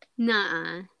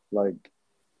 Nuh-uh. Like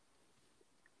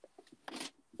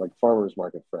farmer's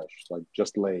market fresh. Like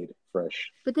just laid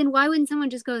fresh. But then why wouldn't someone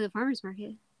just go to the farmer's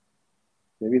market?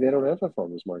 Maybe they don't have a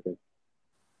farmer's market.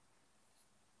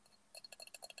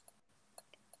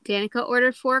 Danica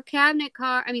ordered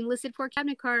listed 4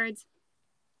 cabinet cards.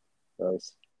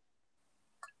 Nice.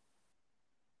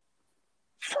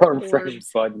 Farm Orbs. fresh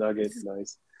bud nugget.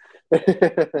 Nice.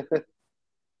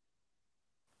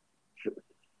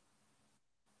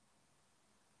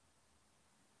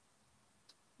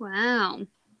 Wow.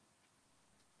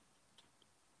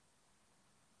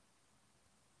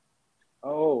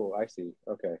 Oh, I see.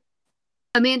 Okay.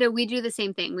 Amanda, we do the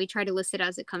same thing. We try to list it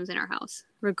as it comes in our house,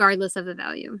 regardless of the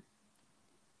value.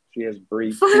 She has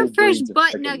breeds. Farm fresh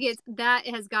butt nuggets. That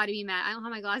has got to be Matt. I don't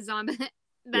have my glasses on, but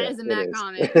that is a Matt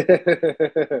comment.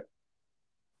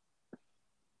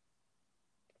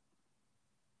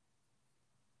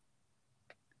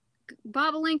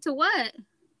 Bob, a link to what?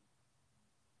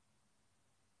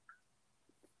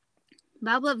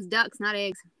 Bob loves ducks, not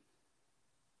eggs.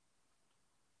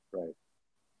 Right.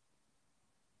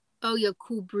 Oh, you have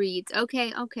cool breeds.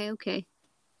 Okay.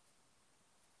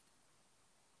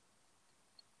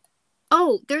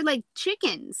 Oh, they're like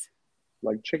chickens.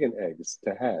 Like chicken eggs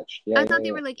to hatch. Yeah, I thought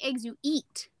they were like eggs you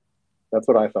eat. That's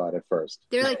what I thought at first.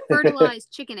 They're like fertilized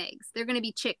chicken eggs. They're going to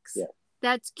be chicks. Yeah.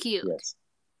 That's cute. Yes.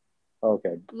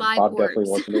 Okay. Live Bob orbs.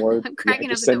 definitely wants an orb. I'm cracking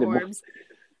up at the orbs.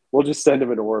 We'll just send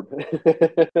him an orb.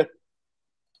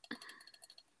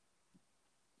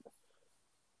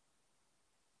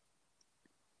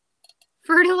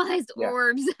 Fertilized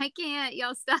orbs. I can't.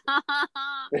 Y'all stop.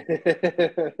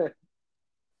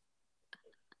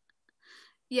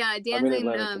 Yeah, Dan's in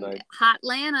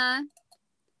Hotlanta.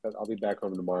 I'll be back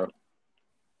home tomorrow.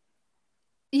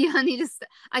 Yeah,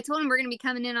 I told him we're gonna be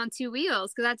coming in on 2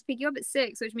 wheels because I have to pick you up at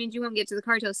 6, which means you won't get to the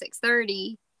car till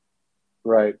 6:30.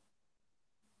 Right.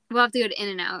 We'll have to go to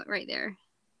In-N-Out right there.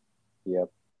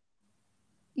 Yep.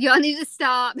 Y'all need to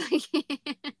stop. I can't.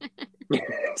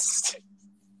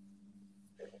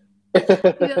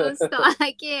 Yo, stop.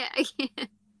 I can't.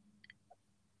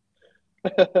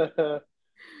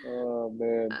 Oh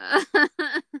man.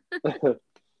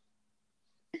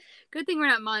 Good thing we're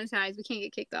not monetized. We can't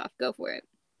get kicked off. Go for it.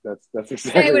 That's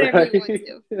exactly say whatever right. you want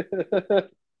to.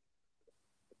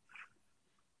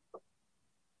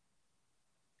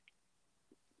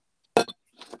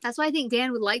 That's why I think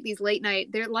Dan would like these late night.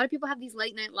 A lot of people have these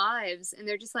late night lives, and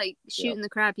they're just like shooting the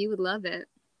crap. You would love it.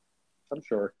 I'm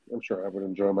sure I would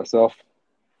enjoy myself.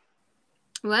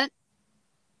 What?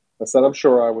 I said I'm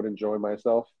sure I would enjoy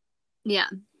myself. Yeah.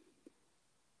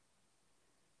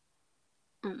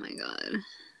 Oh my god.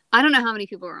 I don't know how many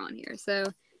people are on here, so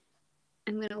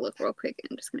I'm going to look real quick.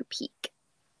 I'm just going to peek.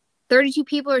 32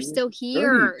 people are still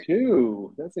here.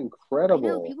 32? That's incredible. I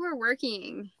know, people are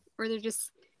working, or they're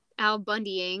just Al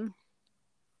Bundying.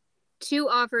 2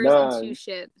 offers and 2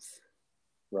 ships.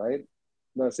 Right?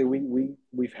 No, see,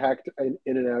 we've hacked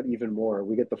In-N-Out even more.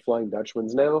 We get the Flying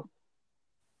Dutchmans now.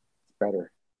 It's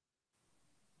better.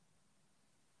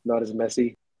 Not as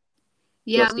messy.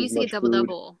 Yeah, we used to get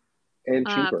double and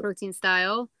cheaper. Protein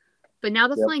style. But now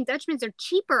the Yep. Flying Dutchmans are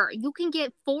cheaper. You can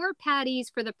get 4 patties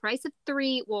for the price of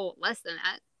 3. Well, less than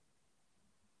that.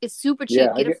 It's super cheap.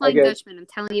 Yeah, Get a Flying Dutchman. I'm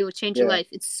telling you, it will change your life.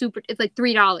 It's like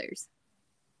 $3.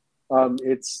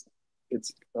 It's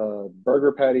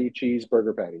burger patty, cheese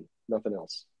burger patty, nothing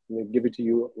else. And they give it to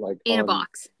you like in a on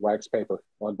box. wax paper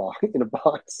in a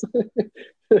box.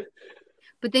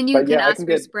 But then you can I ask can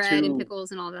for get spread and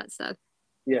pickles and all that stuff.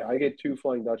 Yeah, I get 2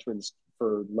 Flying Dutchmans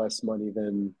for less money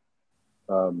than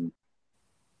 2 A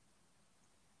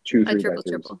 3x3s. triple,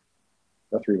 triple.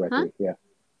 A 3x3, yeah.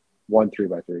 1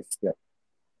 3x3, yeah.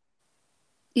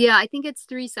 Yeah, I think it's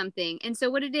 3 something. And so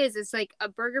what it is, it's like a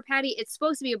burger patty. It's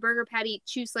supposed to be a burger patty,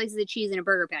 2 slices of cheese, and a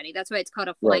burger patty. That's why it's called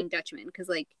a Flying Dutchman, because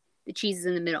like the cheese is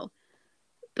in the middle.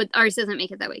 But ours doesn't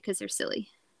make it that way because they're silly.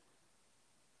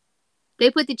 They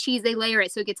put the cheese, they layer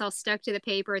it so it gets all stuck to the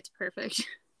paper. It's perfect.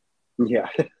 Yeah.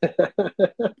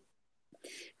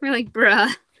 We're like,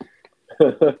 bruh.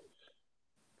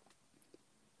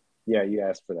 Yeah, you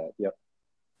asked for that. Yep.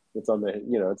 It's on the,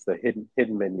 it's the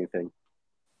hidden menu thing.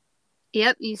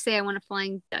 Yep, you say I want a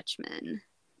Flying Dutchman.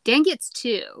 Dan gets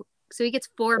 2, so he gets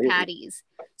 4 patties.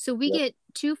 So we get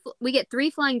 3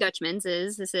 Flying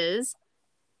Dutchmans.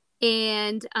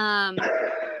 And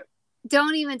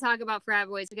don't even talk about Frat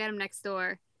Boys. We got them next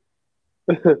door.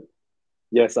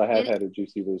 Yes, I have had a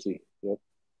Juicy Lucy. Yep.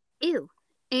 Ew.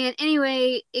 And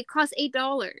anyway, it costs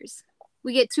 $8.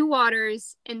 We get 2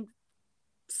 waters and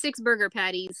 6 burger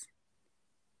patties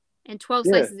and 12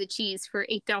 slices of cheese for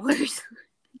 $8.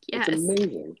 Yes. It's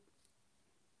amazing.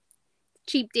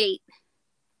 Cheap date.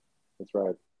 That's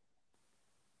right.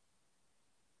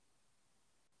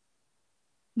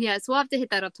 Yeah, so we'll have to hit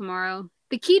that up tomorrow.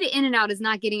 The key to In-N-Out is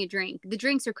not getting a drink. The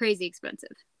drinks are crazy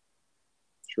expensive.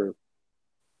 True.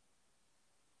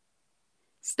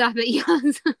 Stop it,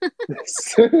 Jans.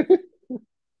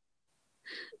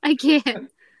 I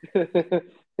can't.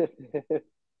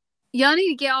 Y'all need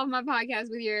to get off my podcast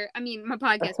my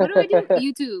podcast. What do I do?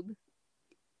 YouTube.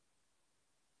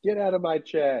 Get out of my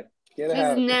chat. Get this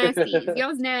out. This is nasties.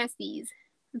 Y'all's nasties.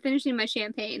 I'm finishing my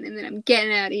champagne and then I'm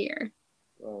getting out of here.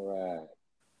 All right.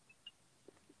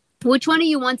 Which one of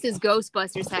you wants this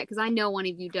Ghostbusters hat? Because I know one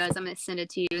of you does. I'm going to send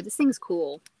it to you. This thing's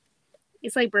cool.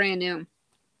 It's like brand new.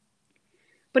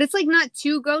 But it's like not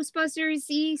too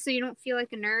Ghostbusters-y, so you don't feel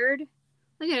like a nerd.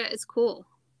 Look at it. It's cool.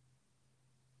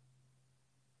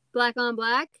 Black on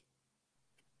black.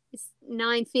 It's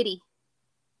 $9.50.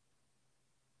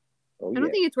 Oh, I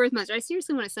don't think it's worth much. I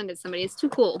seriously want to send it to somebody. It's too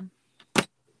cool.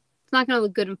 It's not going to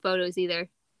look good in photos either.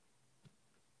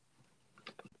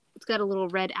 It's got a little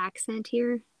red accent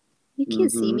here. You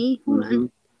can't see me. Hold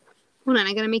on. Hold on.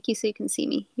 I got to make you so you can see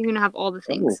me. You're going to have all the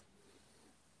things.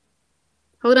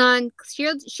 Hold on.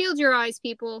 Shield your eyes,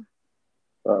 people.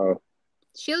 Uh-oh.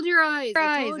 Shield your eyes.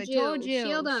 I told you.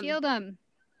 Shield them.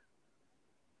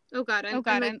 Oh, God. I'm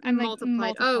like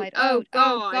multiplied. Oh,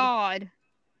 God.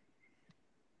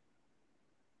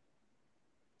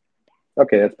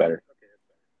 Okay, that's better.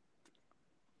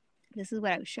 This is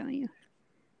what I was showing you. It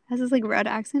has this like red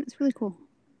accent. It's really cool.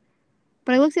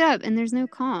 But I looked it up and there's no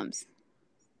comms.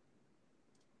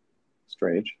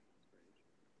 Strange.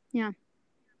 Yeah.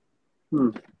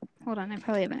 Hold on. I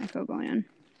probably have an echo going on.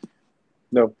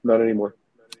 No, not anymore.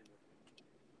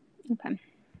 Okay.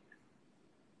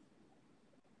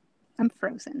 I'm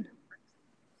frozen.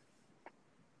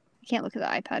 I can't look at the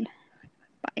iPad.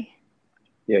 Bye.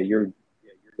 Yeah,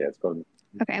 it's going.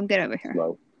 Okay, I'm good over here.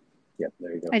 Slow. Yeah,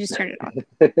 there you go. I just turned it off.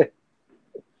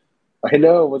 I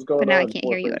know what's going on. But now I can't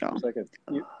hear you at all.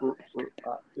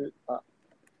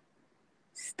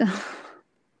 Stop.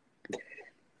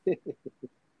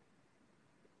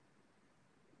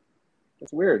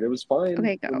 It's weird. It was fine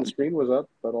when the screen was up,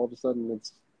 but all of a sudden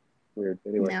it's weird.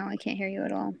 Anyway. No, I can't hear you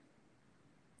at all.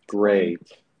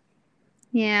 Great.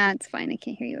 Yeah, it's fine. I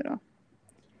can't hear you at all.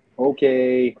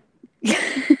 Okay.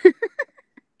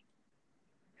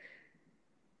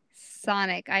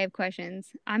 Sonic, I have questions.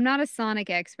 I'm not a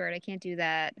Sonic expert. I can't do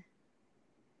that.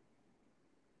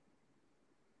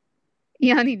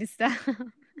 Yeah, I need to stop.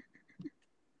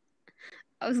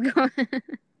 I was going.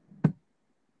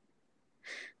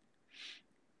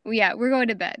 Yeah, we're going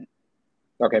to bed.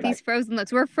 Okay, These frozen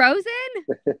looks. We're frozen?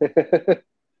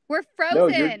 We're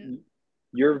frozen. No,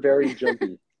 you're very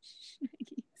jumpy.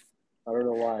 I don't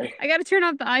know why. I got to turn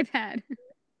off the iPad.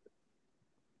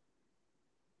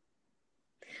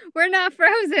 We're not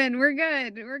frozen. We're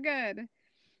good. We're good.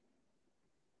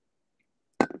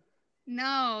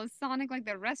 No, Sonic like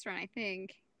the restaurant, I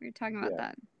think. We were talking about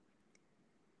that.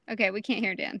 Okay, we can't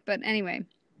hear Dan, but anyway,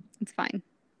 it's fine.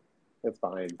 It's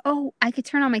fine. Oh, I could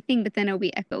turn on my thing, but then it'll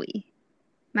be echoey.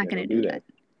 I'm not going to do that.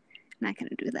 I'm not going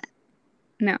to do that.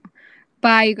 No.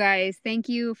 Bye, you guys. Thank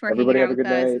you for hanging Everybody out have a with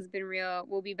good us. night. It's been real.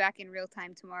 We'll be back in real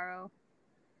time tomorrow.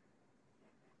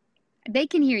 They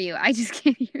can hear you. I just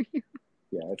can't hear you.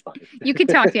 Yeah, it's fine. You can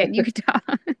talk, Dan. You can talk.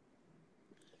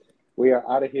 We are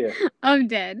out of here. I'm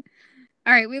dead.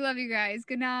 All right. We love you guys.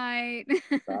 Good night.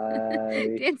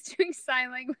 Bye. Dan's doing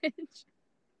sign language.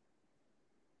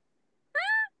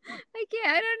 I can't.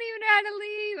 I don't even know how to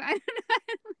leave. I don't know how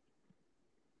to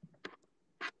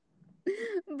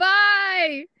leave.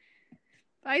 Bye.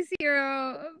 Bye,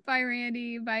 Ciro. Bye,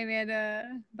 Randy. Bye,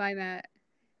 Amanda. Bye, Matt.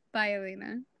 Bye,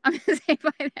 Elena. I'm going to say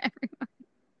bye to everyone.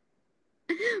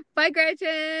 Bye,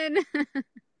 Gretchen.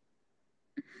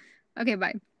 Okay,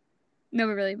 bye. No,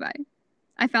 but really, bye.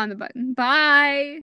 I found the button. Bye.